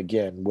happen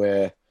again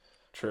where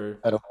True.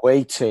 an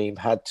away team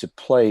had to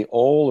play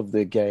all of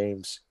their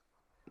games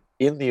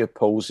in the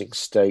opposing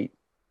state,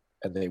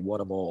 and they won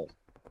them all.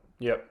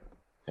 Yep.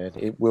 And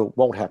it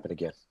won't happen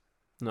again.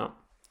 No.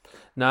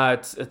 No,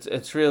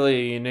 it's really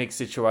a unique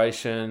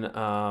situation,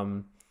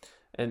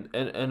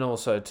 and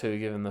also too,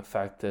 given the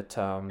fact that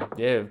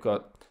we've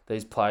got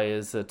these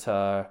players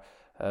that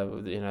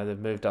they've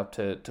moved up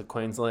to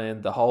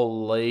Queensland. The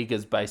whole league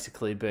has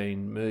basically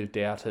been moved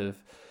out of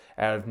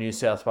New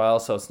South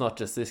Wales, so it's not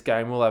just this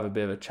game. We'll have a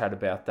bit of a chat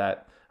about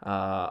that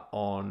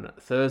on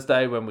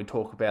Thursday when we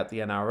talk about the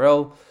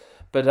NRL.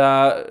 But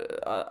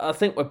I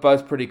think we're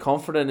both pretty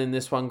confident in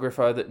this one,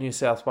 Griffo, that New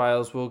South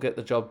Wales will get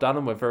the job done,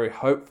 and we're very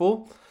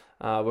hopeful.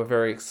 We're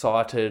very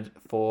excited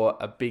for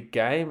a big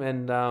game,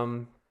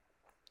 and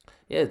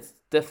it's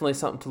definitely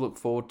something to look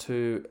forward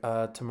to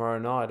tomorrow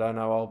night. I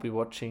know I'll be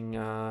watching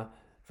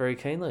very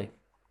keenly.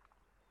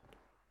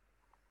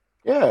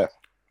 Yeah.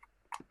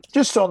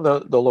 Just on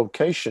the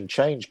location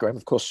change, Graham,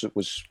 of course,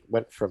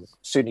 went from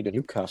Sydney to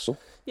Newcastle.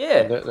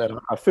 Yeah. And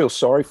I feel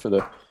sorry for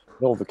the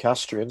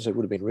Novocastrians. They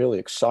would have been really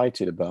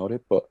excited about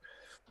it, but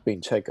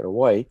being taken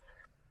away.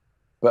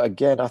 But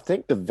again, I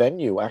think the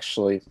venue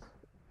actually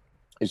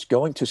is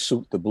going to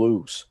suit the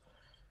Blues.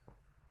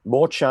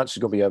 More chance is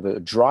going to be a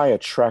drier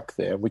track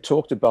there. We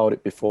talked about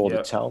it before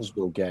the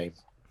Townsville game.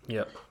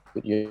 Yep.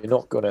 But you're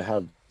not going to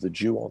have the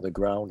dew on the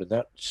ground, and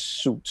that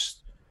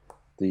suits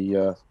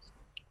the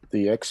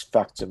X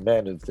Factor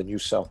men of the New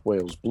South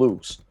Wales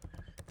Blues.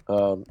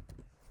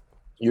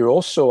 You're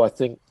also, I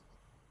think,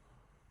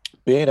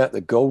 being at the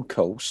Gold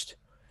Coast,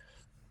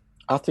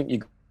 I think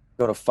you're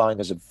going to find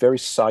there's a very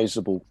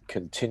sizable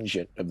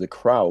contingent of the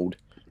crowd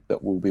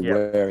that will be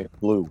wearing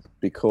blue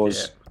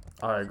because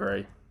I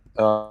agree.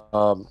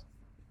 All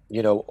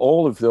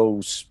of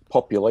those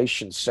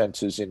population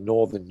centres in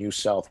northern New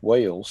South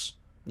Wales,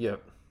 you're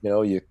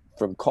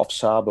from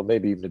Coffs Harbour,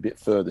 maybe even a bit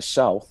further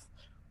south,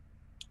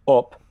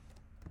 up,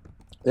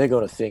 they're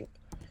going to think,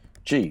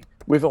 gee,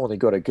 we've only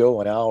got to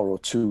go an hour or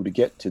two to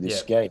get to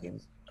this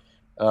game.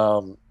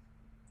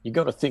 You're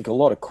going to think a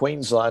lot of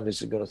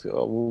Queenslanders are going to think,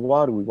 oh, well,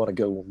 why do we want to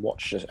go and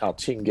watch our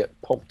team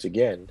get pumped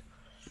again?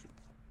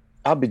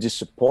 I'd be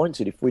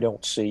disappointed if we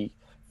don't see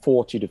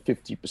 40 to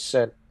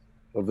 50%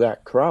 of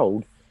that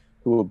crowd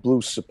who are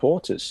Blues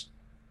supporters.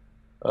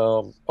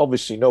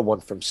 Obviously, no one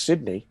from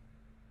Sydney,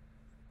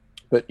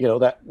 but,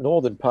 that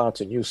northern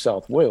part of New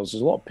South Wales,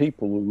 there's a lot of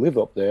people who live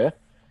up there,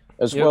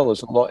 as well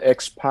as a lot of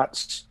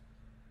expats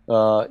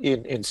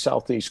in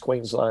southeast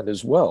Queensland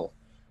as well,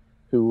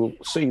 who will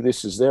see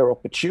this as their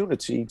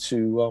opportunity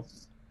to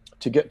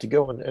get to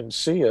go and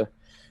see a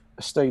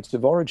State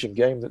of Origin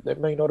game that they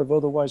may not have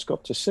otherwise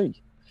got to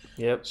see.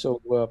 Yep. So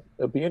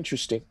it'll be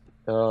interesting,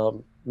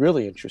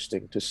 really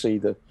interesting to see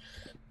the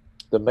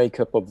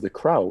makeup of the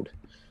crowd.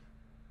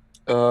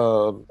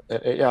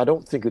 I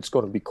don't think it's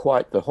going to be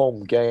quite the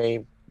home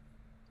game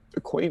for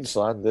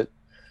Queensland that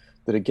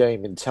a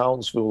game in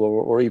Townsville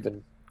or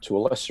even to a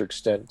lesser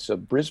extent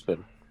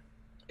Brisbane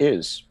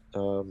is,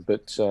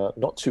 but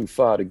not too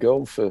far to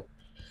go for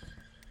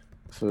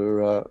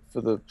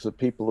the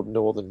people of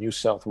northern New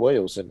South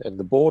Wales, and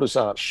the borders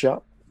aren't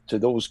shut to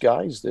those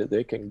guys.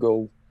 They can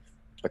go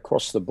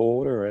across the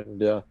border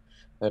and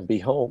be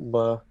home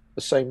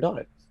the same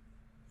night.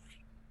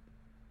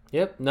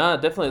 Yep, no,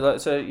 definitely.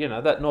 So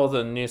that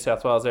northern New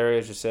South Wales area,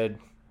 as you said,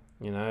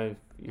 you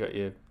got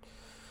your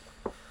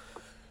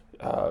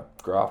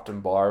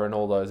Grafton, Byron,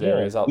 all those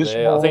areas up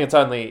there. I think it's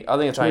only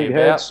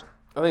about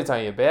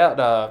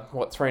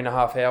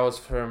 3.5 hours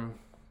from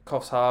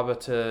Coffs Harbour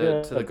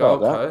to the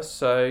Gold Coast.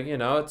 So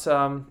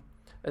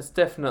it's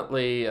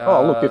definitely.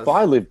 Look, if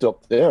I lived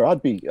up there, I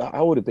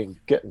would have been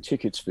getting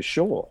tickets for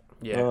sure.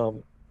 Yeah.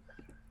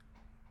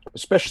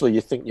 Especially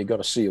you think you're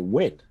going to see a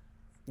win.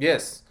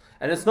 Yes,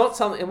 and it's not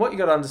something. And what you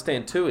got to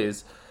understand too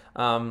is,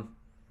 that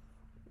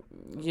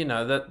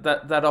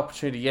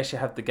opportunity. Yes, you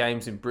have the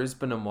games in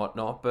Brisbane and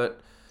whatnot,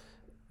 but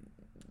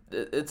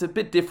it's a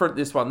bit different.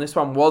 This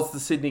one was the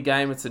Sydney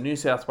game. It's the New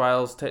South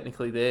Wales,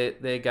 technically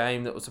their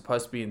game that was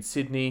supposed to be in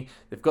Sydney.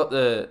 They've got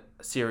the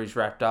series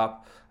wrapped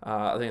up.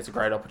 I think it's a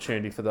great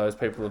opportunity for those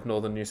people of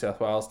northern New South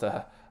Wales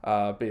to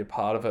be a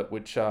part of it,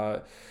 which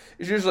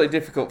is usually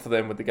difficult for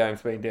them with the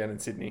games being down in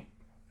Sydney.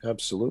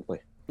 Absolutely.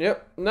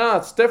 Yep. No,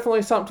 it's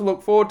definitely something to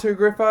look forward to,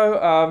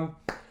 Griffo.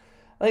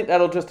 I think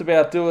that'll just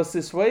about do us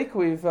this week.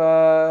 We've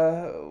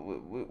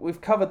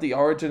covered the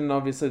Origin and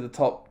obviously the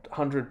top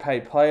 100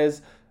 paid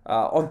players.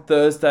 On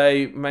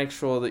Thursday, make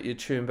sure that you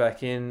tune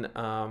back in.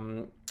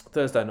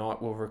 Thursday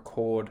night we'll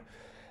record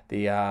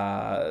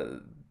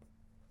the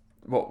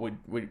what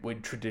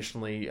we'd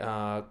traditionally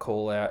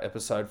call our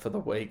episode for the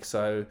week.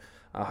 So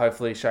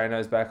hopefully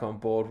Shano's back on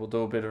board. We'll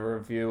do a bit of a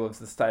review of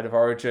the State of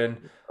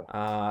Origin,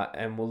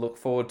 and we'll look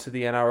forward to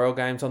the NRL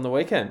games on the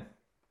weekend.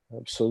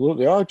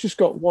 Absolutely. I've just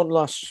got one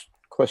last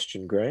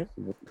question, Graham.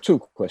 Two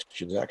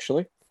questions,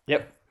 actually.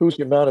 Yep. Who's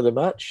your man of the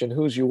match and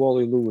who's your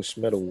Wally Lewis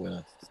medal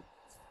winner?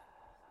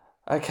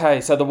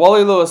 Okay, so the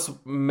Wally Lewis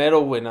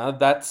medal winner,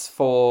 that's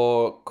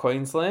for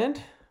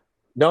Queensland.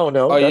 No, Oh,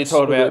 no, you're that's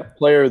talking for the about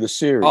player of the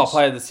player series.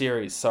 of the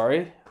series.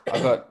 Sorry, I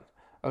got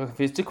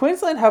confused. Do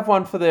Queensland have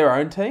one for their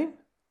own team?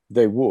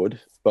 They would,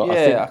 but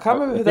Yeah, I can't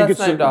remember I who think that's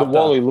it's named the after.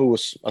 Wally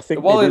Lewis. I The think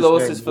it Wally is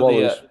Lewis is named for the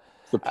Wally's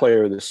the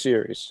player of the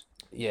series.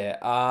 yeah.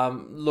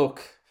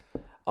 Look,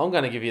 I'm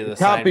going to give you the It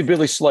can't be same.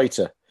 Billy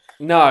Slater.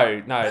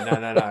 No, no, no,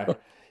 no, no.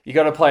 You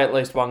got to play at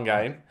least one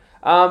game.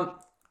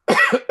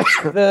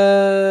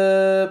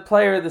 The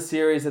player of the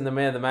series and the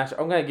man of the match,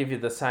 I'm going to give you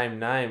the same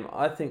name.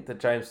 I think that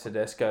James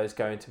Tedesco is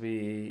going to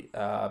be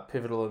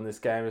pivotal in this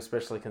game,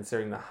 especially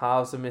considering the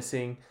halves are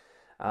missing.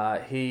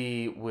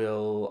 He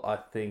will, I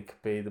think,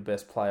 be the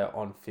best player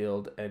on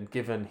field, and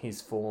given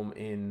his form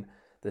in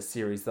the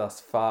series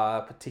thus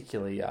far,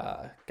 particularly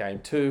game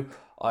two,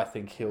 I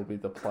think he'll be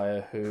the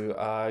player who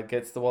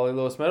gets the Wally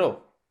Lewis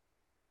medal.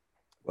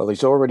 Well,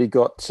 he's already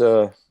got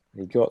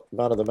he got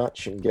man of the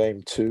match in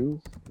game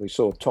two. We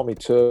saw Tommy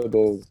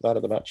Turbo man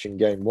of the match in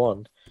game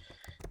one,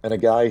 and a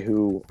guy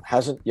who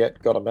hasn't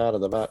yet got a man of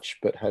the match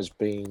but has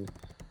been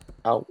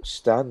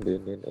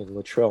outstanding in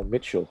Latrell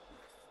Mitchell.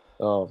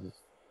 Um,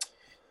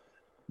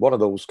 one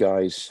of those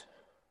guys,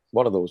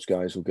 one of those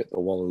guys will get the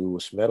Wally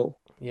Lewis medal.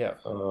 Yeah.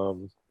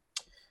 Um,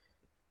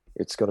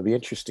 it's going to be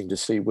interesting to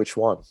see which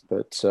one,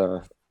 but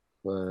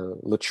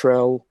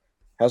Latrell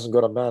hasn't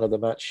got a man of the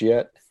match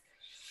yet.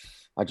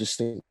 I just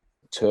think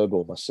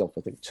Turbo myself.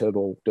 I think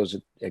Turbo does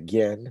it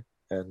again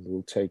and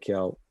will take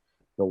out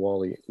the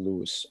Wally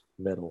Lewis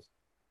medal.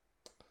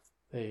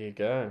 There you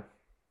go.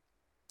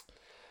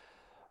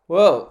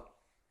 Well,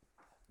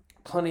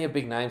 plenty of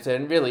big names there,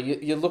 and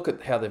really, you look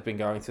at how they've been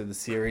going through the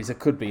series. It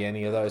could be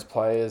any of those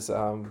players.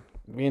 It'd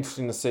be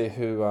interesting to see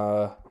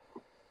who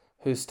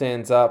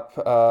stands up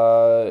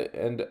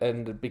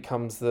and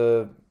becomes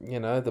the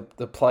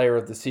player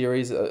of the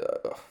series.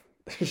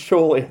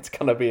 Surely it's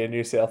going to be a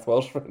New South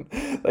Welshman.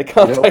 They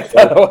can't take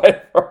that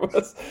away from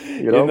us.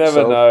 You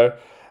never know.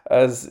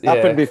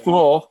 Happened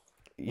before.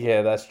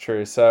 Yeah, that's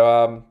true.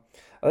 So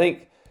I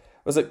think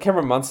was it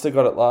Cameron Munster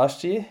got it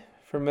last year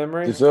from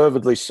memory?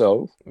 Deservedly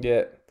so.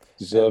 Yeah,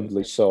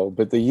 deservedly so.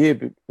 But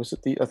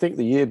I think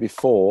the year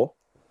before,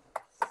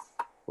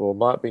 or it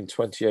might have been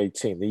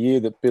 2018, the year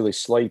that Billy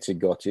Slater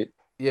got it.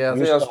 Yeah, I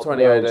think that was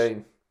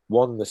 2018.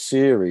 Won the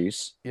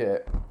series. Yeah.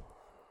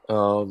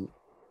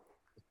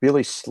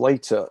 Billy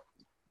Slater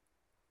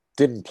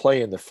didn't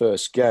play in the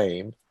first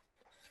game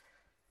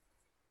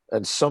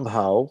and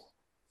somehow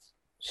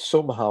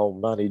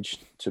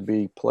managed to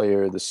be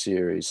player of the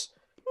series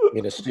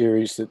in a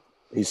series that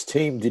his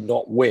team did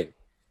not win.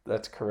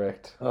 That's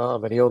correct.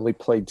 And he only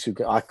played two.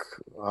 I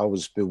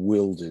was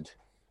bewildered.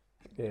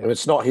 Yeah. And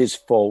it's not his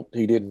fault.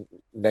 He didn't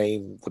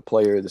name the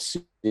player of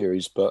the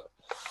series, but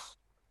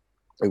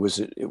I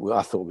thought it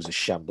was a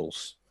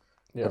shambles.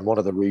 Yeah. And one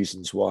of the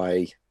reasons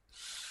why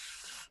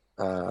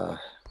I'm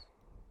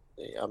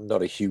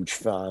not a huge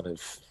fan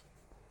of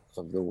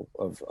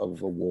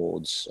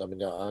awards. I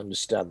mean, I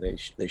understand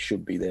they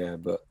should be there,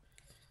 but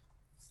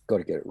got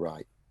to get it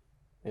right.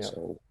 Yeah.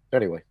 So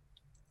anyway,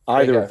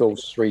 either of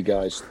those three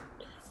guys,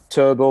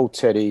 Turbo,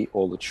 Teddy,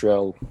 or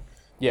Latrell,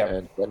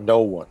 and no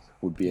one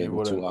would be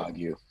able to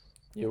argue.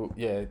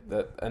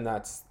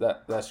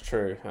 That's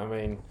true. I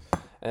mean,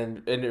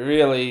 and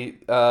really,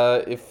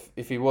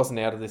 if he wasn't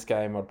out of this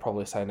game, I'd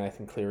probably say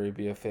Nathan Cleary would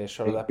be a fair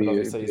shot of that, but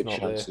obviously he's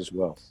not there as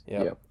well.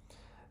 Yeah.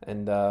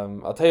 And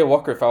I'll tell you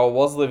what, Griffo, I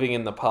was living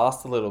in the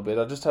past a little bit.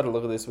 I just had a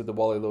look at this with the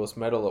Wally Lewis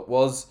medal. It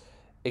was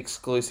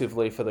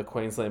exclusively for the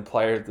Queensland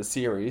Player of the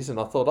Series, and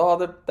I thought,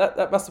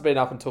 that must have been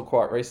up until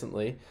quite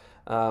recently.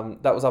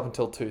 That was up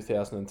until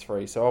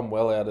 2003, so I'm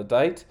well out of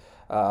date.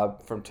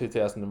 From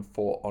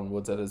 2004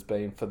 onwards, it has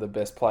been for the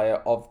best player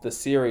of the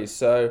series.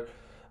 So,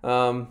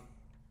 so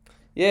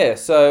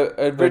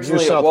originally New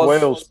South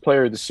Wales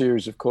Player of the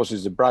Series, of course,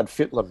 is the Brad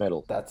Fittler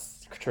medal.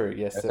 That's true,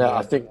 yes.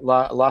 I think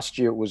last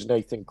year it was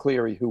Nathan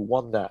Cleary who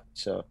won that.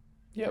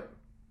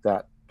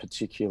 That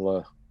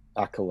particular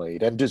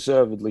accolade, and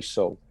deservedly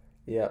so.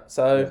 Yeah.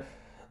 So,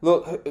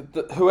 look,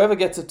 whoever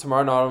gets it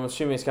tomorrow night, I'm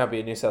assuming it's going to be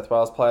a New South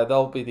Wales player.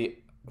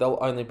 They'll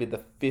only be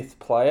the fifth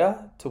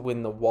player to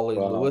win the Wally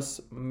Lewis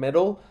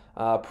medal.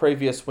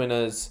 Previous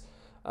winners,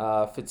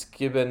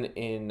 Fitzgibbon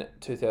in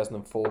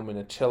 2004,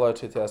 Minicello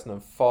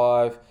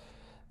 2005.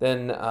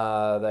 Then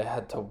they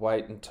had to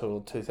wait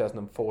until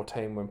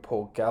 2014 when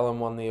Paul Gallen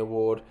won the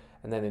award.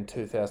 And then in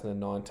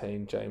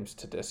 2019, James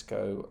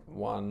Tedesco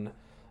won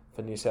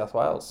for New South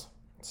Wales.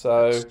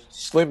 So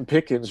slim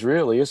pickings,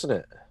 really, isn't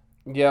it?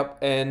 Yep,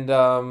 and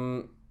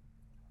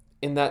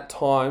in that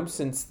time,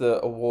 since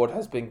the award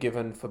has been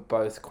given for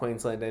both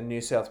Queensland and New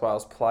South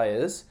Wales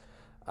players,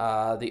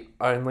 the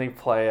only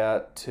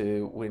player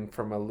to win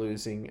from a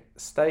losing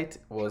state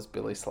was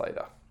Billy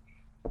Slater.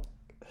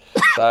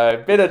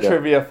 So, bit of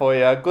trivia for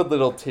you. Good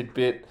little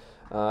tidbit.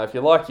 If you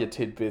like your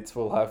tidbits,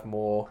 we'll have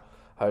more,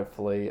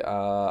 hopefully,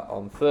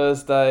 on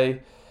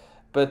Thursday.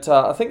 But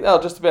I think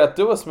that'll just about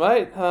do us,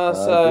 mate.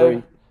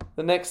 So,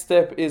 The next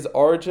step is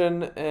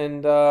Origin,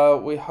 and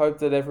we hope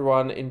that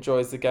everyone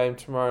enjoys the game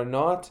tomorrow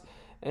night,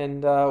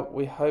 and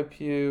we hope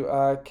you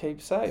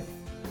keep safe.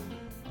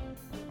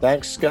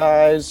 Thanks,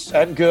 guys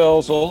and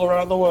girls all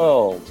around the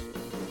world.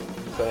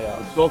 See ya.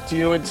 Talk to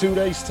you in 2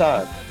 days'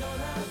 time.